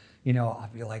for, I'll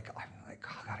be like, oh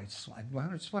God, I just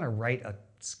want to write a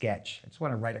sketch. I just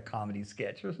want to write a comedy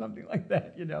sketch or something like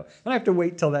that, And I have to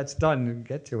wait till that's done and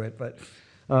get to it, but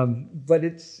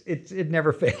it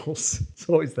never fails. It's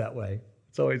always that way.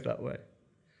 It's always that way.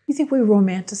 You think we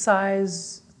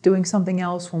romanticize doing something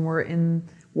else when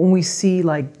we see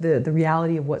like the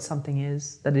reality of what something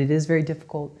is, that it is very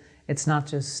difficult. It's not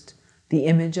just the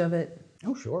image of it.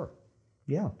 Oh, sure.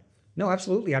 Yeah. No,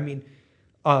 absolutely. I mean,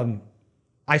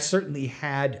 I certainly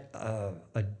had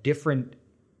a different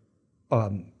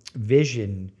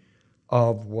vision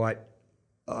of what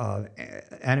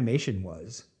animation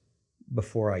was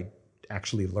before I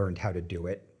actually learned how to do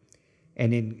it.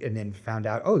 And then found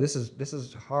out, oh, this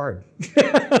is hard. This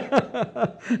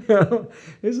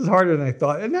is harder than I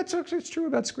thought, and it's true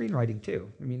about screenwriting too.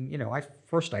 I mean, I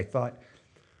thought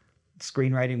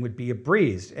screenwriting would be a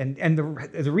breeze, and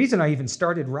the reason I even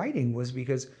started writing was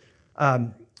because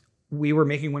we were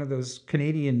making one of those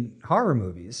Canadian horror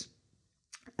movies,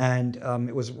 and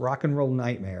it was Rock and Roll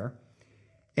Nightmare,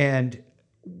 and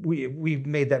we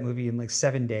made that movie in like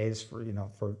 7 days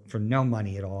for no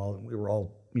money at all, and we were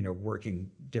all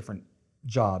working different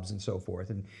jobs and so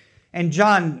forth. And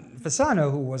John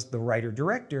Fasano, who was the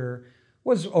writer-director,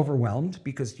 was overwhelmed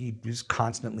because he was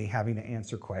constantly having to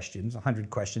answer questions, 100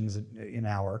 questions an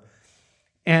hour.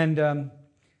 And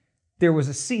there was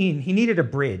a scene, he needed a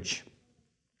bridge.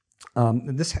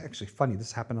 And this actually funny,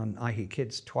 this happened on I Hate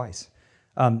Kids twice.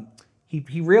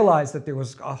 He realized that there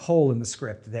was a hole in the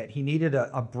script, that he needed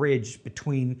a bridge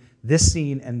between this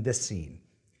scene and this scene.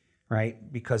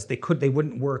 Right? Because they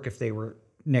wouldn't work if they were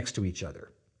next to each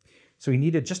other. So he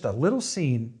needed just a little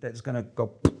scene that's going to go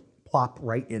plop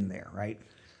right in there, right?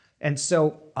 And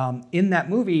so in that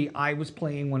movie, I was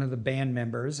playing one of the band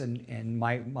members, and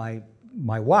my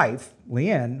wife,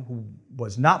 Leanne, who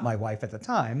was not my wife at the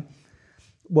time,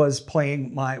 was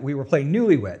playing we were playing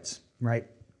Newlyweds, right?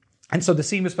 And so the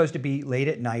scene was supposed to be late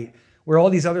at night, where all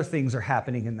these other things are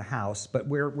happening in the house, but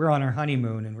we're on our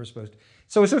honeymoon, and so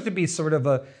it's supposed to be sort of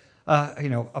a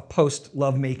post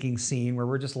lovemaking scene where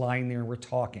we're just lying there and we're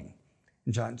talking.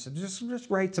 And John said, just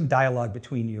write some dialogue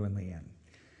between you and Leanne.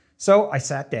 So I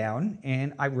sat down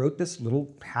and I wrote this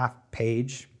little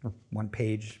half-page or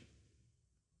one-page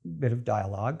bit of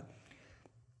dialogue.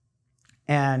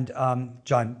 And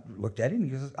John looked at it and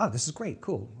he goes, "Oh, this is great,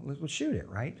 cool. Let's shoot it,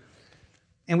 right?"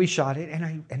 And we shot it,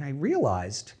 and I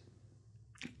realized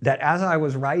that as I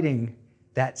was writing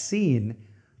that scene,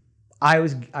 I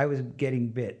was getting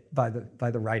bit by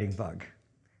the writing bug,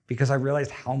 because I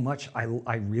realized how much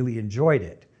I really enjoyed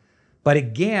it. But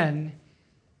again,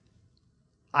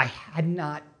 I had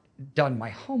not done my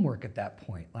homework at that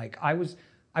point. Like I was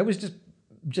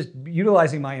just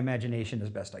utilizing my imagination as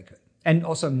best I could. And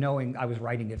also knowing I was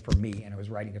writing it for me and I was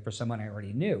writing it for someone I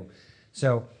already knew.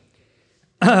 So,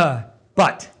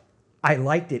 but I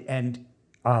liked it. And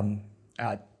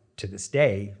to this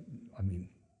day, I mean,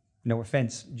 no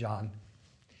offense, John,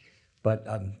 but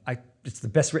it's the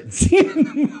best written scene in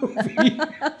the movie.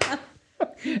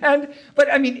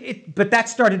 But that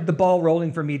started the ball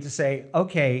rolling for me to say,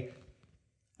 okay,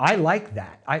 I like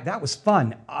that. That was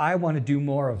fun. I want to do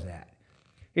more of that.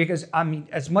 Because, I mean,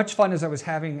 as much fun as I was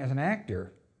having as an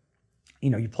actor,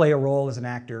 you play a role as an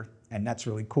actor, and that's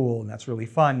really cool, and that's really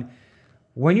fun.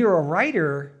 When you're a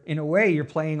writer, in a way, you're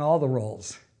playing all the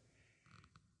roles.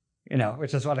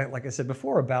 Which is what, like I said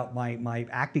before, about my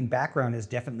acting background has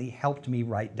definitely helped me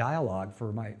write dialogue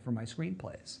for my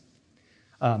screenplays.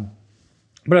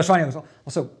 But it's funny,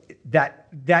 also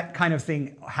that kind of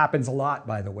thing happens a lot,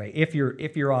 by the way. If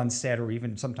you're on set, or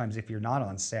even sometimes if you're not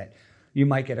on set, you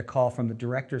might get a call from the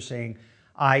director saying,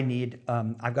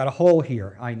 I've got a hole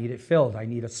here. I need it filled. I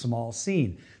need a small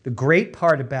scene. The great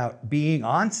part about being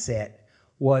on set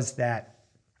was that,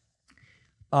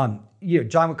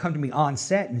 John would come to me on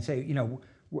set and say,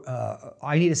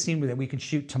 I need a scene that we can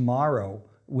shoot tomorrow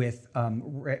with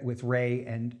Ray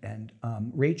and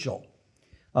Rachel,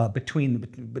 between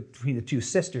the two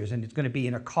sisters, and it's going to be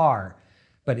in a car,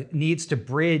 but it needs to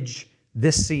bridge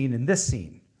this scene and this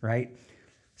scene, right?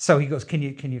 So he goes, can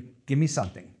you give me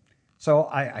something? So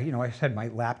I had my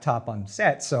laptop on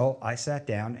set, so I sat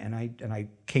down and I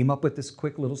came up with this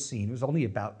quick little scene. It was only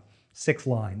about 6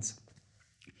 lines.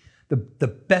 The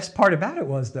best part about it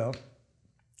was, though,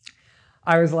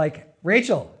 I was like,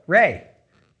 Rachel, Ray,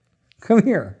 come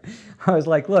here. I was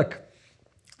like, look,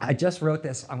 I just wrote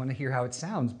this. I want to hear how it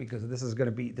sounds, because this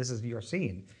is your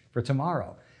scene for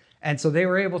tomorrow. And so they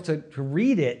were able to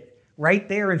read it right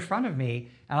there in front of me,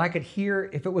 and I could hear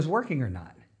if it was working or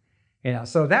not.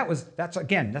 So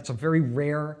that's a very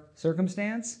rare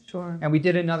circumstance. Sure. And we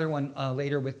did another one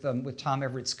later with Tom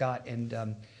Everett Scott and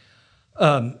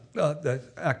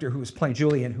the actor who was playing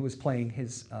Julian, who was playing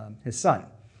his son.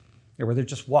 Where they're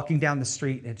just walking down the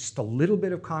street, and just a little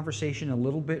bit of conversation, a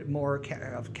little bit more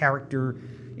of character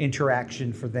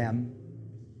interaction for them,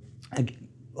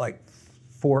 like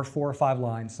four or 5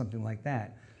 lines, something like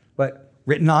that. But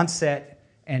written on set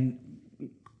and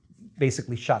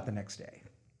basically shot the next day.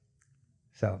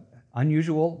 So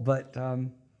unusual, but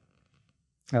and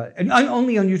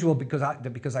only unusual because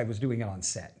I was doing it on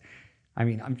set. I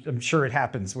mean, I'm sure it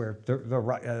happens where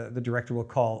the director will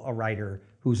call a writer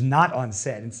who's not on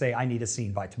set and say, I need a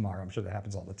scene by tomorrow. I'm sure that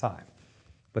happens all the time.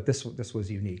 But this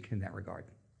was unique in that regard.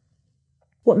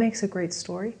 What makes a great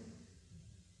story?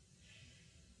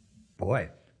 Boy,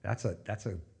 that's a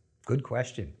good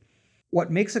question.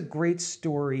 What makes a great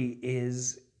story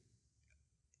is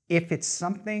if it's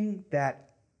something that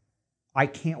I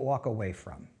can't walk away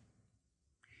from.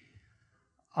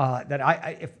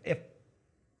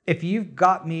 If you've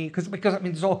got me, because I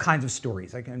mean, there's all kinds of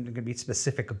stories. I'm going to be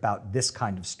specific about this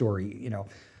kind of story,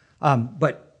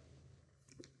 but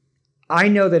I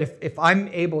know that if I'm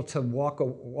able to walk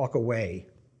away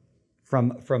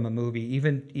from a movie,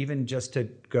 even just to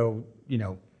go,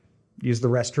 use the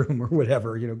restroom or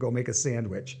whatever, go make a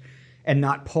sandwich, and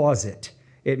not pause it,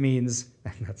 it means,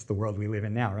 and that's the world we live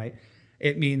in now, right?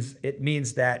 It means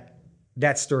that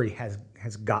story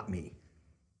has got me.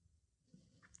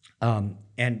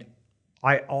 And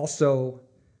I also,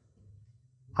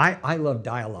 I love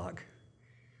dialogue.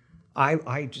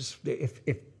 I just,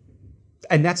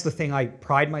 and that's the thing I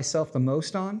pride myself the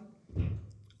most on.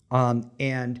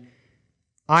 And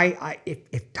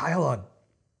if dialogue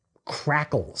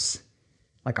crackles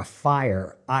like a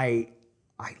fire, I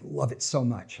love it so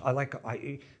much.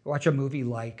 I watch a movie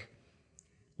like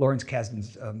Lawrence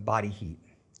Kasdan's Body Heat,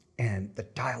 and the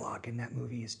dialogue in that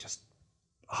movie is just,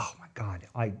 oh my God,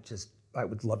 I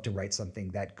would love to write something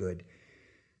that good,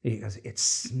 because it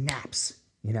snaps,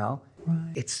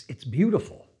 Right. It's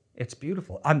beautiful. It's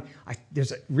beautiful.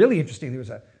 There's a really interesting, there was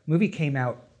a movie came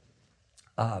out,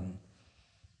 I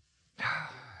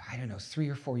don't know, 3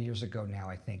 or 4 years ago now,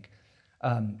 I think.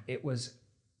 It was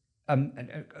a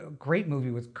great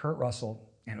movie with Kurt Russell,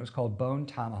 and it was called Bone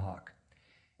Tomahawk.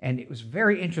 And it was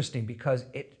very interesting because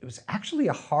it was actually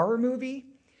a horror movie,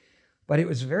 but it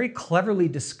was very cleverly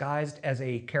disguised as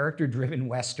a character-driven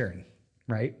Western,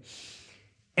 right?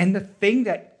 And the thing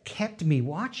that kept me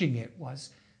watching it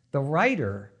was the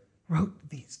writer wrote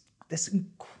this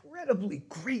incredibly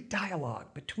great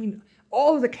dialogue between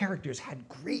all of the characters, had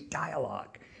great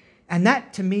dialogue. And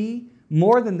that, to me,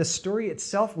 more than the story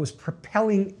itself, was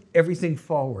propelling everything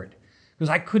forward. Because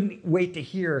I couldn't wait to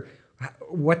hear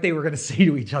what they were going to say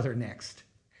to each other next.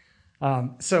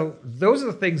 So those are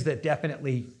the things that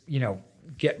definitely,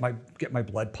 get my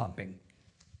blood pumping.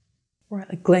 Right,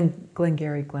 like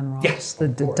Glengarry Glen Ross. Yes, the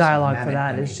dialogue for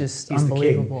that is just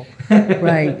unbelievable.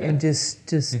 Right, and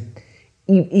just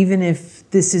even if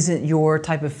this isn't your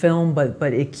type of film,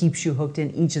 but it keeps you hooked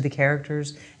in each of the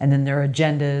characters, and then their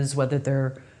agendas, whether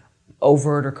they're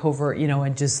overt or covert,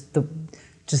 and just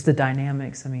the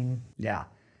dynamics. I mean, yeah,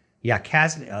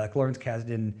 Kasdan, like Lawrence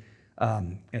Kasdan,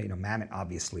 Mamet,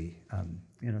 obviously.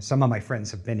 Some of my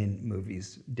friends have been in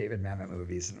movies, David Mamet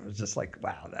movies, and it was just like,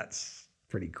 wow, that's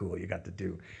pretty cool. You got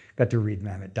to read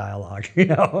Mamet dialogue,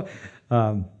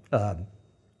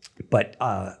 but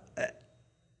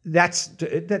that's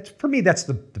for me. That's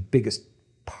the biggest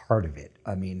part of it.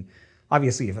 I mean,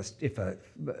 obviously, if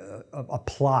a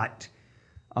plot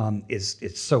is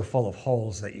so full of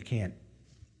holes that you can't,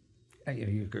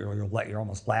 you're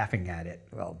almost laughing at it.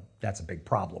 Well, that's a big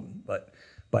problem. But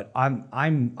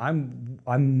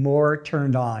I'm more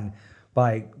turned on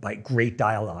by great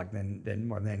dialogue than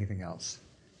more than anything else.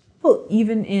 Well,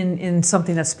 even in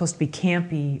something that's supposed to be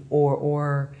campy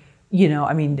or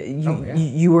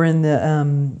you were in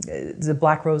the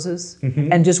Black Roses,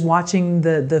 and just watching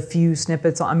the few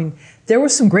snippets. I mean, there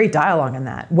was some great dialogue in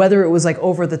that. Whether it was like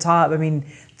over the top, I mean,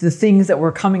 the things that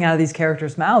were coming out of these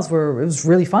characters' mouths it was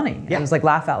really funny. Yeah. It was like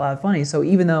laugh out loud funny. So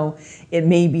even though it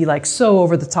may be like so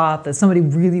over the top that somebody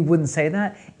really wouldn't say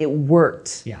that, it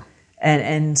worked. Yeah.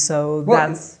 And so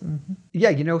that's...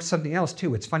 Yeah, something else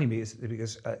too. It's funny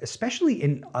because especially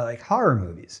in like horror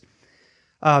movies,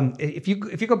 if you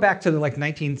go back to the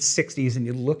 1960s and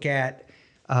you look at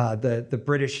the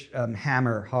British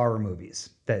Hammer horror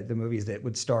movies, the movies that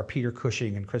would star Peter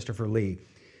Cushing and Christopher Lee,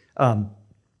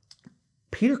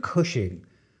 Peter Cushing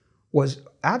was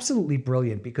absolutely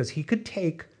brilliant because he could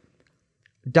take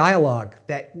dialogue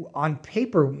that on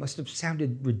paper must have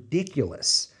sounded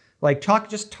ridiculous, like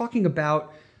talking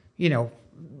about,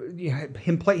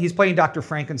 he's playing Dr.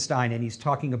 Frankenstein and he's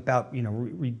talking about,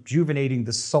 rejuvenating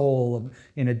the soul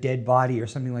in a dead body or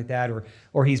something like that,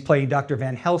 or he's playing Dr.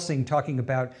 Van Helsing talking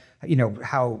about,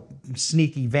 how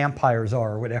sneaky vampires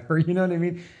are or whatever, you know what I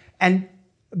mean? And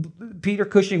Peter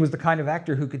Cushing was the kind of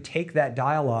actor who could take that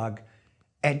dialogue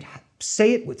and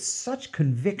say it with such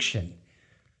conviction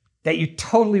that you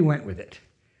totally went with it.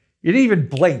 You didn't even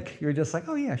blink. You were just like,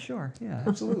 oh yeah, sure, yeah,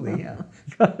 absolutely, yeah,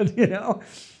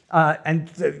 and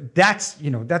that's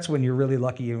when you're really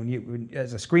lucky.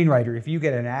 As a screenwriter, if you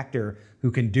get an actor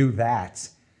who can do that,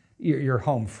 you're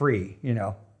home free.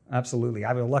 Absolutely.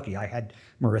 I was lucky. I had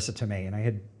Marisa Tomei, and I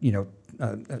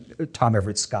had Tom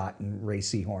Everett Scott and Rhea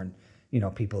Seehorn.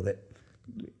 People that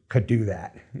could do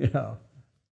that.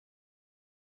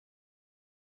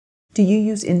 Do you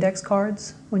use index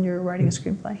cards when you're writing a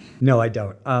screenplay? No, I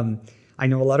don't. I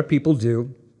know a lot of people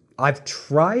do. I've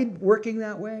tried working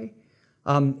that way.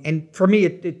 And for me,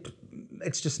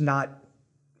 it's just not,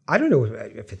 I don't know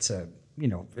if it's the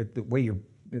way your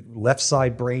left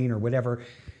side brain or whatever,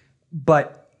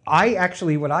 but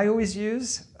what I always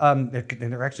use, and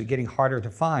they're actually getting harder to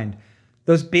find,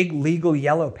 those big legal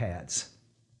yellow pads.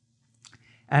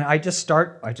 And I just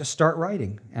start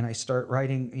writing, and I start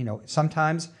writing,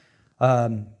 sometimes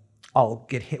I'll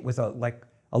get hit with a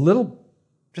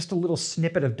little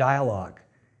snippet of dialogue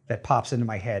that pops into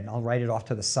my head, and I'll write it off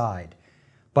to the side.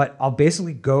 But I'll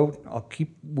basically I'll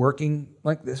keep working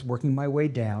like this, working my way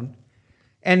down.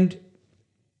 And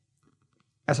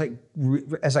as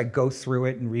I go through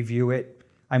it and review it,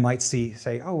 I might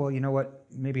say, oh, well, you know what?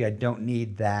 Maybe I don't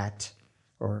need that,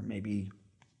 or maybe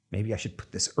I should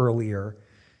put this earlier.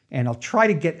 And I'll try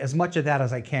to get as much of that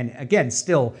as I can. Again,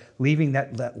 still leaving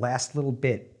that last little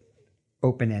bit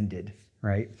open-ended,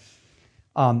 right?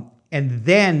 And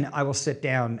then I will sit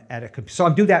down at a computer. So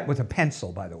I'll do that with a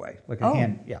pencil, by the way, like a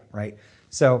hand, yeah, right?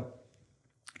 So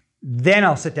then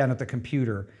I'll sit down at the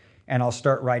computer and I'll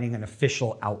start writing an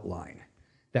official outline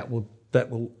that will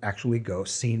actually go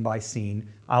scene by scene.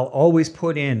 I'll always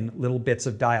put in little bits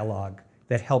of dialogue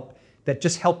that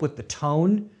just help with the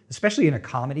tone, especially in a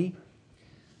comedy,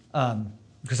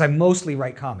 because I mostly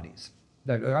write comedies.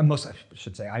 I'm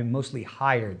mostly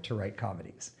hired to write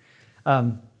comedies.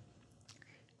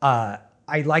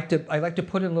 I like to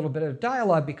put in a little bit of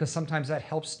dialogue because sometimes that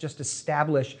helps just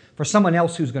establish for someone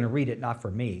else who's going to read it, not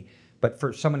for me, but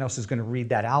for someone else who's going to read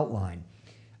that outline.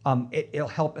 It'll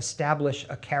help establish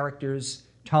a character's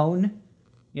tone,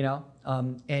 you know,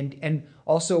 and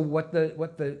also what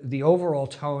the overall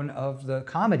tone of the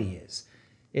comedy is.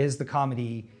 Is the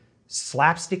comedy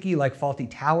slapsticky like Fawlty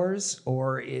Towers,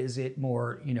 or is it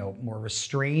more, you know, more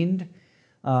restrained?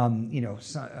 More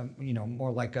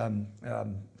like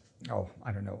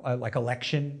I don't know, like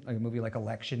Election, like a movie like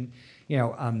Election. You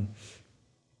know,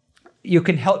 you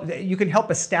can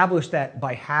help establish that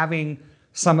by having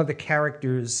some of the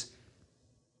characters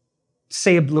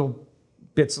say a little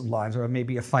bits of lines, or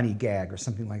maybe a funny gag or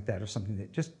something like that, or something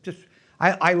that just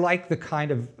I like the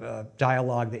kind of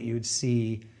dialogue that you would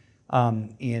see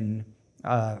in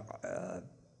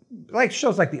like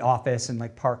shows like The Office and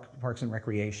like Parks and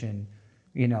Recreation.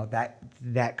 You know,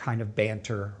 that kind of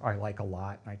banter I like a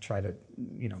lot. I try to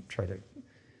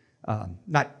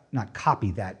not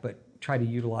copy that, but try to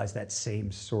utilize that same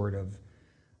sort of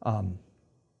tone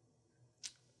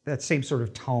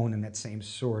and that same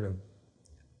sort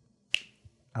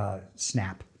of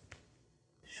snap.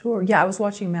 Sure. Yeah, I was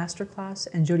watching Masterclass,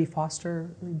 and Jodie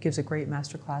Foster gives a great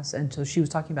masterclass, and so she was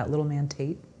talking about Little Man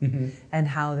Tate and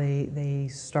how they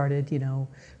started, you know,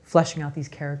 fleshing out these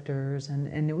characters,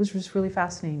 and it was just really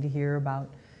fascinating to hear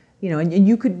about, you know, and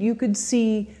you could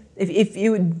see if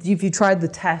you tried the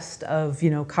test of, you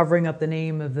know, covering up the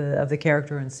name of the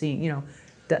character and seeing, you know,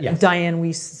 yes. Diane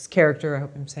Weiss's character, I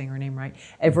hope I'm saying her name right,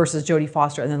 versus Jodie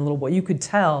Foster, and then the little boy, you could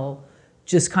tell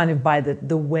just kind of by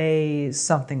the way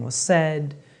something was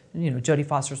said. You know, Jodie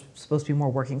Foster's supposed to be more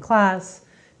working class.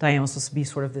 Diane was supposed to be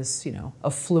sort of this, you know,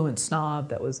 affluent snob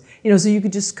that was, you know, so you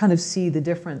could just kind of see the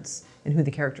difference in who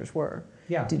the characters were.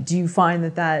 Yeah. Do you find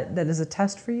that is a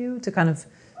test for you to kind of?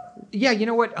 Yeah, you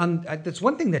know what? That's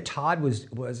one thing that Todd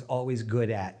was always good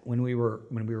at when we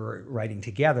were writing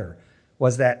together,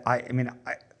 was that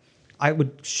I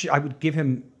would give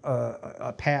him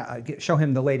show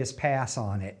him the latest pass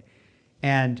on it,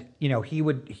 and you know he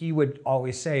would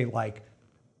always say, like,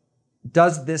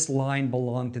 does this line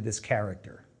belong to this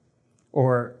character,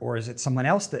 or is it someone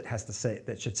else that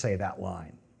should say that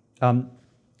line?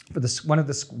 For this one of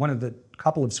the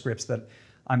couple of scripts that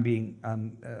I'm being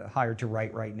hired to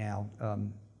write right now,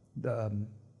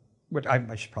 which I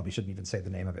probably shouldn't even say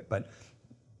the name of it, but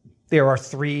there are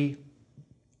 3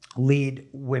 lead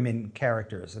women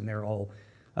characters, and they're all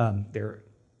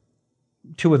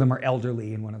 2 of them are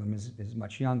elderly and one of them is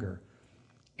much younger,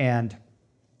 and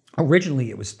originally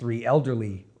it was 3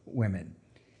 elderly women,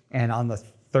 and on the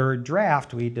 3rd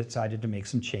draft we decided to make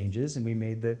some changes, and we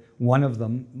made one of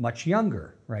them much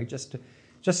younger, right? Just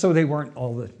so they weren't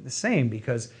all the same,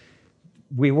 because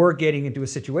we were getting into a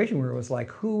situation where it was like,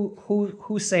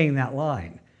 who's saying that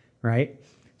line, right?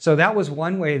 So that was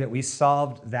one way that we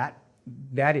solved that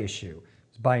issue,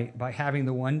 by having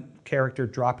the one character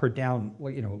drop her down,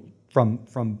 you know,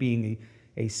 from being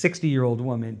a 60-year-old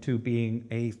woman to being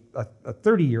a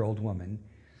 30-year-old woman.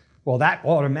 Well, that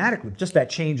automatically, just that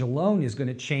change alone, is going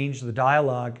to change the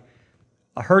dialogue,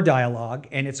 her dialogue,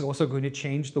 and it's also going to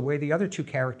change the way the other 2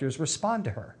 characters respond to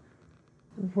her.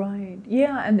 Right.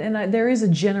 Yeah, and there is a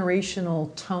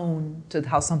generational tone to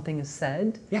how something is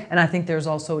said. Yeah. And I think there's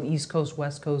also an East Coast,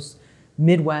 West Coast,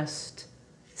 Midwest,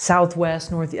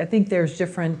 Southwest, North. I think there's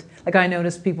different, like I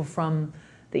noticed people from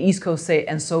the East Coast say,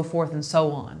 and so forth and so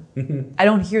on. Mm-hmm. I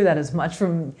don't hear that as much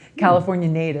from California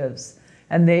natives.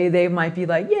 And they might be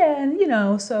like, yeah, and you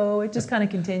know, so it just kind of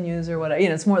continues or whatever. You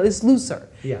know, it's looser.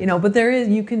 Yeah. You know, but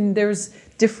there's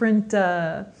different,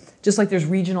 just like there's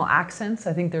regional accents,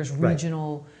 I think there's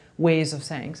regional ways of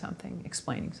saying something,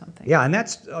 explaining something. Yeah, and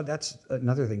that's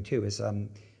another thing too, is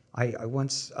I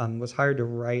once was hired to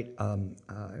write,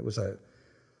 it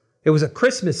was a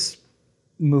Christmas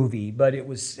movie, but it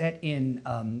was set in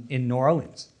New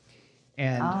Orleans.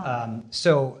 And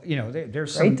so, you know,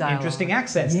 there's some interesting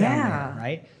accents down there,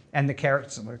 right? And the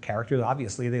characters,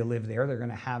 obviously, they live there. They're going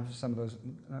to have some of those,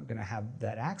 going to have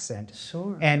that accent.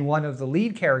 Sure. And one of the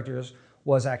lead characters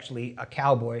was actually a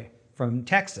cowboy from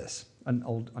Texas, an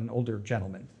older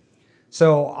gentleman.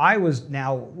 So I was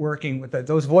now working with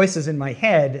those voices in my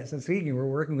head. As I'm speaking, we're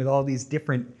working with all these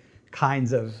different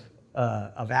kinds of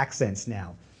accents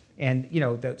now, and you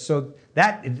know, so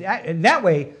that in that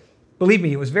way. Believe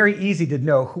me, it was very easy to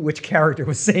know which character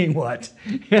was saying what,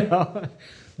 you know.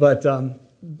 But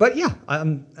yeah,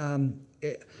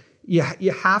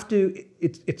 you have to.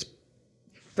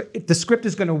 If the script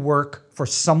is going to work for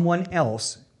someone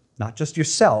else, not just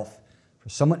yourself, for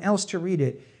someone else to read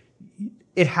it,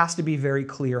 it has to be very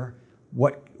clear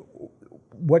what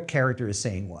character is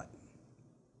saying what.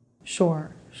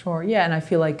 Sure, sure. Yeah, and I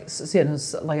feel like,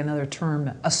 it's like another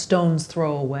term, a stone's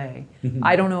throw away.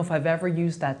 I don't know if I've ever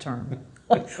used that term,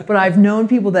 but I've known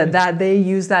people that they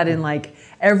use that in like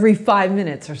every 5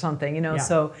 minutes or something, you know? Yeah.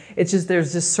 So it's just,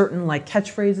 there's just certain like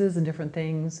catchphrases and different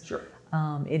things, Sure.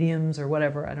 Idioms or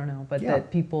whatever, I don't know, but Yeah.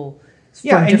 that people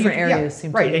Yeah, from and different areas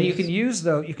seem to right, and use.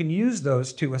 you can use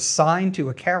those to assign to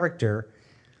a character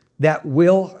that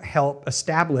will help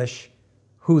establish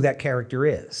who that character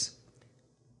is.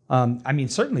 I mean,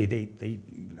 certainly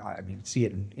I mean, see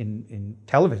it in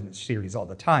television series all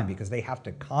the time because they have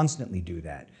to constantly do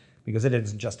that because it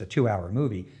isn't just a 2-hour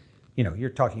movie. You know, you're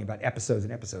talking about episodes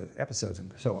and episodes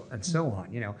and so on.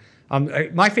 You know,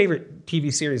 my favorite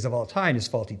TV series of all time is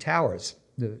Fawlty Towers,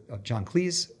 of John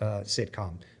Cleese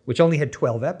sitcom, which only had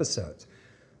 12 episodes,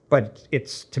 but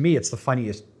to me it's the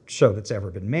funniest show that's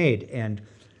ever been made. And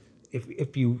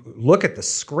if you look at the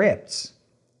scripts,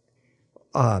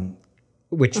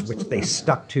 which they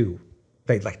stuck to,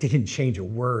 they didn't change a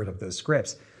word of those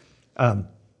scripts.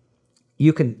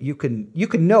 You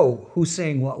can know who's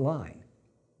saying what line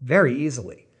very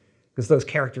easily because those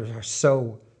characters are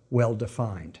so well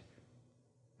defined,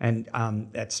 and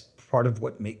that's part of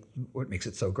what makes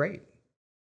it so great.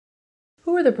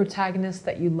 Who are the protagonists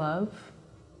that you love?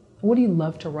 What do you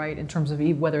love to write in terms of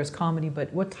whether it's comedy,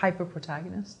 but what type of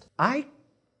protagonist? I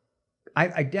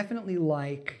definitely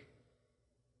like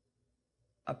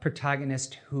a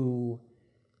protagonist who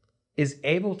is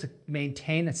able to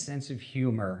maintain a sense of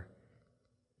humor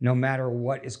no matter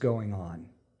what is going on.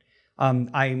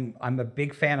 I'm a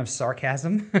big fan of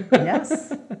sarcasm.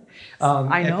 Yes,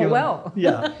 I know well.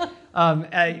 Yeah.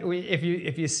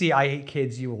 If you see I Hate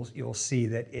Kids, you'll see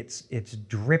that it's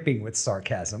dripping with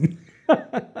sarcasm.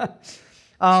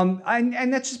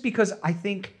 And that's just because I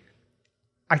think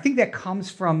that comes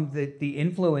from the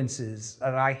influences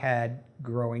that I had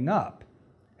growing up,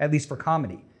 at least for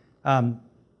comedy.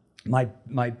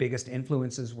 My biggest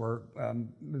influences were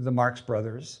the Marx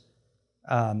Brothers,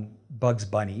 Bugs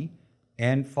Bunny,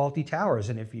 and Fawlty Towers.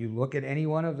 And if you look at any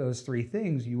one of those three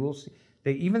things, you will see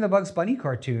even the Bugs Bunny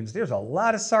cartoons, there's a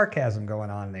lot of sarcasm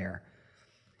going on there.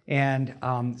 And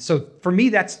so for me,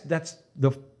 that's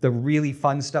the really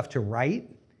fun stuff to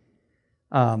write.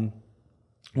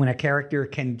 When a character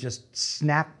can just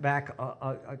snap back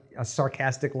a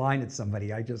sarcastic line at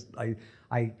somebody, I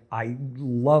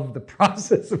love the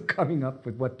process of coming up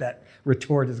with what that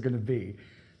retort is going to be.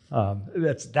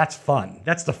 That's fun.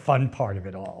 That's the fun part of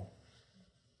it all.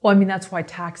 Well, I mean, that's why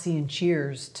Taxi and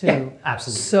Cheers, too, Yeah,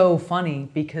 absolutely. so funny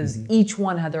because each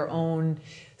one had their own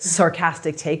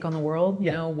sarcastic take on the world,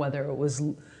 you know, whether it was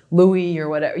Louis or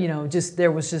whatever, you know,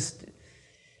 there was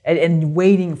and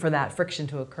waiting for that friction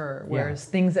to occur. Whereas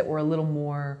things that were a little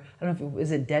more, I don't know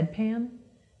is it deadpan?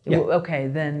 Yeah. Okay,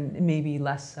 then maybe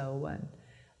less so.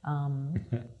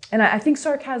 And I think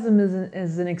sarcasm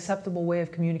is an acceptable way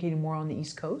of communicating more on the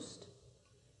East Coast.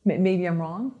 Maybe I'm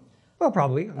wrong. Well,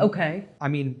 probably. Okay. I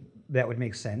mean, that would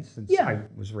make sense since I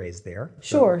was raised there.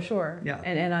 So. Sure. Yeah.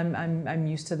 And I'm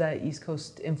used to that East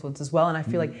Coast influence as well. And I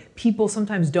feel like people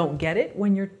sometimes don't get it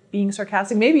when you're being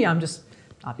sarcastic. Maybe I'm just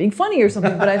not being funny or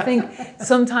something, but I think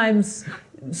sometimes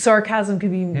sarcasm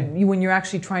could be when you're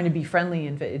actually trying to be friendly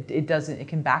and it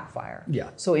can backfire.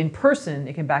 Yeah. So in person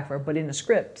it can backfire, but in a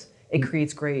script it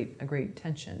creates a great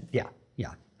tension. Yeah.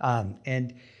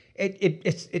 And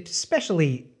it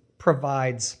especially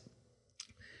provides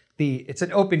it's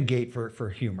an open gate for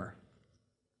humor.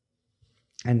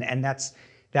 And that's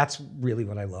really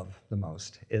what I love the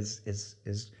most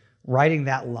is writing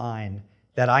that line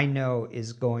that I know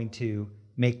is going to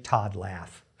make Todd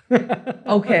laugh.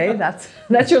 Okay,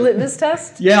 that's your litmus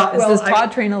test? Yeah, Does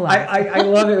Todd Traina laugh? I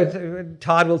love it.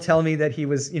 Todd will tell me that he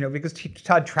was, because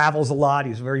Todd travels a lot.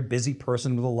 He's a very busy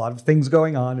person with a lot of things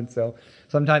going on, and so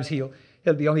sometimes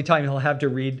the only time he'll have to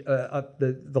read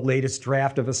the latest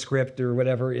draft of a script or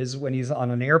whatever is when he's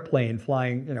on an airplane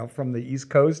flying, from the East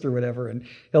Coast or whatever, and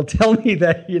he'll tell me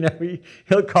that,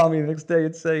 he'll call me the next day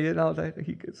and say,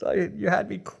 you had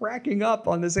me cracking up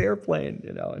on this airplane,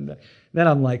 and then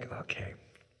I'm like, okay,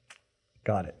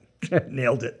 got it,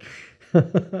 nailed it.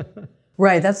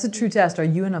 Right, that's the true test. Are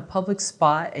you in a public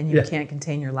spot and you can't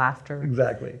contain your laughter?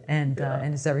 Exactly. And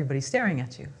is everybody staring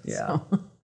at you? Yeah. So.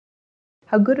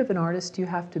 How good of an artist do you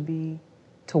have to be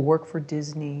to work for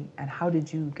Disney, and how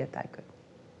did you get that good?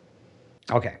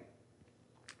 Okay.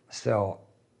 So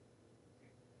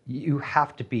you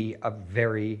have to be a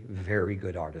very, very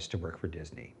good artist to work for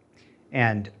Disney.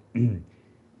 And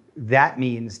that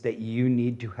means that you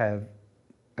need to have,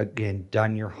 again,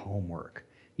 done your homework.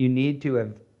 You need to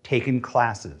have taken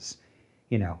classes.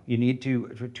 You need to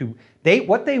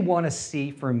what they want to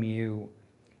see from you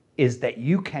is that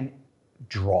you can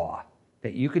draw,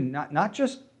 that you can not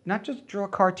just draw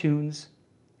cartoons.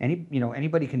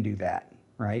 Anybody can do that,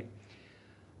 right?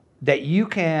 That you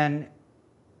can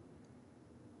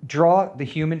draw the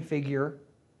human figure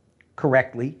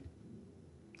correctly,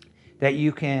 that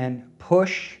you can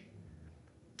push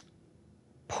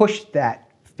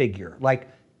that figure, like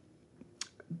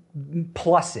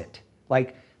plus it,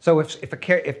 like so if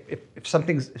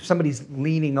somebody's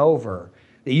leaning over,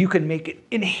 that you can make it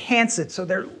enhance it so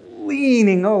they're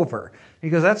leaning over,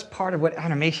 because that's part of what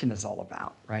animation is all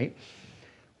about, right?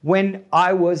 When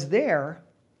I was there,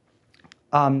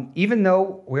 even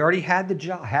though we already had the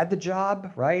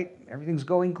job, right? Everything's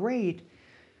going great.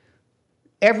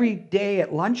 Every day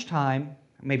at lunchtime,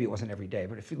 maybe it wasn't every day,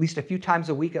 but at least a few times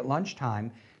a week at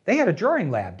lunchtime, they had a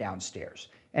drawing lab downstairs.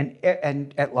 And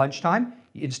at lunchtime,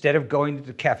 instead of going to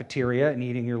the cafeteria and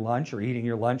eating your lunch or eating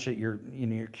your lunch at your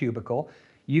cubicle,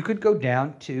 you could go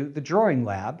down to the drawing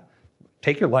lab,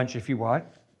 take your lunch if you want,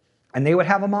 and they would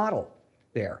have a model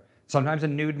there. Sometimes a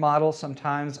nude model,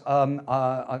 sometimes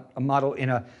a model in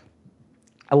a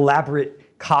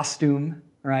elaborate costume,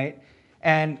 right?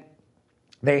 And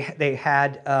they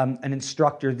had an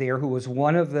instructor there who was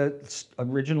one of the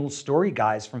original story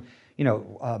guys from,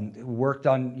 who worked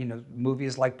on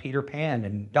movies like Peter Pan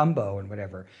and Dumbo and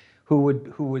whatever, who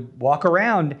would walk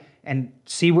around and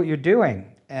see what you're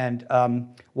doing. And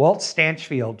Walt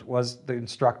Stanchfield was the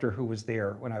instructor who was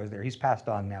there when I was there. He's passed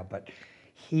on now, but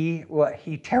he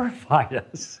terrified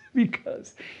us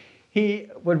because he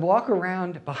would walk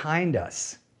around behind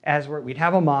us as we'd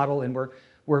have a model and we're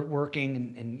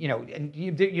working and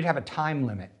you'd have a time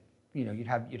limit.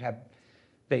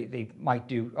 They might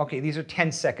do, okay, these are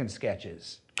 10-second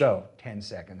sketches. Go, 10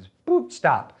 seconds. Boop,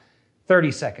 stop.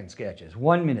 30-second sketches,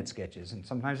 1-minute sketches, and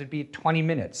sometimes it'd be 20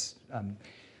 minutes.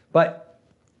 But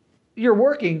you're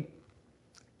working,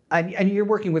 and you're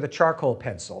working with a charcoal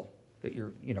pencil that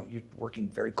you're working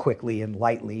very quickly and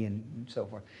lightly and so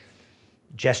forth.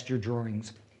 Gesture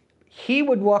drawings. He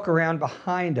would walk around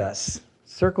behind us,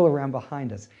 circle around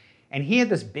behind us, and he had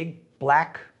this big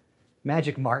black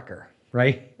magic marker,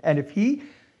 right? And if he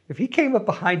came up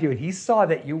behind you and he saw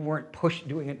that you weren't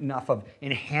doing enough of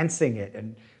enhancing it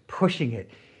and pushing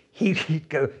it, he'd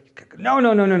go,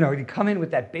 no. He'd come in with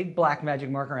that big black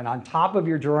magic marker, and on top of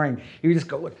your drawing, you would just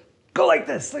go like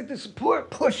this,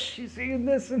 push, you see, and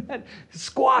this and that,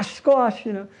 squash,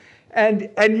 and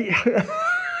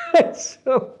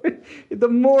so the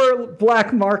more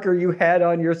black marker you had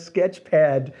on your sketch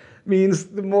pad means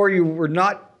the more you were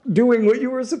not doing what you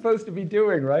were supposed to be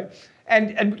doing, right?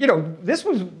 And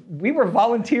we were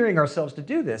volunteering ourselves to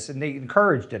do this, and they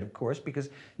encouraged it, of course, because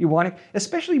you want to,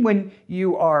 especially when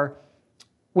you're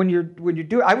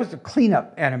doing. I was the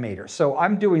cleanup animator, so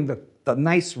I'm doing the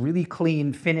nice, really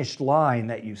clean, finished line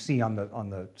that you see on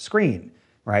the screen,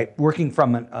 right? Working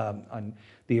from on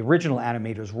the original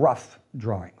animator's rough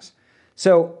drawings.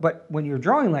 So, but when you're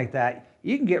drawing like that,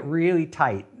 you can get really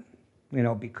tight,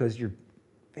 because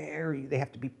they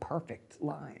have to be perfect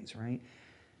lines, right?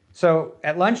 So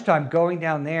at lunchtime, going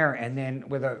down there and then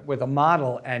with a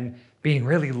model and being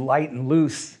really light and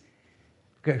loose,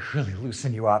 could really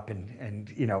loosen you up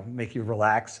and make you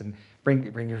relax and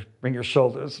bring your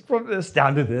shoulders from this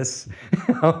down to this.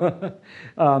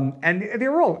 And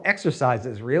they're all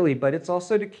exercises really, but it's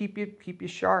also to keep you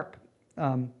sharp.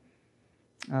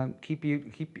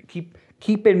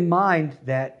 Keep in mind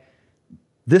that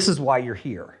this is why you're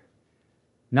here,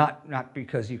 not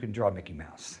because you can draw Mickey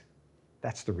Mouse.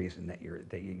 That's the reason that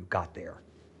you got there.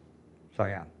 So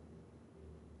yeah.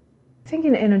 I think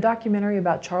in a documentary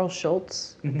about Charles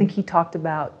Schultz, I think he talked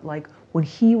about like when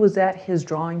he was at his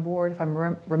drawing board, if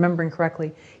I'm remembering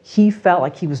correctly, he felt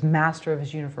like he was master of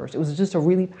his universe. It was just a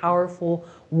really powerful,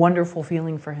 wonderful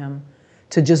feeling for him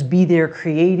to just be there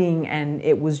creating, and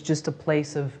it was just a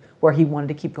place of where he wanted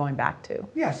to keep going back to.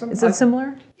 Yeah, is it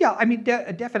similar? Yeah, I mean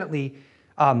definitely.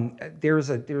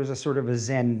 There's a sort of a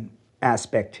Zen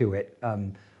aspect to it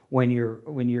when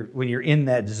you're in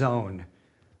that zone.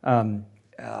 All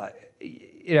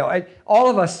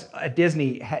of us at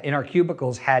Disney in our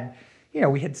cubicles had,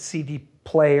 we had CD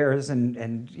players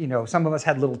and some of us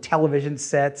had little television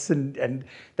sets and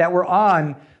that were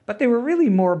on, but they were really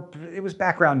it was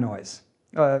background noise.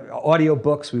 Audio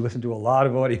books, we listened to a lot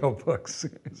of audio books.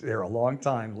 They were a long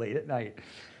time, late at night.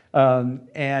 But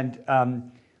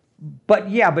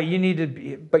you need to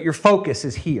be, but your focus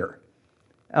is here.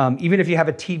 Even if you have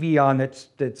a TV on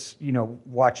that's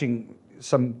watching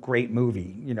some great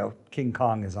movie, King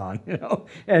Kong is on,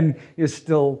 and you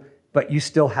still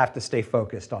have to stay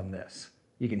focused on this.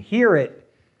 You can hear it,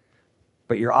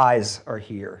 but your eyes are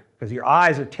here because your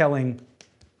eyes are telling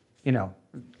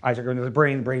eyes are going to the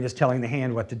brain is telling the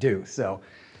hand what to do. So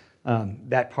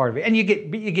that part of it, and you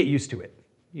get used to it.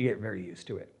 You get very used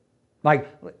to it. Like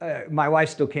my wife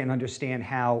still can't understand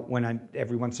how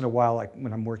every once in a while, like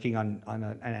when I'm working on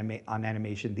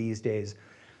animation these days,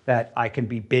 that I can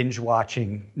be binge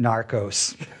watching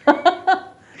Narcos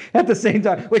at the same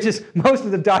time, which is most of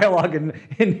the dialogue in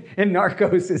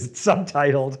Narcos is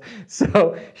subtitled.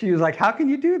 So she was like, "How can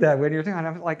you do that when you're doing?" And I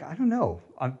was like, "I don't know.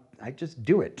 I just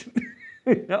do it."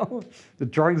 The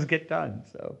drawings get done.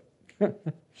 So,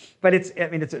 but it's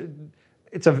an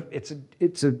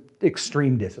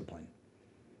extreme discipline.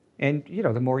 And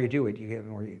the more you do it,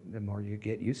 the more you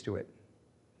get used to it.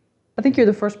 I think you're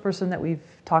the first person that we've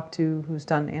talked to who's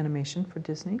done animation for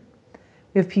Disney.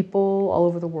 We have people all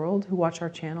over the world who watch our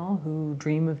channel who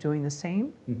dream of doing the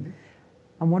same. Mm-hmm.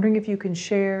 I'm wondering if you can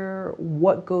share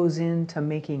what goes into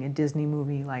making a Disney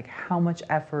movie, like how much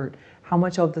effort, how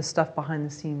much of the stuff behind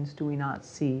the scenes do we not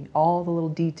see? All the little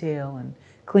detail and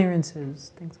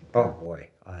clearances, things like that. Oh boy,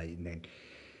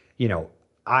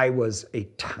 I was a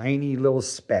tiny little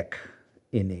speck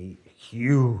in a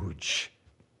huge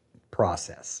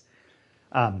process.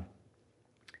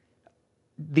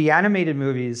 The animated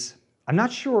movies, I'm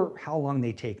not sure how long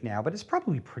they take now, but it's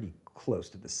probably pretty close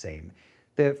to the same.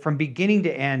 From beginning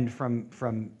to end, from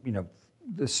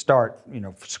the start,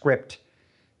 script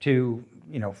to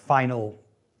final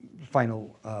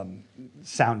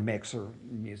sound mix or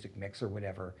music mix or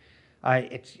whatever.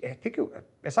 I think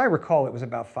as I recall, it was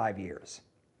about 5 years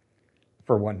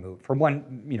for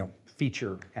one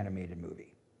feature animated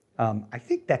movie. I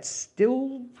think that's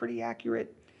still pretty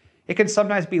accurate. It can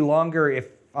sometimes be longer if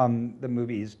the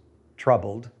movie's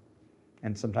troubled,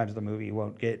 and sometimes the movie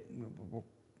won't get.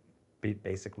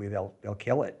 Basically, they'll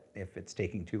kill it if it's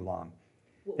taking too long.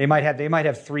 They might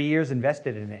have 3 years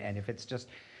invested in it, and if it's just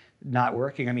not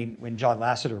working. I mean, when John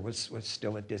Lasseter was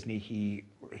still at Disney,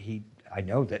 I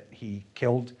know that he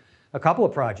killed a couple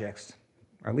of projects,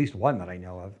 or at least one that I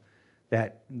know of,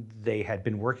 that they had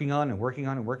been working on.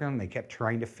 And they kept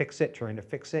trying to fix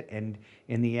it, and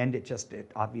in the end,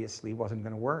 it obviously wasn't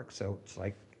going to work. So it's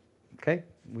like, okay,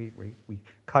 we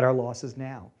cut our losses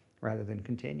now rather than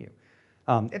continue.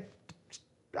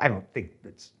 I don't think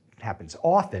it happens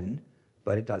often,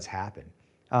 but it does happen.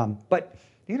 But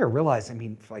you got to realize, I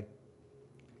mean,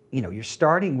 you're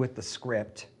starting with the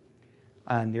script,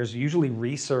 and there's usually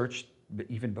research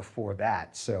even before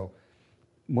that. So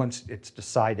once it's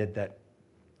decided that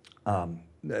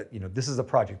this is a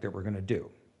project that we're going to do.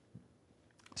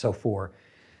 So for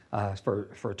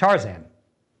Tarzan,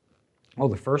 well,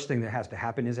 the first thing that has to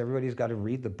happen is everybody's got to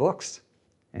read the books,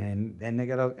 and then they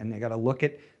got to look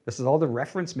at, this is all the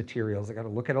reference materials. They got to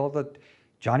look at all the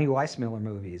Johnny Weissmuller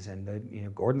movies and the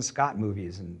Gordon Scott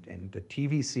movies and the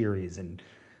TV series and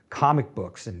comic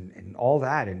books and all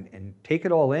that, and take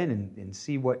it all in and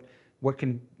see what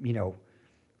can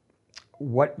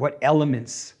what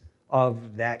elements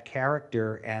of that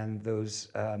character and those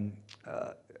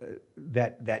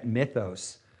that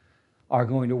mythos are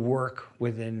going to work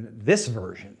within this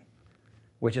version,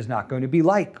 which is not going to be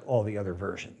like all the other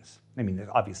versions. I mean,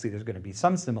 obviously there's going to be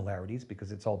some similarities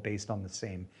because it's all based on the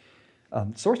same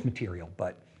source material.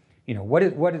 But what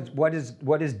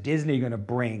is Disney going to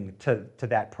bring to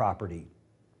that property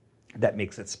that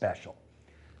makes it special?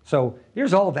 So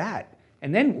there's all that,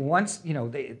 and then once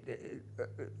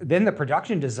then the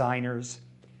production designers,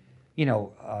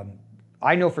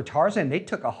 I know for Tarzan they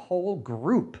took a whole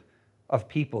group of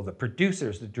people, the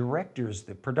producers, the directors,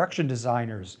 the production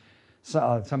designers,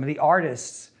 some of the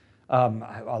artists,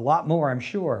 a lot more, I'm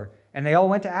sure, and they all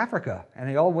went to Africa, and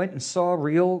they all went and saw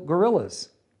real gorillas,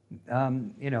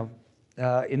 in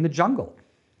the jungle,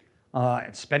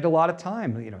 and spent a lot of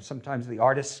time, sometimes the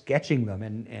artists sketching them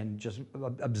and just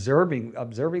observing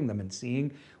them and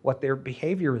seeing what their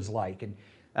behavior is like, and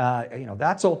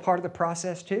that's all part of the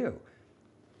process too.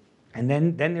 And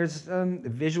then there's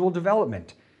visual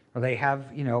development. They have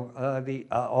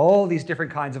all these different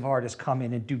kinds of artists come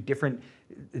in and do different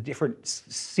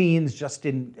scenes just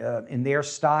in their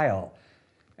style,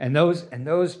 and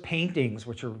those paintings,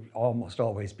 which are almost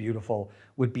always beautiful,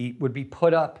 would be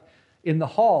put up in the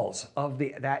halls of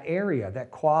that area,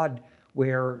 that quad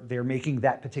where they're making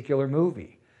that particular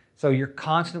movie. So you're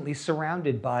constantly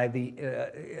surrounded by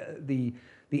the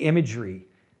imagery.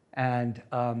 And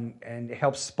it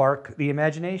helps spark the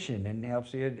imagination and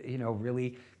helps you,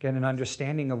 really get an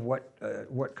understanding of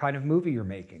what kind of movie you're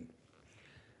making.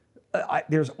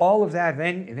 There's all of that.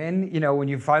 Then when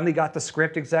you finally got the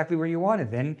script exactly where you want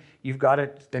it, then you've got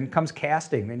it. Then comes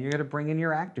casting. Then you're going to bring in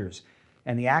your actors,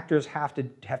 and the actors have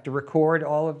to record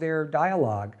all of their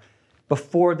dialogue.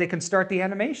 before they can start the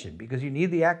animation, because you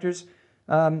need the actors'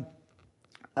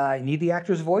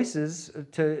 voices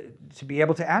to be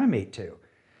able to animate to.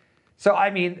 So I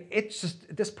mean, it's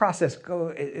just this process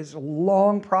is a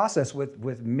long process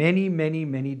with many, many,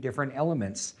 many different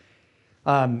elements.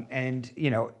 And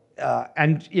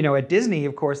at Disney,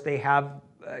 of course, they have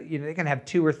they can have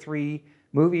 2 or 3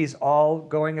 movies all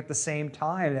going at the same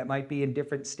time that might be in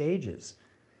different stages.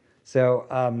 So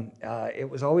it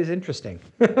was always interesting.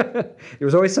 There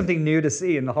was always something new to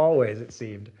see in the hallways, it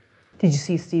seemed. Did you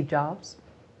see Steve Jobs?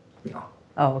 No.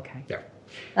 Oh, okay. Yeah.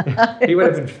 He would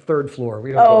have been 3rd floor.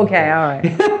 We don't Oh, okay, all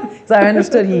right. So I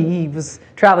understood he was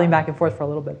traveling back and forth for a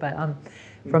little bit, but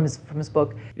from his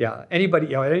book. Yeah,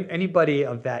 anybody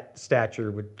of that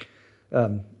stature would,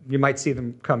 you might see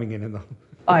them coming in the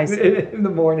I see. in the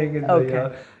morning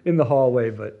in the hallway,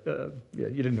 but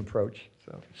you didn't approach.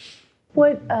 So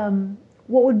What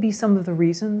would be some of the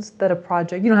reasons that a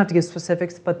project, you don't have to give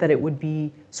specifics, but that it would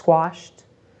be squashed,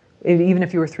 even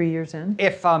if you were 3 years in?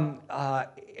 if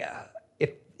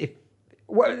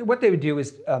what they would do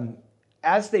is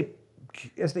as they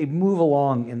move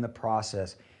along in the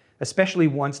process, especially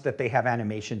once that they have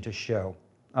animation to show,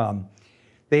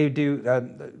 they do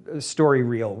a story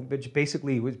reel, which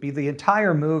basically would be the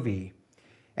entire movie,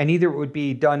 and either it would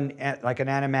be done like an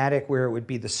animatic where it would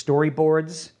be the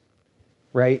storyboards,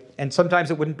 right? And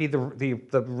sometimes it wouldn't be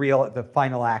the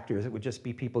final actors. It would just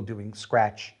be people doing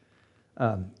scratch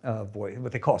voice,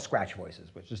 what they call scratch voices,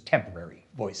 which is temporary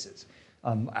voices.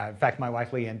 In fact, my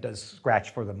wife Leanne does scratch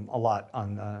for them a lot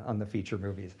on the feature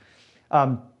movies,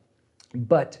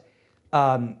 but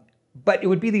it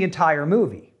would be the entire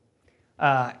movie,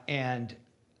 and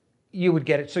you would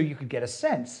get it, so you could get a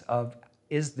sense of,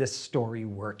 is this story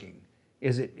working?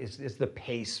 Is the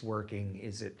pace working?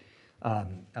 Is it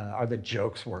are the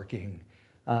jokes working,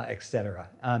 etc.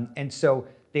 And so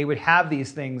they would have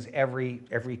these things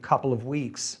every couple of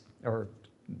weeks, or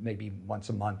maybe once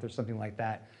a month or something like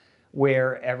that,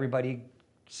 where everybody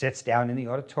sits down in the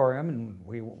auditorium and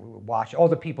we watch, all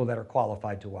the people that are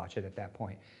qualified to watch it at that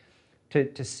point,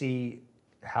 to see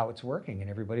how it's working, and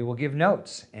everybody will give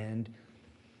notes. And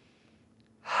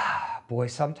boy,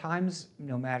 sometimes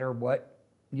no matter what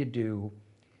you do,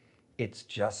 it's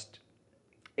just,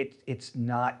 it's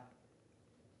not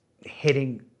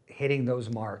hitting those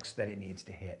marks that it needs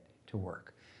to hit to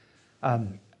work.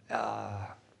 Home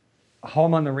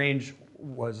on the Range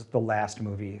was the last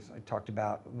movie I talked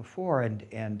about before,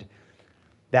 and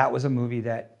that was a movie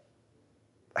that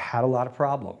had a lot of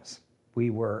problems. We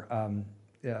were,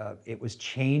 it was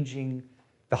changing,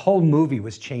 the whole movie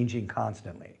was changing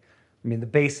constantly. I mean, the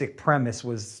basic premise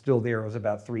was still there. It was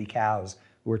about 3 cows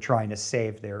who were trying to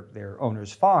save their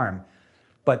owner's farm,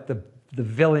 but the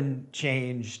villain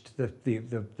changed,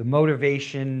 the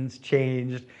motivations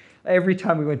changed. Every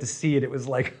time we went to see it, it was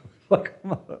like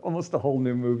almost a whole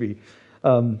new movie.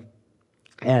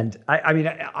 And I mean,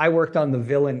 I worked on the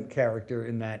villain character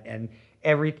in that, and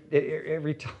every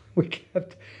time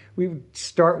we would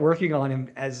start working on him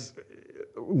as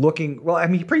looking, well, I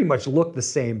mean, he pretty much looked the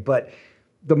same, but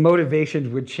the motivations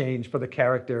would change for the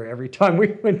character every time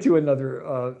we went to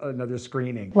another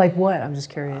screening. Like what? I'm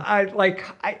just curious.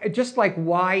 I just like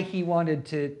why he wanted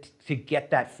to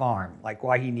get that farm, like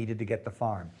why he needed to get the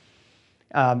farm,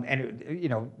 and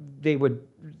they would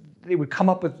come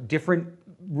up with different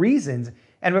reasons,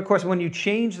 and of course when you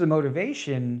change the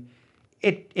motivation,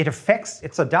 it affects.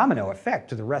 It's a domino effect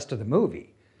to the rest of the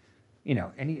movie. You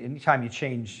know, anytime you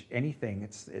change anything,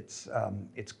 it's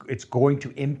going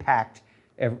to impact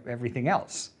everything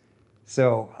else.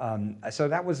 So so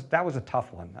that was a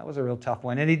tough one. That was a real tough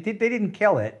one, and they didn't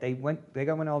kill it. They went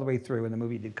all the way through, and the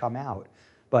movie did come out.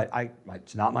 But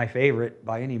it's not my favorite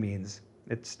by any means.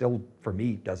 It still, for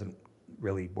me, doesn't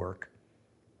really work.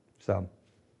 So.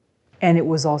 And it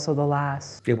was also the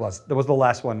last. It was. That was the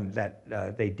last one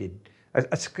that they did,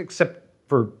 except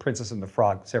for Princess and the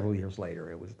Frog. Several years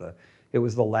later, it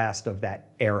was the last of that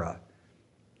era.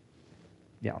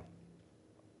 Yeah.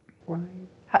 Right.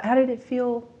 How did it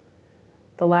feel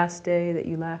the last day that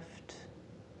you left?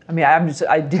 I mean,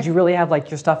 did you really have like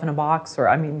your stuff in a box, or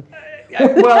I mean?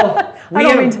 Well,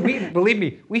 believe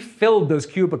me, we filled those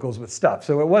cubicles with stuff,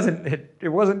 so it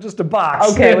wasn't just a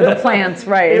box. Okay, with the plants,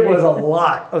 right? It was a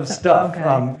lot of stuff,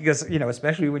 Okay. because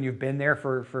especially when you've been there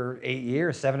for 8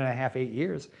 years, 7.5, 8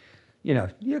 years,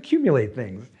 you accumulate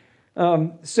things.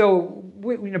 So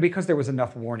because there was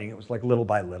enough warning, it was like little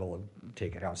by little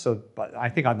take it out. So, but I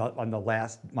think on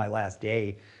my last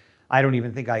day, I don't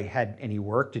even think I had any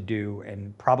work to do,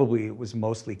 and probably it was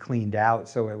mostly cleaned out.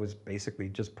 So it was basically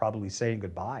just probably saying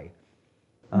goodbye,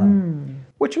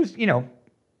 which was,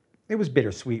 It was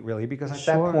bittersweet, really, because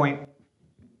Sure.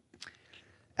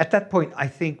 at that point, I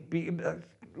think,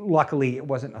 luckily, it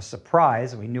wasn't a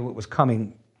surprise. We knew it was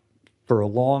coming for a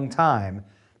long time,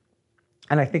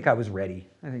 and I think I was ready.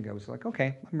 I think I was like,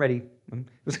 okay, I'm ready.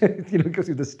 Go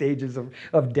through the stages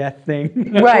of death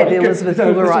thing. Right, the Elizabeth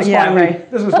Kubler-Ross. Yeah, right.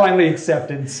 This was finally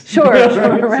acceptance. Sure,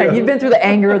 right. You've been through the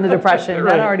anger and the depression.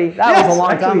 Right. That was a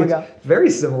long time ago. It's very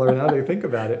similar now that I think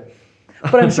about it.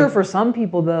 But I'm sure for some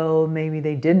people, though, maybe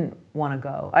they didn't want to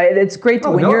go. It's great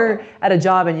when you're at a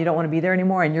job and you don't want to be there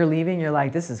anymore and you're leaving, you're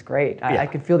like, this is great. I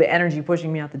could feel the energy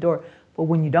pushing me out the door. But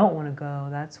when you don't want to go,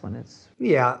 that's when it's...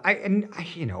 Yeah, I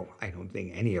don't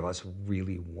think any of us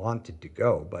really wanted to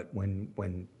go, but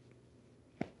when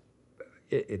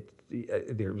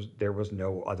there was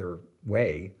no other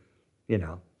way,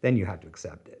 then you have to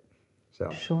accept it.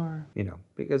 So Sure.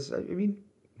 Because I mean,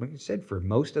 like you said, for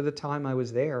most of the time I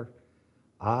was there,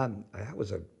 that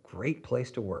was a great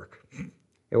place to work.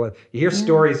 It was. You hear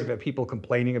stories about people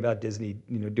complaining about Disney,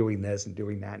 doing this and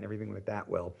doing that and everything like that.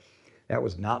 Well, that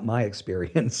was not my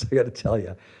experience. I got to tell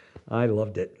you, I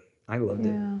loved it. I loved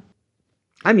it.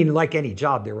 I mean, like any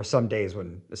job, there were some days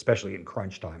when, especially in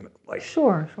crunch time, like,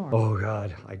 Sure. oh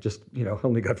God, I just,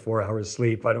 only got 4 hours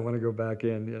sleep. I don't want to go back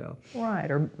in, Right,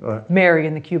 or Mary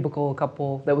in the cubicle, a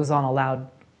couple that was on a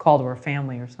loud call to her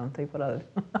family or something. What other?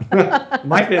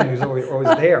 My family was always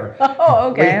there.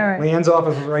 Oh, okay, all right. Leanne's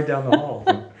office was right down the hall.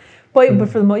 But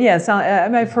for the most,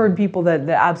 I've heard people that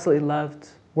absolutely loved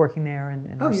working there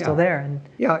and are still there. And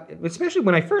yeah, especially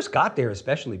when I first got there,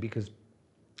 especially because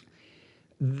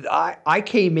I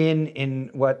came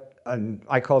in what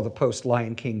I call the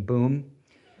post-Lion King boom.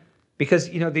 Because,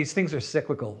 these things are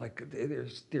cyclical. Like,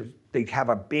 they have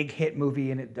a big hit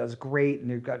movie and it does great, and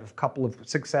they've got a couple of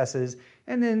successes,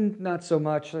 and then not so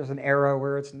much. There's an era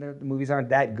where the movies aren't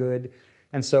that good,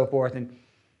 and so forth. And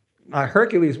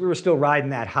Hercules, we were still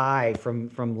riding that high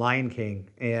from Lion King.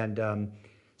 And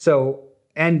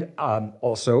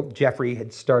also, Jeffrey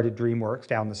had started DreamWorks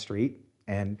down the street,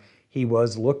 and he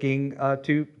was looking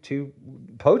to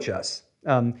poach us.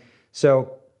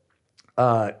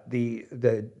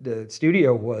 The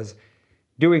studio was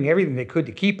doing everything they could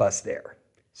to keep us there.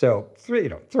 So,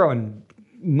 throwing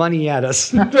money at us,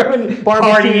 throwing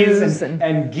parties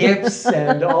and gifts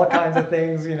and all kinds of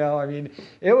things. I mean,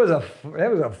 it was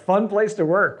a fun place to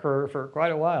work for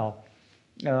quite a while.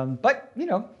 But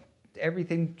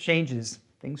everything changes.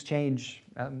 Things change.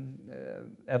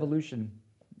 Evolution,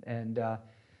 and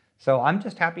so I'm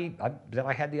just happy that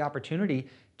I had the opportunity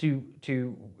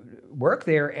to work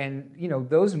there, and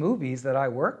those movies that I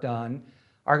worked on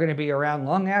are going to be around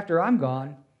long after I'm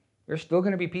gone. There's still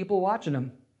going to be people watching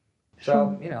them.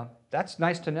 So, that's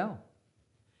nice to know.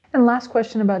 And last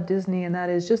question about Disney, and that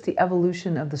is just the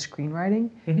evolution of the screenwriting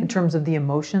in terms of the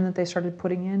emotion that they started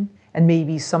putting in and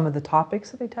maybe some of the topics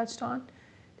that they touched on.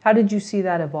 How did you see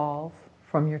that evolve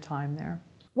from your time there?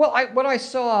 Well, what I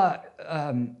saw,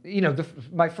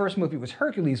 my first movie was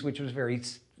Hercules, which was very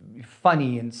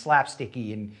funny and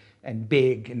slapsticky and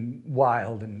big and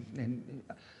wild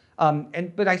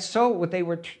but I saw what they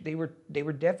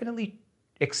were definitely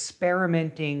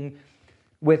experimenting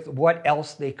with what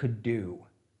else they could do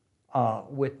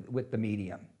with the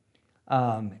medium,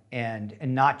 and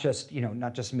not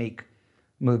just make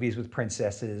movies with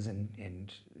princesses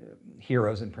and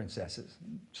heroes and princesses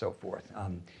and so forth,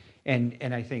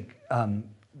 and I think.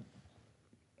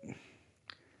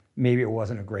 Maybe it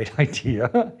wasn't a great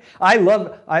idea. I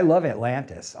love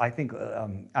Atlantis. I think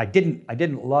I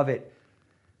didn't love it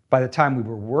by the time we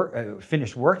were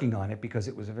finished working on it, because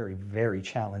it was a very, very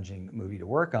challenging movie to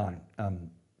work on.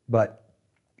 But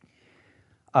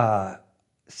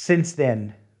since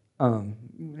then,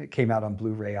 it came out on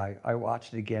Blu-ray. I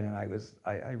watched it again, and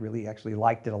I really actually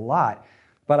liked it a lot.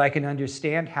 But I can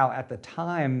understand how at the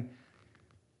time,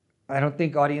 I don't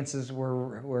think audiences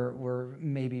were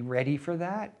maybe ready for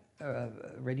that.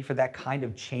 Ready for that kind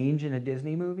of change in a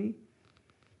Disney movie.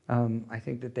 I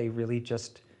think that they really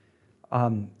just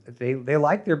they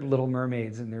like their Little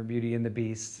Mermaids and their Beauty and the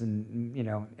Beasts, and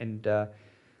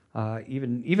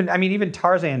even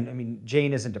Tarzan. I mean,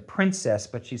 Jane isn't a princess,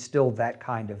 but she's still that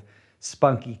kind of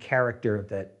spunky character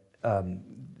that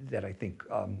I think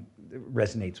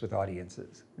resonates with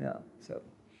audiences. Yeah. So.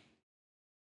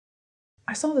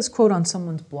 I saw this quote on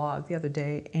someone's blog the other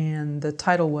day, and the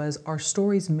title was, "Are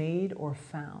stories made or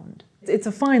found?" It's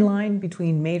a fine line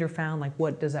between made or found, like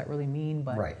what does that really mean?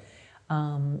 But right.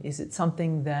 Is it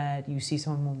something that you see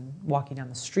someone walking down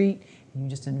the street and you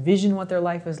just envision what their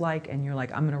life is like and you're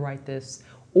like, I'm going to write this?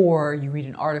 Or you read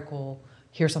an article,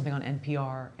 hear something on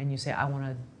NPR, and you say, I want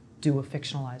to do a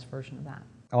fictionalized version of that?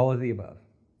 All of the above.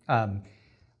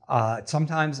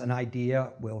 Sometimes an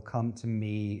idea will come to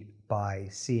me by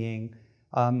seeing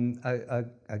a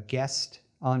guest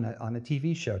on a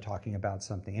TV show talking about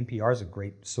something. NPR is a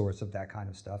great source of that kind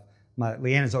of stuff.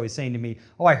 Leanne is always saying to me,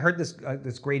 "Oh, I heard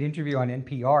this great interview on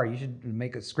NPR. You should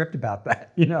make a script about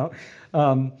that." You know,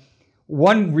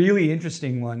 one really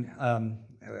interesting one,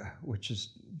 which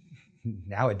is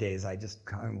nowadays I just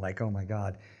kind of like, oh my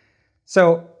God.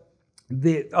 So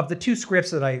of the two scripts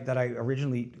that I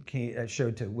originally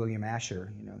showed to William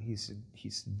Asher, you know, he's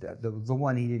the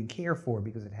one he didn't care for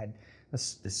because it had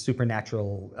this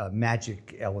supernatural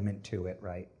magic element to it,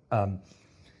 right?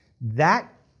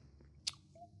 That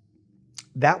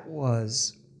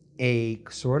was a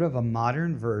sort of a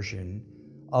modern version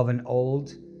of an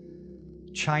old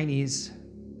Chinese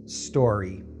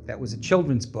story that was a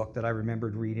children's book that I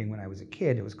remembered reading when I was a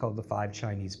kid. It was called The Five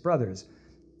Chinese Brothers.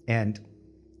 And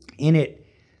in it,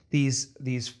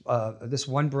 this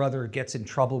one brother gets in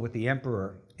trouble with the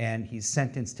emperor and he's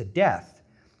sentenced to death,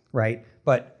 right?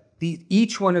 But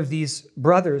each one of these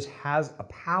brothers has a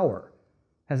power,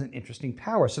 has an interesting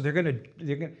power. So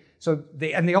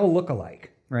they all look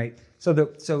alike, right? So they're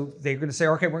going to say,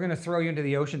 okay, we're going to throw you into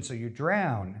the ocean so you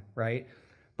drown, right?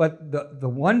 But the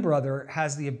one brother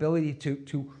has the ability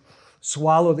to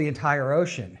swallow the entire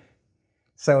ocean,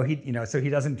 so he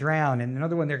doesn't drown. And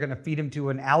another one, they're going to feed him to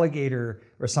an alligator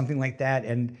or something like that,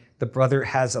 and the brother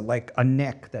has a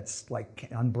neck that's like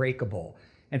unbreakable.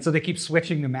 And so they keep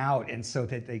switching them out, and so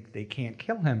that they can't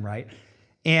kill him, right?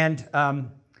 And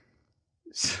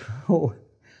so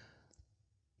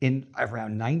in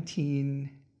around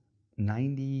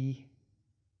 1990,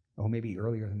 oh, maybe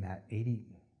earlier than that, 80,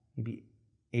 maybe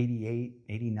 88,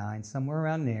 89, somewhere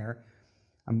around there,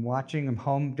 I'm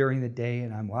home during the day,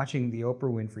 and I'm watching the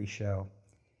Oprah Winfrey Show,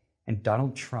 and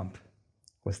Donald Trump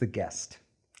was the guest.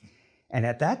 And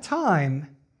at that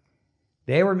time,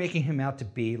 they were making him out to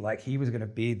be like he was going to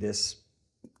be this,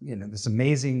 you know, this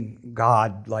amazing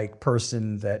God-like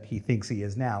person that he thinks he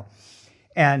is now.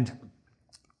 But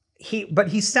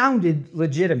he sounded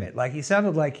legitimate. Like he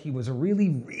sounded like he was a really,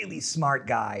 really smart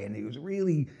guy, and he was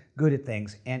really good at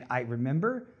things. And I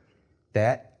remember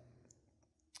that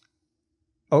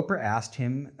Oprah asked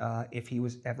him if he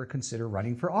was ever consider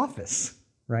running for office,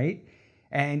 right?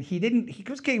 And he didn't. He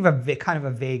just gave kind of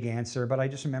a vague answer, but I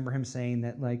just remember him saying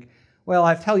that, like, well,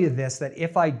 I'll tell you this, that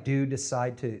if I do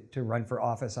decide to run for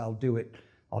office, I'll do it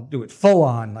full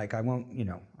on. Like I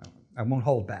won't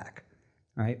hold back,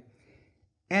 right?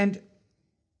 And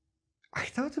I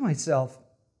thought to myself,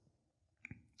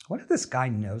 what if this guy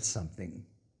knows something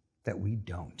that we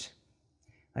don't?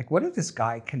 Like, what if this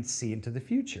guy can see into the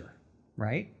future,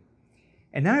 right?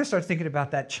 And then I started thinking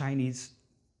about that Chinese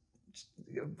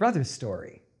brother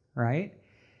story, right?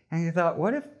 And I thought,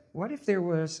 what if there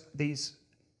was these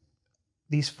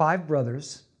five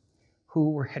brothers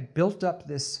who had built up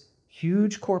this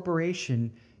huge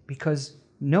corporation because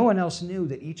no one else knew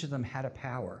that each of them had a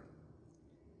power.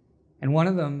 And one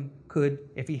of them could,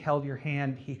 if he held your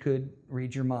hand, he could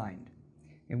read your mind.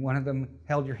 And one of them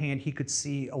held your hand, he could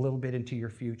see a little bit into your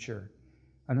future.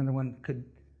 Another one could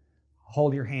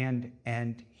hold your hand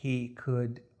and he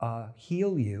could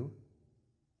heal you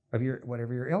of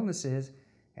whatever your illness is.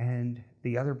 And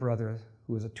the other brother,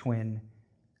 who was a twin,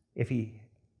 if he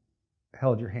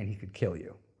held your hand, he could kill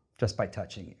you just by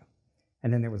touching you.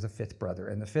 And then there was a fifth brother,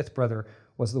 and the fifth brother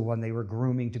was the one they were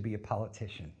grooming to be a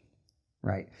politician,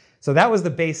 right? So that was the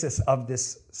basis of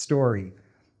this story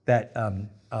that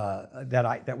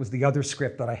was the other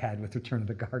script that I had with Return of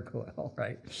the Gargoyle,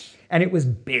 right? And it was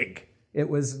big.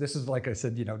 This is like I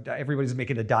said, you know, everybody's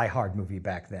making a Die Hard movie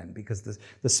back then because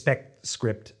the spec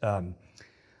script,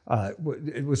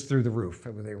 it was through the roof.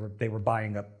 They were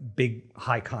buying up big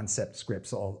high concept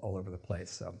scripts all over the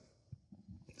place.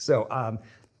 So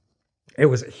it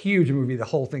was a huge movie. The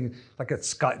whole thing, like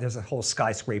there's a whole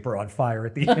skyscraper on fire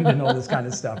at the end and all this kind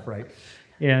of stuff, right?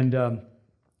 And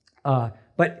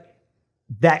but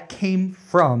that came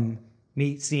from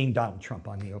me seeing Donald Trump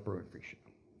on the Oprah Winfrey Show.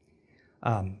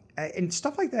 And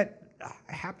stuff like that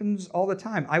happens all the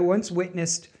time. I once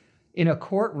witnessed in a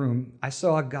courtroom, I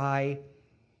saw a guy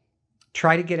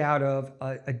try to get out of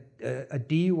a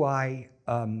DUI,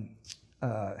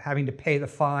 having to pay the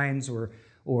fines or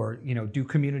you know, do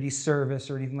community service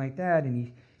or anything like that.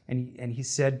 And he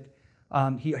said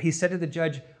he said to the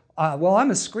judge, "Well, I'm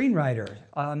a screenwriter.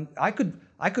 I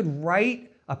could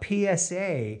write a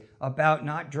PSA about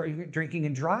not drinking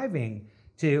and driving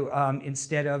to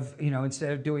instead of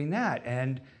doing that."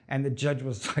 And the judge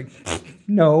was like,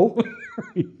 "No,"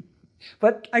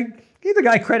 but I gave the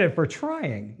guy credit for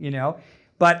trying, you know.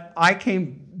 But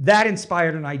that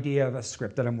inspired an idea of a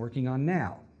script that I'm working on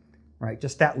now, right?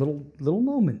 Just that little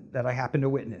moment that I happen to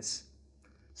witness.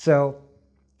 So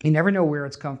you never know where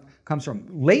it's comes from.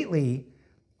 Lately,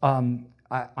 I'm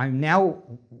now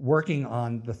working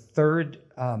on the third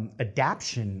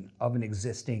adaptation of an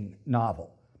existing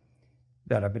novel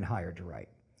that I've been hired to write.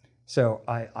 So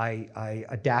I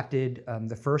adapted,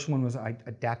 the first one was I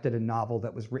adapted a novel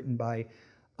that was written by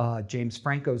James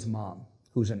Franco's mom,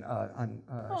 who's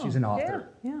she's an author,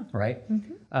 right?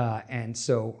 And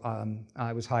so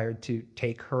I was hired to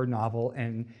take her novel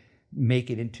and make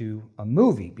it into a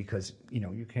movie, because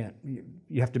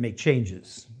you have to make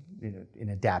changes in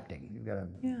adapting. You've got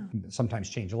to sometimes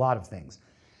change a lot of things.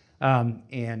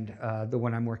 And the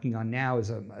one I'm working on now is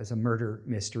a murder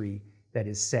mystery that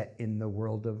is set in the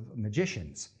world of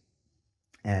magicians.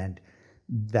 And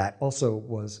that also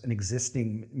was an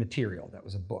existing material. That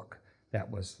was a book. That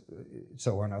was,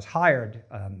 so when I was hired,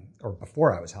 or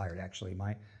before I was hired actually,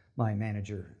 my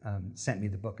manager sent me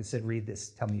the book and said, read this,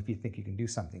 tell me if you think you can do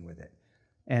something with it.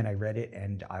 And I read it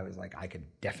and I was like, I could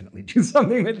definitely do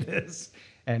something with this.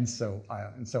 And so I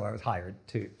was hired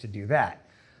to do that.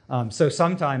 So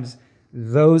sometimes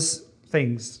those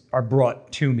things are brought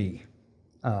to me.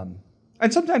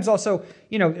 And sometimes also,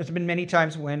 there's been many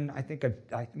times when I think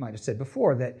I might have said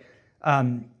before that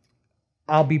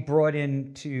I'll be brought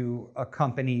into a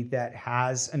company that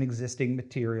has an existing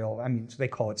material. I mean, so they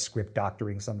call it script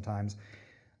doctoring sometimes.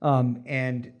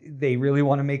 And they really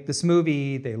want to make this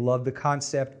movie. They love the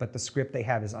concept, but the script they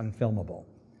have is unfilmable.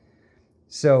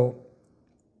 So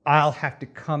I'll have to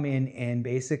come in and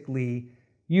basically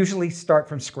usually start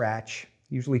from scratch,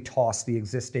 usually toss the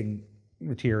existing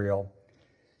material,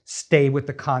 stay with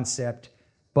the concept,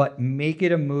 but make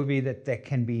it a movie that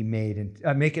can be made,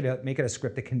 and make it a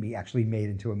script that can be actually made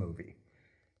into a movie,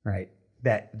 right?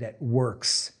 That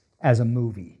works as a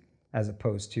movie, as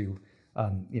opposed to,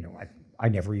 I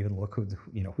never even look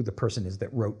who the person is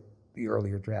that wrote the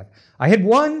earlier draft. I had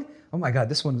one. Oh my God,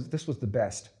 this was the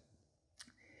best.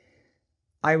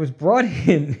 I was brought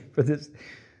in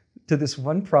to this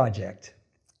one project,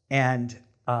 and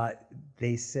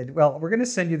they said, well, we're going to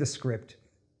send you the script,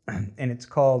 and it's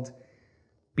called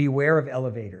Beware of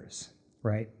Elevators,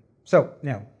 right? So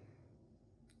now,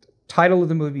 title of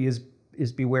the movie is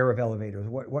Beware of Elevators.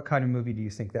 What kind of movie do you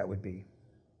think that would be?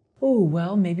 Oh,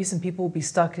 well, maybe some people will be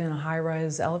stuck in a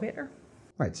high-rise elevator.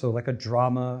 Right, so like a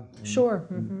drama. Sure.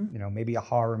 Maybe a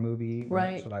horror movie.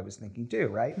 Right. That's what I was thinking too,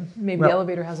 right? Maybe the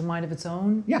elevator has a mind of its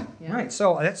own. Yeah, right.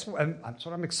 So that's what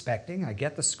I'm expecting. I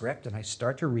get the script and I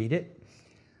start to read it.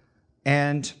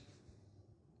 And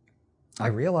I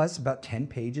realized about 10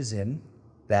 pages in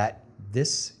that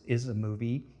this is a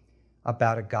movie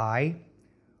about a guy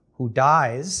who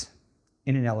dies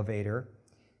in an elevator,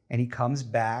 and he comes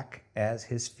back as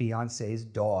his fiance's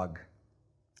dog.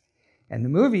 And the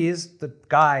movie is the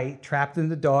guy trapped in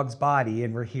the dog's body,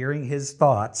 and we're hearing his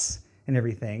thoughts and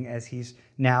everything as he's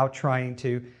now trying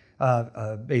to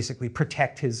basically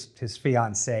protect his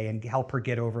fiancée and help her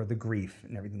get over the grief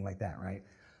and everything like that, right?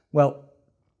 Well,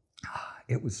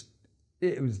 it was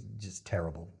just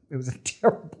terrible. It was a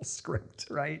terrible script,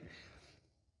 right?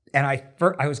 And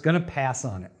I was going to pass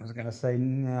on it. I was going to say,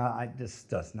 no,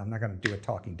 I'm not going to do a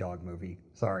talking dog movie.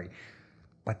 Sorry.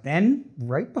 But then,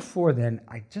 right before then,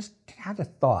 I just had a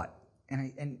thought,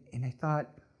 and I thought,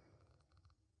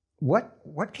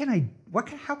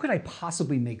 how could I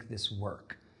possibly make this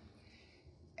work?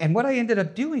 And what I ended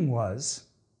up doing was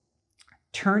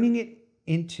turning it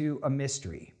into a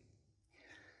mystery.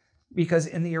 Because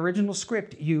in the original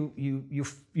script, you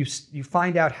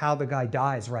find out how the guy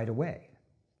dies right away,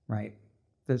 right?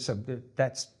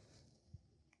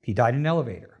 He died in an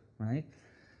elevator, right?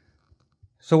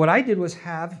 So what I did was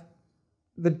have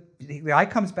the guy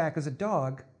comes back as a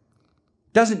dog,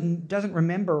 doesn't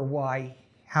remember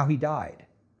how he died.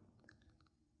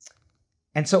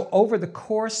 And so over the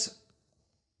course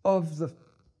of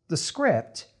the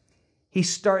script, he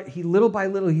little by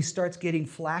little he starts getting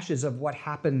flashes of what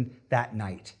happened that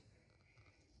night.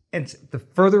 And the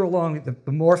further along,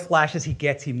 the more flashes he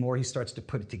gets, the more he starts to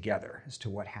put it together as to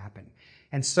what happened.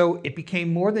 And so it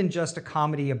became more than just a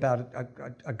comedy about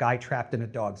a guy trapped in a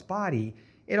dog's body.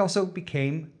 It also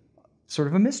became sort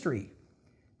of a mystery,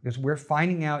 because we're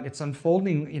finding out, it's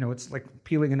unfolding, it's like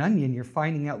peeling an onion. You're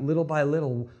finding out little by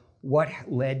little what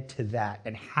led to that,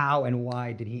 and how and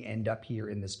why did he end up here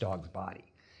in this dog's body.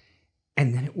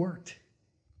 And then it worked.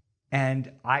 And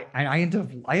I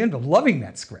ended up loving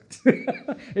that script.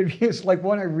 It's like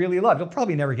one I really loved. It'll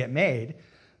probably never get made,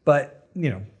 but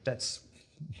that's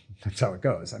how it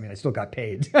goes. I mean, I still got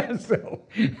paid. So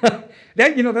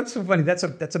that's so funny. That's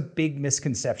a big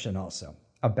misconception also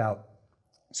about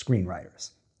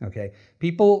screenwriters. Okay,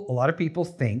 a lot of people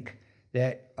think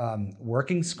that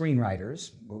working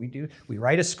screenwriters, what we do, we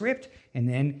write a script and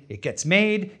then it gets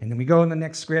made, and then we go in the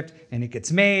next script and it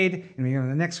gets made, and we go in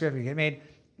the next script and it gets made.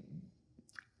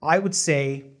 I would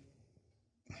say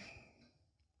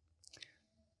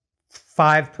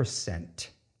 5%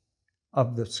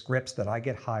 of the scripts that I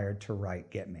get hired to write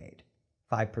get made.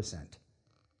 5%.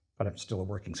 But I'm still a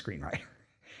working screenwriter.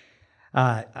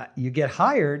 You get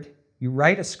hired, you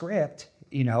write a script,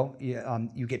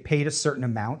 you get paid a certain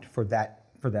amount for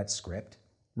that script,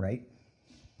 right?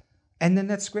 And then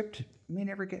that script may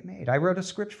never get made. I wrote a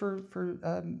script for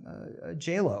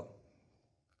J-Lo,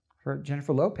 for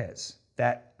Jennifer Lopez,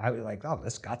 that I was like, oh,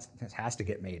 this has to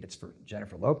get made. It's for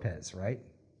Jennifer Lopez, right?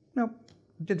 Nope.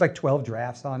 Did like 12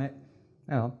 drafts on it.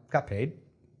 Got paid,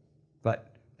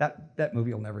 but that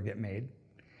movie will never get made.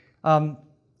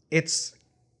 It's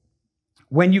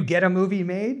when you get a movie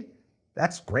made,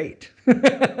 that's great.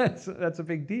 that's a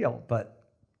big deal. But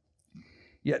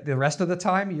yeah, the rest of the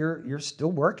time you're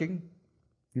still working,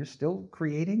 you're still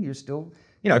creating, you're still,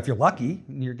 if you're lucky,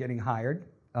 you're getting hired.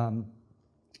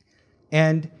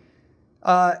 And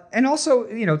also,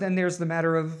 then there's the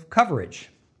matter of coverage.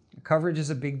 Coverage is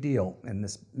a big deal in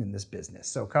this business.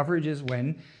 So coverage is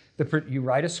when you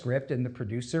write a script and the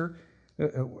producer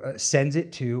sends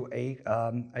it to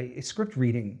a script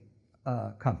reading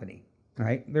company.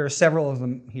 Right? There are several of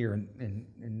them here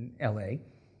in LA.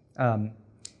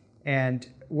 And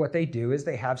what they do is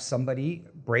they have somebody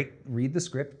read the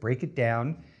script, break it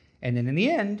down, and then in the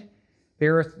end,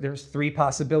 there's 3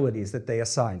 possibilities that they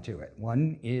assign to it.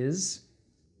 One is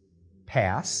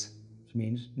pass, which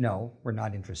means no, we're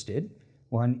not interested.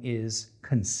 One is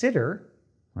consider,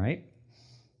 right?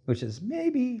 Which is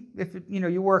maybe if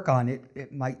you work on it,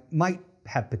 it might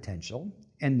have potential.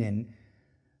 And then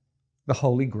the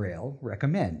Holy Grail,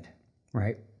 recommend,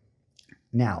 right?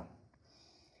 Now,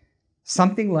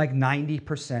 something like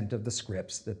 90% of the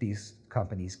scripts that these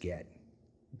companies get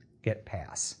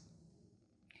pass.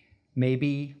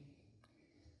 Maybe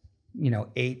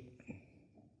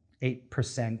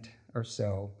 8% or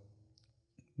so,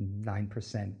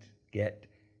 9% get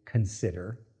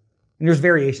consider. And there's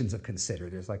variations of consider.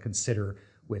 There's like consider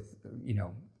with,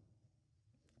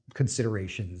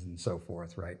 considerations and so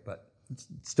forth, right? But it's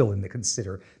still in the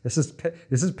consider. This is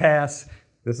pass,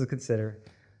 this is consider.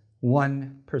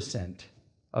 1%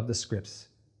 of the scripts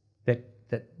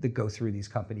that go through these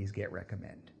companies get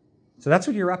recommend. So that's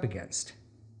what you're up against,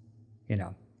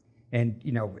 And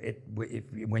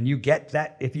when you get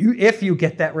that, if you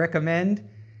get that recommend,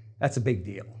 that's a big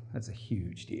deal. That's a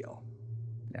huge deal.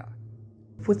 Yeah.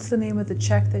 What's the name of the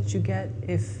check that you get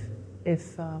if it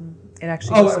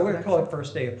actually goes to we call it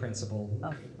first day of principal. Oh,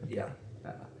 okay. Yeah.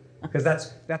 Because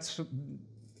that's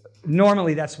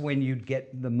normally that's when you'd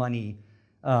get the money,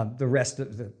 the rest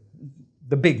of the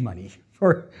big money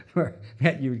for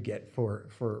that you would get for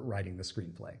writing the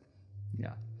screenplay.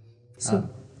 Yeah. So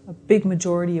a big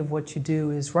majority of what you do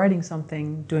is writing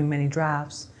something, doing many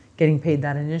drafts, getting paid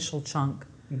that initial chunk,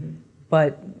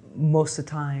 but most of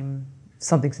the time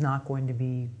something's not going to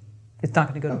be, it's not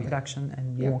going to go to production,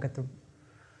 and you won't get the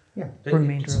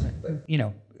remainder of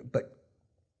it. But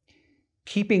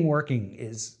keeping working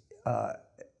is,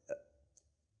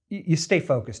 you stay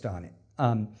focused on it.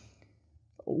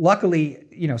 Luckily,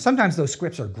 sometimes those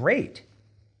scripts are great.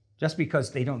 Just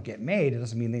because they don't get made, it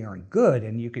doesn't mean they aren't good,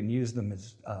 and you can use them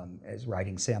as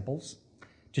writing samples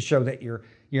to show that you're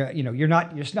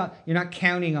not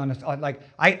counting on it. Like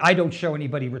I don't show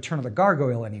anybody Return of the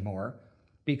Gargoyle anymore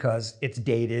because it's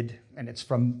dated and it's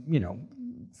from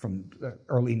the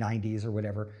early '90s or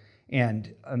whatever,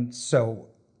 and so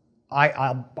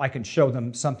I can show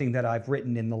them something that I've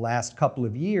written in the last couple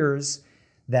of years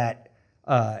that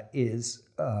is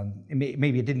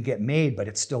maybe it didn't get made, but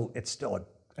it's still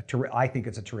I think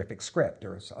it's a terrific script,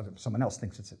 or someone else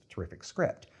thinks it's a terrific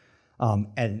script,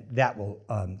 and that will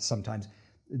sometimes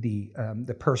the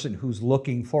person who's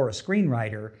looking for a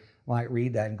screenwriter might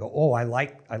read that and go, oh, I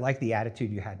like the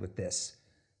attitude you had with this,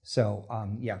 so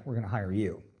we're going to hire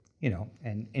you,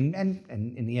 and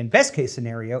in the best case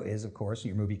scenario is, of course,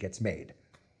 your movie gets made,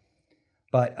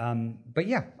 but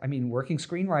yeah, I mean, working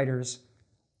screenwriters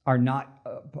are not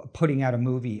putting out a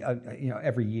movie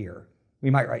every year. We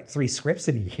might write 3 scripts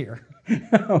in a year,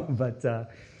 but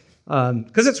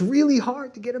because it's really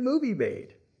hard to get a movie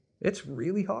made. It's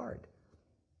really hard.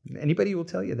 Anybody will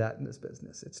tell you that in this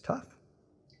business. It's tough.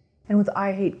 And with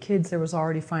I Hate Kids, there was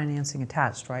already financing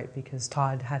attached, right? Because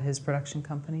Todd had his production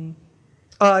company.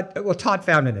 Well, Todd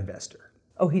found an investor.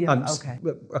 Oh, he did. Okay.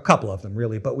 A couple of them,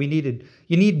 really. But you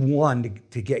need one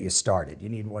to get you started. You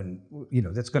need one,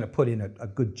 that's going to put in a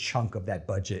good chunk of that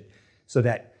budget so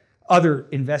that other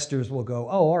investors will go,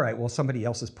 oh, all right, well, somebody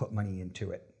else has put money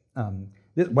into it.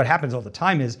 What happens all the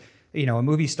time is, a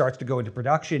movie starts to go into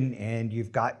production and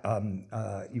you've got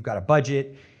a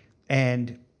budget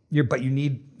but you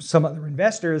need some other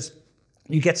investors.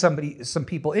 You get some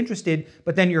people interested,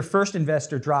 but then your first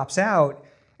investor drops out,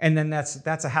 and then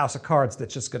that's a house of cards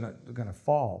that's just gonna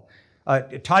fall.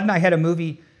 Todd and I had a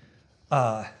movie.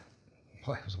 It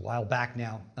was a while back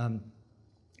now.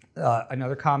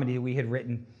 Another comedy we had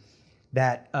written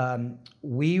that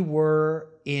we were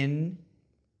in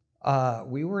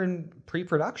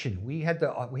pre-production. We had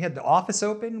the office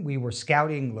open. We were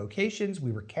scouting locations.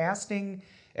 We were casting,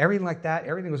 everything like that.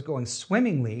 Everything was going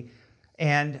swimmingly.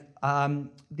 And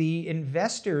the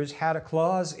investors had a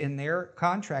clause in their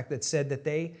contract that said that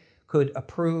they could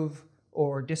approve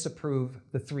or disapprove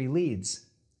the 3 leads.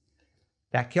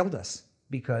 That killed us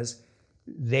because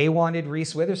they wanted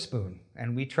Reese Witherspoon.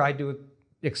 And we tried to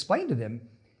explain to them,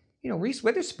 Reese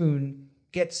Witherspoon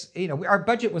gets, our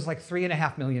budget was like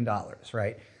 $3.5 million,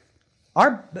 right?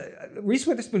 Reese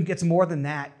Witherspoon gets more than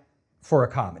that for a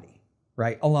comedy,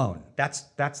 right? Alone.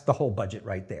 That's the whole budget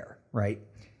right there, right?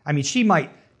 I mean, she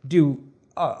might do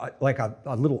like a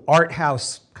little art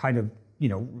house kind of,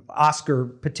 Oscar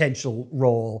potential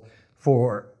role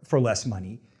for less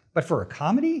money. But for a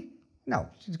comedy, no,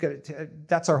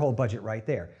 that's our whole budget right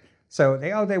there. So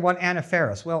they want Anna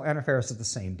Faris. Well, Anna Faris is the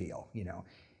same deal,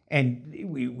 And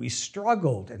we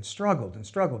struggled and struggled and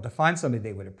struggled to find somebody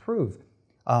they would approve.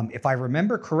 If I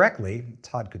remember correctly,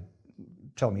 Todd could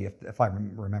tell me if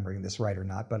I'm remembering this right or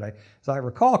not, but as I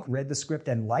recall, read the script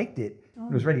and liked it,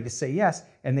 was ready to say yes,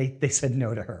 and they said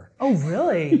no to her. Oh,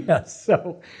 really? Yes.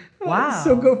 So, wow.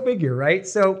 So go figure, right?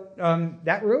 So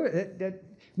that ruined it.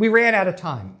 We ran out of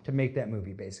time to make that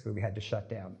movie. Basically, we had to shut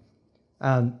down.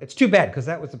 It's too bad because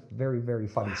that was a very, very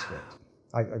funny script.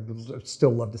 I would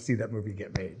still love to see that movie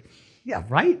get made. Yeah,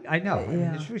 right? I know.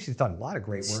 Yeah. I mean, she's done a lot of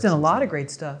great work. She's done a lot of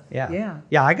great stuff. Yeah.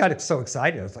 Yeah, I got so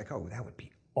excited. I was like, oh, that would be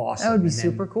awesome. That would be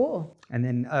super cool. And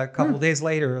then a couple days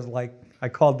later, it was like, I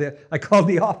called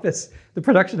the office, the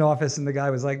production office, and the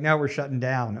guy was like, no, we're shutting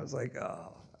down. I was like,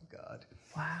 oh, God.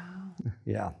 Wow.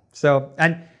 Yeah. So,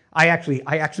 and I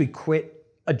actually quit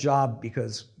a job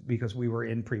because we were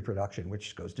in pre-production,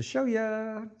 which goes to show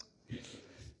you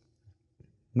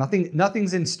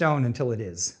nothing's in stone until it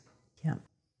is. Yeah.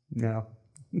 No.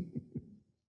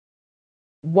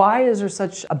 Why is there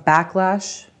such a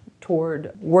backlash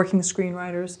toward working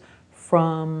screenwriters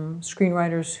from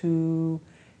screenwriters who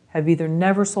have either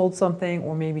never sold something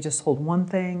or maybe just sold one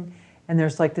thing, and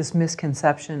there's like this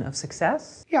misconception of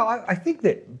success? Yeah, I think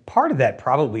that part of that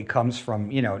probably comes from,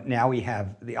 now we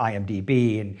have the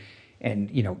IMDb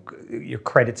and your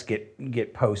credits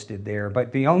get posted there,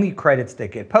 but the only credits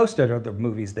that get posted are the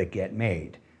movies that get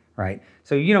made, right?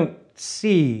 So you don't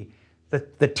see the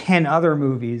 10 other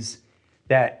movies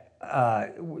that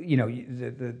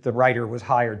the writer was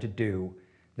hired to do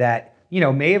that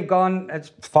may have gone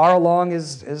as far along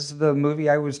as the movie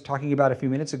I was talking about a few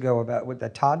minutes ago about what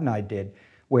that Todd and I did,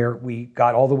 where we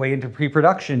got all the way into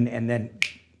pre-production and then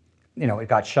it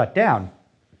got shut down.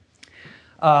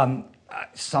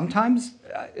 Sometimes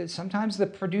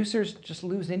the producers just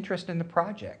lose interest in the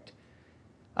project.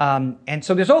 And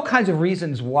so there's all kinds of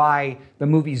reasons why the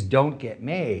movies don't get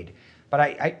made. But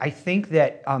I think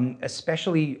that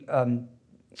especially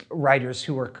writers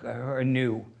who are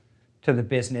new to the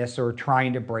business or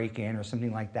trying to break in or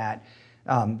something like that,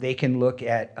 they can look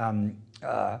at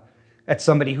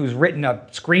somebody who's written a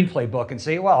screenplay book and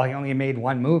say, well, he only made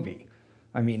one movie.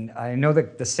 I mean, I know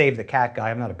that the Save the Cat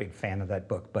guy, I'm not a big fan of that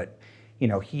book, but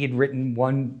he had written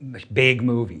one big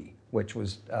movie, which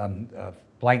was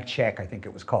Blank Check, I think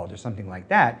it was called, or something like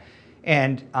that.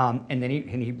 And then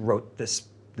he wrote this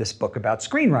book about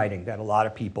screenwriting that a lot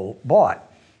of people bought.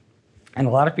 And a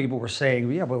lot of people were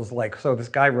saying, yeah, well, it was like, so this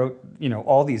guy wrote,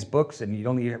 all these books and he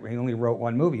only wrote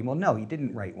one movie. Well, no, he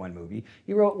didn't write one movie.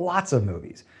 He wrote lots of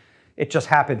movies. It just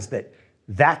happens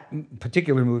that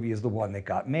particular movie is the one that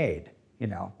got made.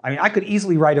 I mean, I could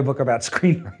easily write a book about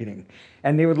screenwriting,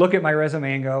 and they would look at my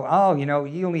resume and go, oh,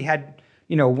 he only had,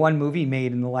 one movie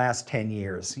made in the last 10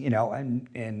 years,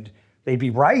 and they'd be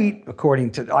right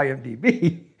according to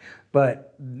IMDb,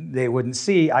 but they wouldn't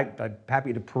see. I'm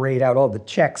happy to parade out all the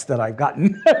checks that I've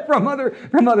gotten from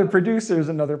other producers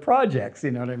and other projects. You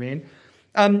know what I mean?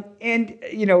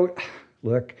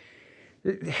 Look.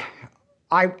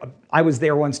 I was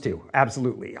there once too,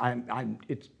 absolutely.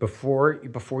 It's before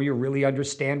you really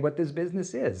understand what this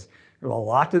business is, There's a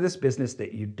lot to this business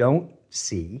that you don't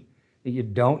see, that you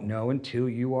don't know until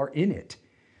you are in it,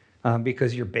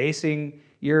 because you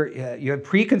have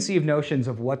preconceived notions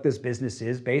of what this business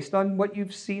is based on what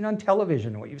you've seen on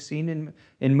television, what you've seen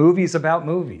in movies about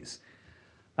movies,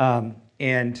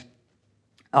 and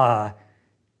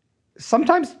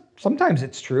sometimes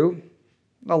it's true.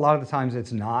 A lot of the times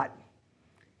it's not.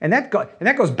 And that goes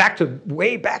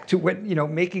way back to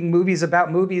when, making movies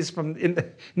about movies from in the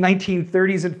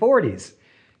 1930s and 40s.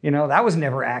 That was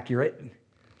never accurate.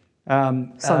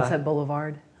 Sunset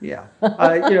Boulevard. Yeah.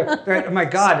 My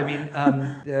God, I mean,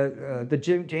 the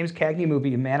James Cagney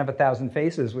movie, A Man of a Thousand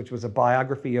Faces, which was a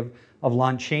biography of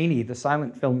Lon Chaney, the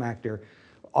silent film actor,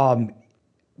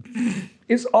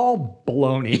 is all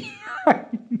baloney.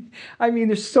 I mean,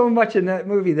 there's so much in that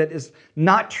movie that is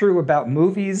not true about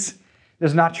movies.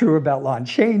 It's not true about Lon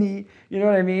Chaney. You know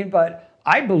what I mean? But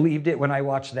I believed it when I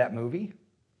watched that movie.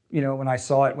 When I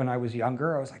saw it when I was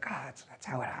younger, I was like, that's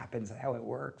how it happens, that's how it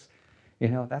works.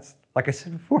 That's, like I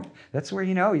said before, that's where,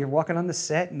 you're walking on the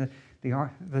set and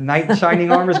the knight in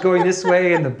shining armor is going this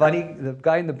way and the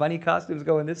guy in the bunny costume is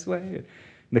going this way and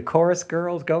the chorus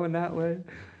girl's going that way.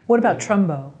 What about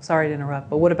Trumbo? Sorry to interrupt,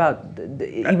 but what about,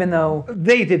 even though...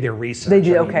 They did their research. They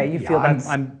did, okay, you feel that's...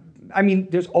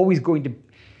 there's always going to...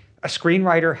 A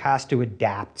screenwriter has to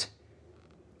adapt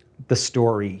the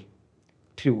story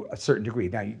to a certain degree.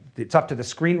 Now, it's up to the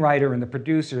screenwriter and the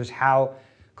producers how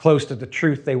close to the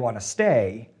truth they want to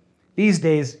stay. These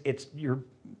days,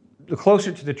 the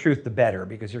closer to the truth, the better,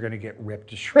 because you're going to get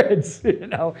ripped to shreds.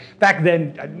 Back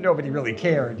then, nobody really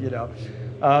cared. And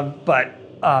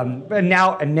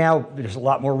now there's a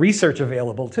lot more research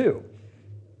available too.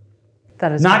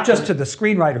 That is not just to the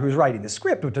screenwriter who's writing the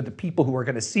script, but to the people who are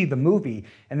going to see the movie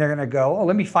and they're going to go, oh,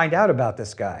 let me find out about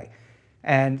this guy.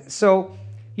 And so,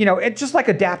 it's just like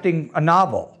adapting a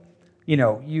novel.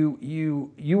 You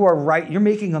are right. You're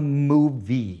making a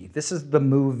movie. This is the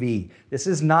movie. This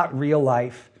is not real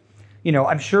life.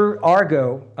 I'm sure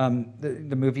Argo,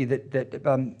 the movie that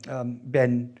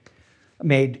Ben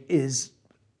made,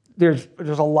 there's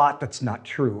a lot that's not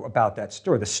true about that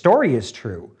story. The story is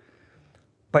true,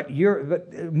 but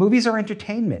movies are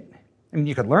entertainment. I mean,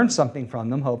 you could learn something from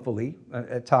them, hopefully,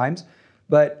 at times,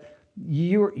 but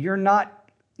you're not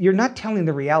telling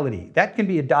the reality. That can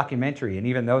be a documentary, and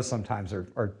even those sometimes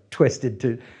are twisted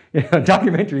to,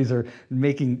 documentaries are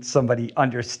making somebody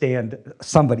understand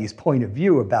somebody's point of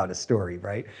view about a story,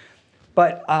 right?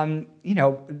 But,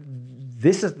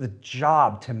 this is the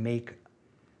job to make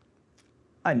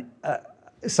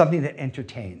something that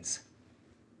entertains,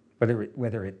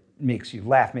 whether it makes you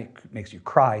laugh, makes you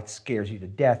cry, it scares you to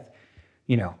death,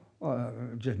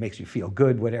 just makes you feel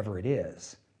good, whatever it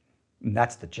is. And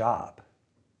that's the job.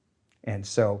 And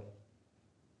so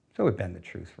would bend the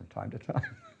truth from time to time.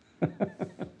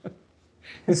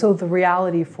 And so the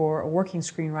reality for a working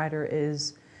screenwriter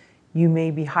is you may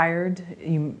be hired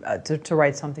to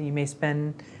write something. You may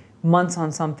spend months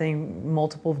on something,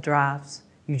 multiple drafts.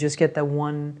 You just get that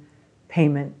one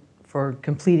payment for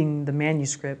completing the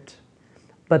manuscript,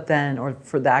 or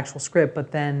for the actual script,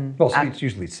 but then... Well, it's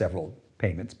usually several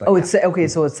payments. But it's okay,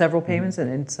 so it's several payments,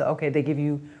 and it's, okay, they give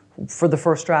you for the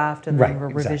first draft and then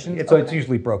revisions? Exactly. So it's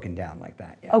usually broken down like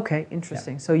that. Yeah. Okay,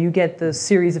 interesting. Yeah. So you get the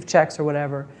series of checks or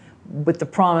whatever with the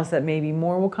promise that maybe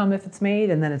more will come if it's made,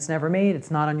 and then it's never made, it's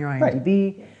not on your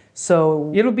IMDb. Right.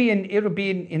 So it'll be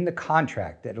in the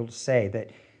contract that it'll say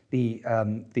that the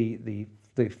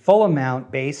full amount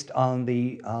based on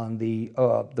the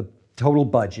total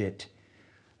budget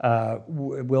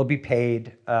will be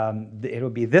paid. It'll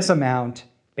be this amount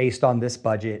based on this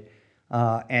budget,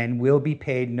 and will be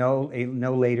paid no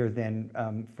later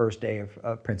than first day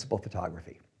of principal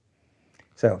photography.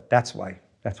 So that's why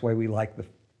we like the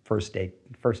first day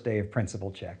of principal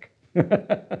check.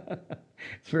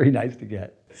 It's very nice to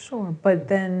get. Sure, but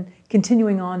then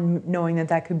continuing on, knowing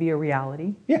that could be a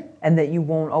reality. Yeah. And that you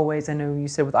won't always, I know you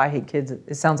said with I Hate Kids,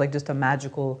 it sounds like just a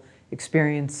magical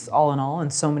experience all in all,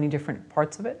 and so many different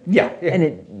parts of it. Yeah. And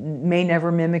it may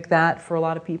never mimic that for a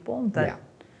lot of people. That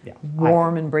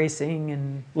warm, embracing,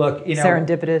 and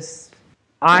serendipitous.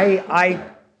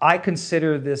 I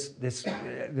consider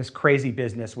this crazy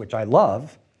business, which I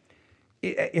love,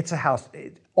 it's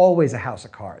always a house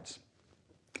of cards.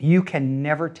 You can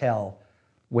never tell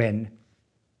when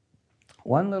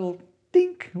one little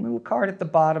dink, little card at the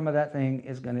bottom of that thing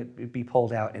is going to be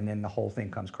pulled out, and then the whole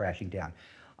thing comes crashing down.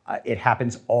 It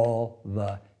happens all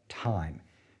the time.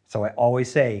 So I always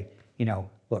say,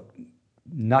 look,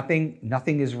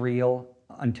 nothing is real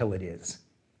until it is.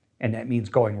 And that means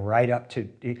going right up to,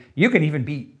 you can even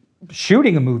be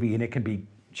shooting a movie and it can be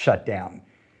shut down.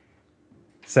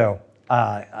 So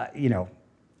You know,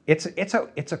 it's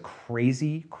a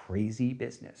crazy, crazy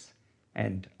business,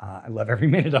 and I love every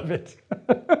minute of it.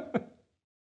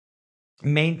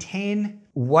 Maintain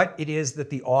what it is that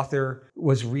the author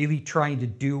was really trying to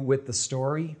do with the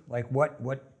story, like what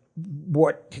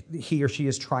he or she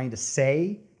is trying to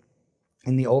say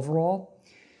in the overall,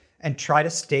 and try to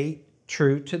stay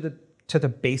true to the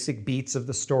basic beats of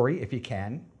the story if you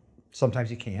can.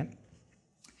 Sometimes you can't.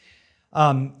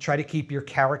 Try to keep your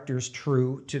characters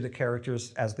true to the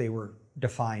characters as they were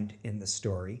defined in the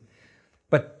story.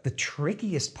 But the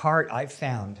trickiest part I've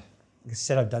found, like I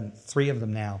said, I've done 3 of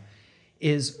them now,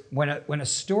 is when a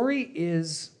story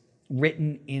is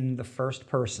written in the first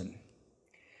person,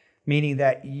 meaning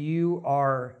that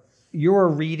you're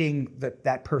reading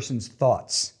that person's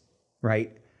thoughts,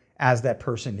 right, as that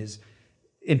person is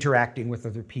interacting with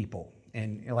other people.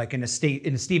 And like in a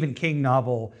Stephen King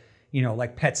novel, you know,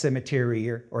 like Pet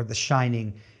Sematary or The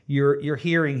Shining, you're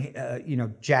hearing you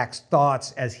know, Jack's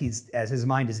thoughts as his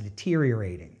mind is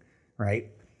deteriorating, right?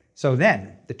 So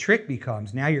then the trick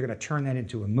becomes, now you're going to turn that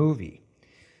into a movie.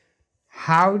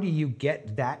 How do you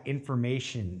get that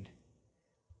information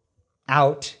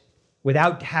out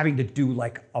without having to do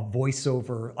like a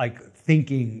voiceover, like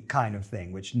thinking kind of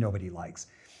thing, which nobody likes,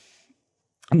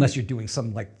 unless you're doing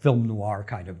some like film noir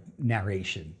kind of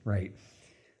narration, right?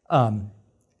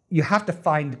 You have to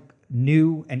find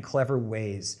new and clever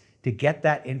ways to get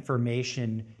that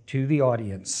information to the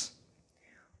audience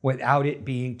without it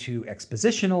being too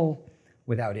expositional,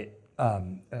 without it,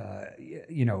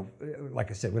 you know,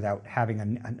 like I said, without having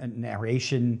a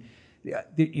narration.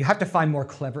 You have to find more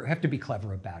clever, you have to be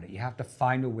clever about it. You have to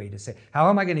find a way to say, how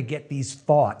am I going to get these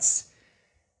thoughts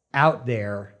out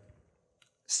there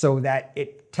so that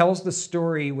it tells the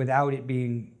story without it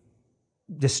being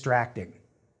distracting?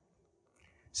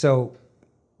 So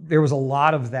there was a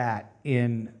lot of that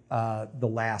in the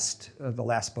last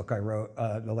book I wrote,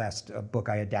 the last book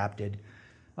I adapted.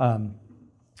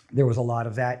 There was a lot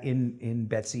of that in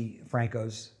Betsy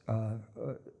Franco's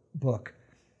book.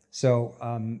 So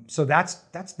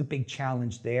that's the big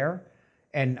challenge there,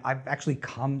 and I've actually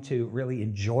come to really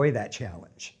enjoy that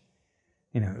challenge.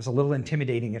 You know, it was a little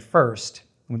intimidating at first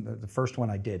when the first one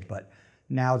I did, but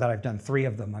now that I've done 3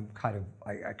 of them, I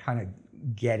kind of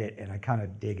get it and I kind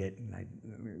of dig it,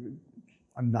 and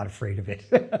I'm not afraid of it.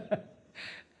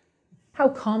 How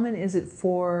common is it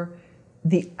for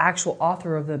the actual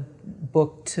author of the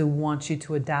book to want you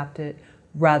to adapt it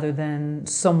rather than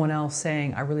someone else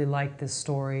saying, I really like this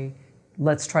story,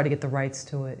 let's try to get the rights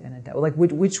to it and adapt? Like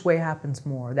which way happens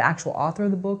more? The actual author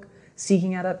of the book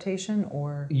seeking adaptation,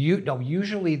 or?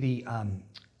 Usually the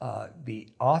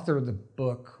author of the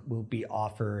book will be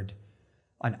offered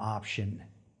an option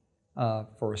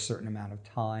for a certain amount of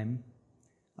time.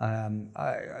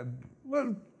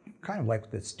 Well, kind of like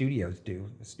the studios do.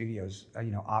 The studios,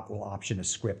 you know, will option a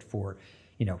script for,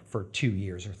 you know, for 2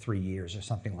 years or 3 years or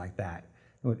something like that.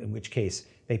 In which case,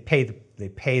 they pay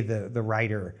the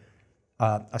writer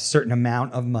a certain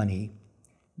amount of money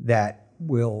that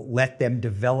will let them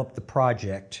develop the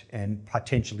project and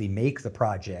potentially make the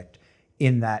project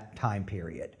in that time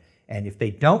period. And if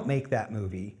they don't make that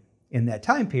movie in that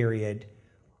time period,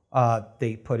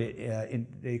 they put it in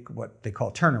what they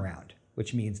call turnaround,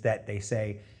 which means that they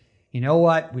say, you know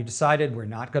what, we decided we're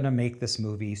not going to make this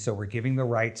movie, so we're giving the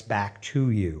rights back to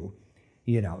you,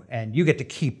 you know, and you get to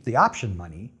keep the option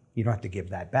money. You don't have to give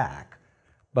that back.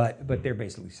 But they're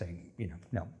basically saying, you know,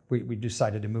 no, we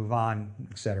decided to move on,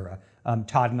 et cetera.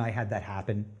 Todd and I had that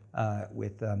happen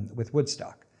with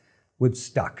Woodstock.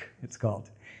 Woodstuck, it's called.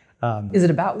 Is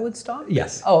it about Woodstock?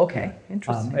 Yes. Oh, okay.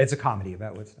 Interesting. It's a comedy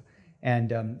about Woodstock.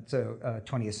 And so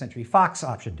 20th Century Fox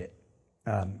optioned it.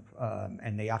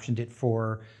 And they optioned it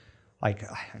for, like,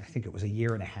 I think it was 1.5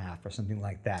 years or something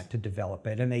like that to develop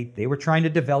it. And they were trying to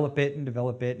develop it.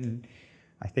 And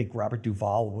I think Robert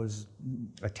Duvall was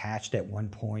attached at one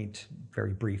point,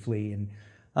 very briefly. And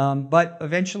but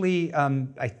eventually,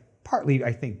 partly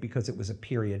I think because it was a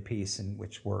period piece in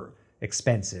which were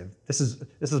expensive. This is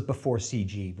before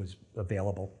CG was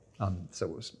available, so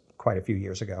it was quite a few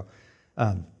years ago.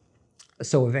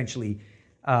 So eventually,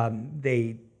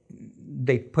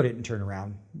 they put it in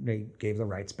turnaround. They gave the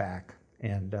rights back,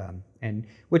 and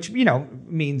which, you know,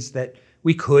 means that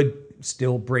we could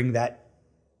still bring that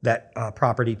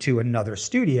property to another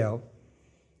studio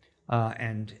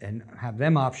and have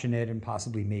them option it and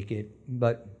possibly make it.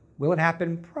 But will it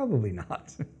happen? Probably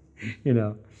not. You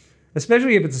know,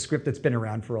 especially if it's a script that's been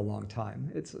around for a long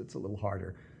time. It's a little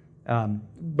harder.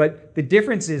 But the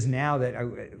difference is now that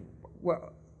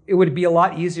it would be a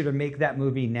lot easier to make that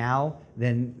movie now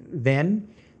than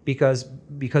then, because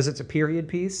it's a period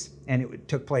piece and it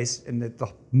took place, and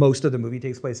most of the movie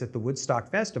takes place at the Woodstock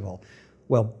Festival.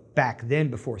 Well, back then,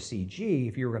 before CG,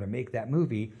 if you were going to make that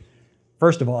movie,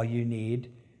 first of all, you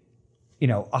need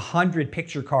 100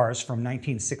 picture cars from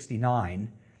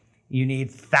 1969. You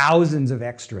need thousands of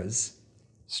extras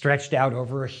stretched out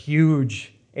over a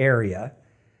huge area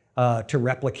to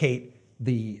replicate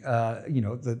the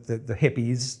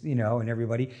hippies, and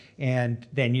everybody. And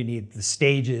then you need the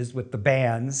stages with the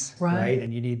bands, right?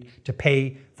 And you need to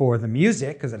pay for the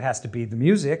music, because it has to be the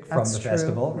music from the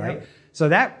festival, right? Yep. So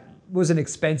that was an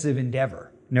expensive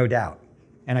endeavor, no doubt.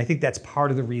 And I think that's part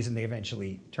of the reason they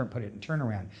eventually put it in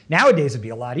turnaround. Nowadays, it'd be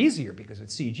a lot easier, because with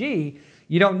CG,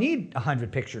 you don't need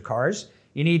 100 picture cars.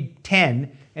 You need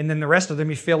 10, and then the rest of them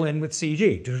you fill in with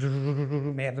CG.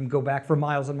 May have them go back for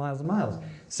miles and miles and miles.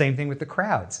 Same thing with the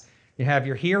crowds. You have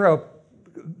your hero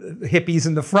hippies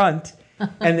in the front,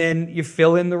 and then you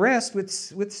fill in the rest with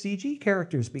CG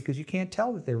characters, because you can't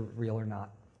tell that they're real or not.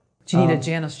 Do you need a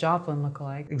Janis Joplin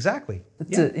lookalike? Exactly.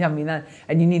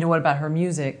 And you need to know what about her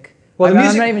music? Well,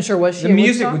 I'm not even sure what she. The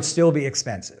music would still be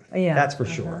expensive. Yeah, that's for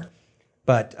sure.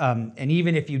 But and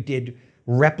even if you did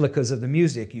replicas of the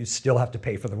music, you still have to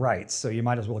pay for the rights. So you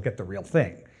might as well get the real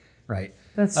thing, right?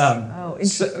 That's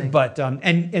interesting.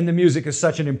 And the music is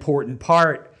such an important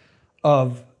part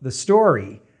of the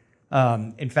story.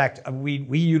 In fact,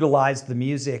 we utilized the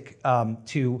music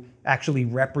to actually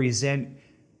represent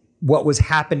what was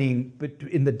happening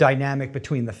in the dynamic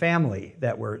between the family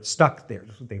that were stuck there.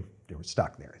 They were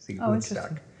stuck there.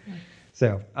 Interesting.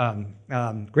 So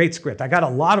great script. I got a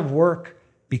lot of work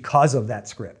because of that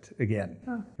script. Again,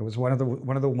 it was one of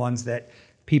the ones that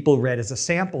people read as a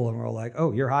sample and were like,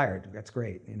 "Oh, you're hired. That's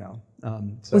great."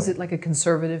 Was it like a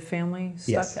conservative family?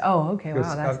 Yes. Oh, okay.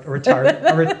 Wow. That's a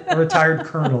retired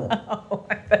colonel. Oh,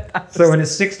 I bet that was so when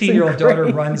his 16-year-old daughter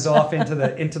runs off into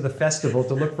the festival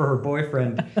to look for her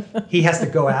boyfriend, he has to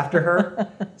go after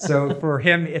her. So for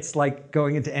him, it's like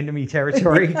going into enemy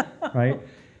territory, right?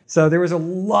 So there was a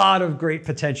lot of great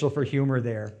potential for humor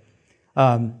there.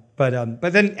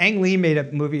 But then Ang Lee made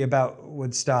a movie about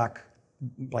Woodstock,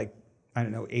 like, I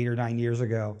don't know, 8 or 9 years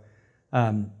ago,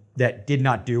 that did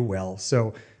not do well.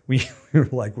 So we were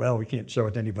like, well, we can't show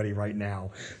it to anybody right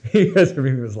now. Because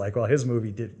everyone was like, well, his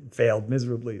movie failed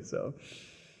miserably. So,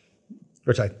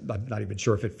 which I'm not even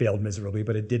sure if it failed miserably,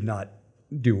 but it did not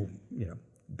do,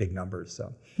 big numbers.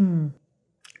 So,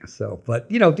 so, but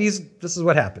this is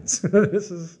what happens.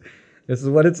 This is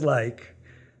what it's like.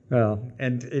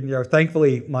 And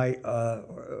thankfully, my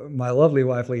lovely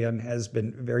wife Leanne has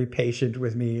been very patient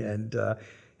with me, and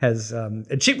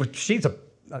she's a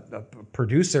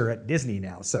producer at Disney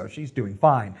now, so she's doing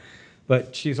fine.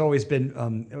 But she's always been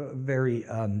very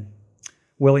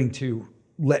willing to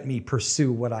let me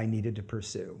pursue what I needed to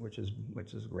pursue, which is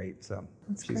great. So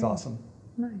she's great. Awesome.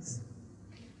 Nice.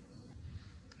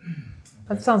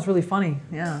 That sounds really funny.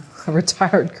 Yeah, a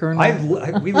retired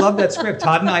colonel. We love that script.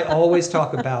 Todd and I always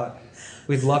talk about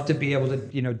we'd love to be able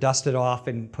to dust it off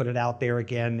and put it out there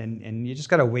again, and you just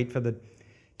got to wait for the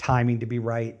timing to be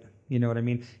right. You know what I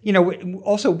mean?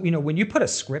 Also, when you put a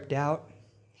script out,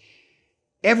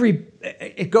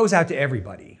 it goes out to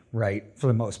everybody, right? For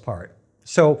the most part.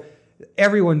 So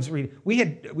everyone's reading.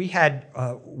 We had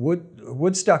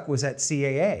Woodstock was at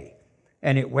CAA,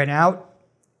 and it went out,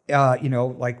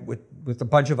 like with a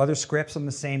bunch of other scripts on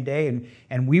the same day,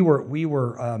 and we were what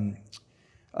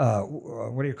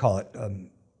do you call it?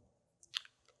 I'm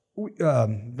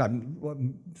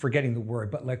forgetting the word,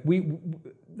 but like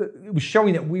it was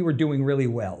showing that we were doing really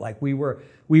well. Like we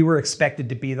were expected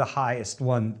to be the highest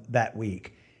one that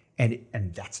week, and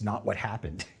that's not what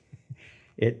happened.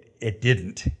 It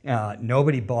didn't.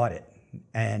 Nobody bought it,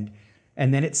 and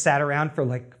then it sat around for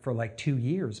like 2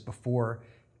 years before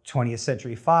 20th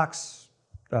Century Fox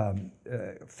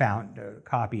found a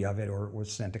copy of it, or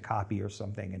was sent a copy or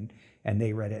something, and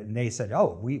they read it and they said,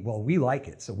 "Oh, we like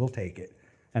it, so we'll take it."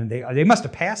 And they must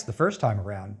have passed the first time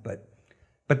around, but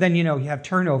then you have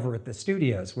turnover at the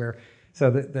studios so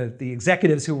the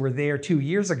executives who were there 2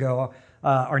 years ago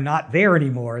are not there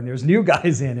anymore, and there's new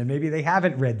guys in, and maybe they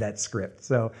haven't read that script.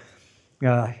 So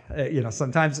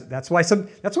sometimes that's why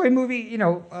a movie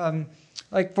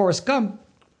like Forrest Gump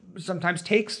sometimes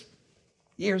takes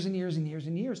years and years and years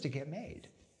and years to get made.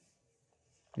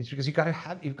 It's because you've got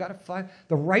to find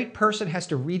the right person has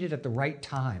to read it at the right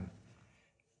time.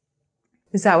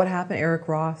 Is that what happened? Eric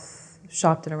Roth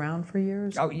shopped it around for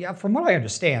years? Oh yeah, from what I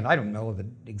understand, I don't know the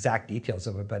exact details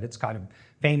of it, but it's kind of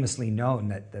famously known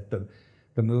that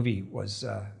the movie was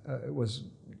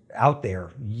out there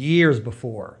years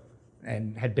before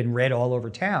and had been read all over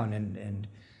town, and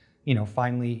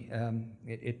finally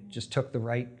it just took the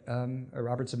right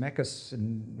Robert Zemeckis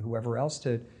and whoever else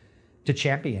to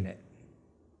champion it.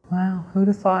 Wow, who'd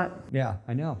have thought? Yeah,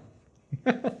 I know.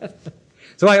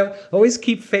 So I always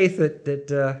keep faith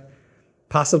that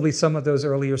possibly some of those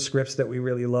earlier scripts that we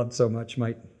really loved so much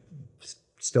might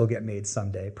still get made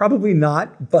someday. Probably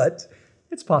not, but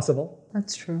it's possible.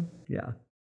 That's true. Yeah.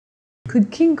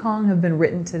 Could King Kong have been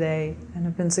written today and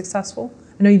have been successful?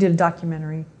 I know you did a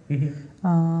documentary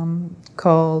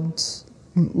called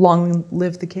Long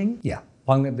Live the King. Yeah,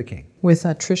 Long Live the King. With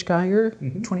Trish Geiger,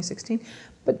 2016.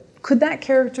 But could that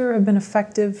character have been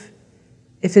effective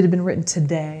if it had been written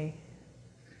today?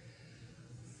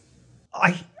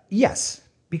 Yes,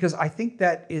 because I think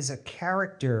that is a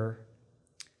character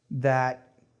that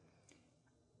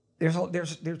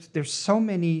there's so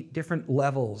many different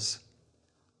levels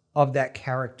of that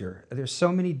character. There's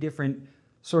so many different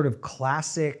sort of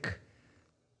classic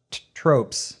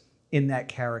tropes in that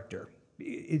character.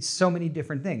 It's so many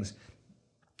different things.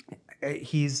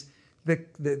 He's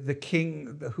the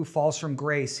king who falls from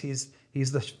grace. He's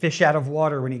the fish out of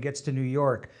water when he gets to New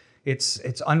York.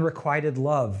 It's unrequited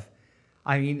love.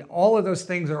 I mean, all of those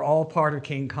things are all part of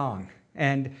King Kong.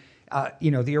 And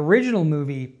the original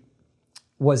movie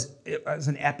was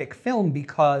an epic film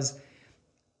because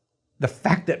the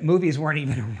fact that movies weren't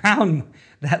even around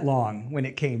that long when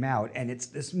it came out, and it's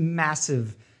this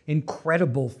massive,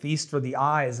 incredible feast for the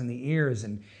eyes and the ears,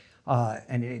 and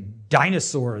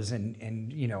dinosaurs,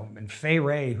 and Fay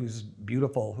Wray, who's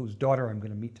beautiful, whose daughter I'm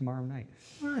going to meet tomorrow night.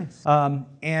 Nice.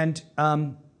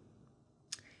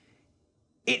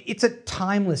 It's a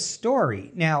timeless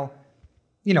story. Now,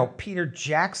 Peter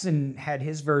Jackson had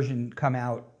his version come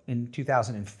out in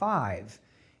 2005,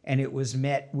 and it was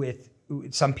met with,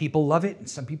 some people love it and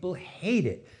some people hate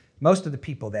it. Most of the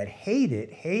people that hate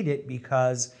it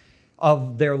because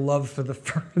of their love for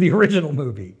the original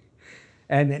movie.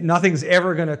 And that nothing's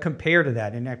ever going to compare to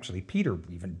that. And actually, Peter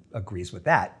even agrees with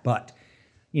that. But,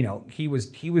 he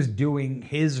was doing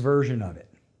his version of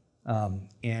it.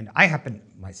 And I happen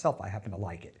to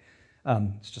like it.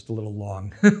 It's just a little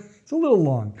long. It's a little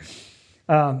long.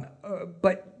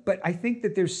 But I think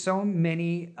that there's so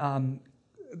many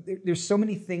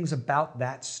things about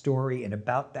that story and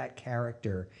about that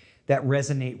character that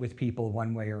resonate with people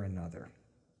one way or another.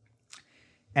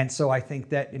 And so I think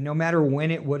that no matter when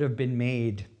it would have been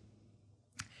made,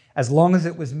 as long as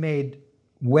it was made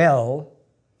well,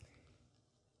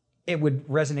 it would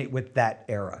resonate with that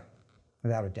era,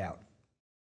 without a doubt.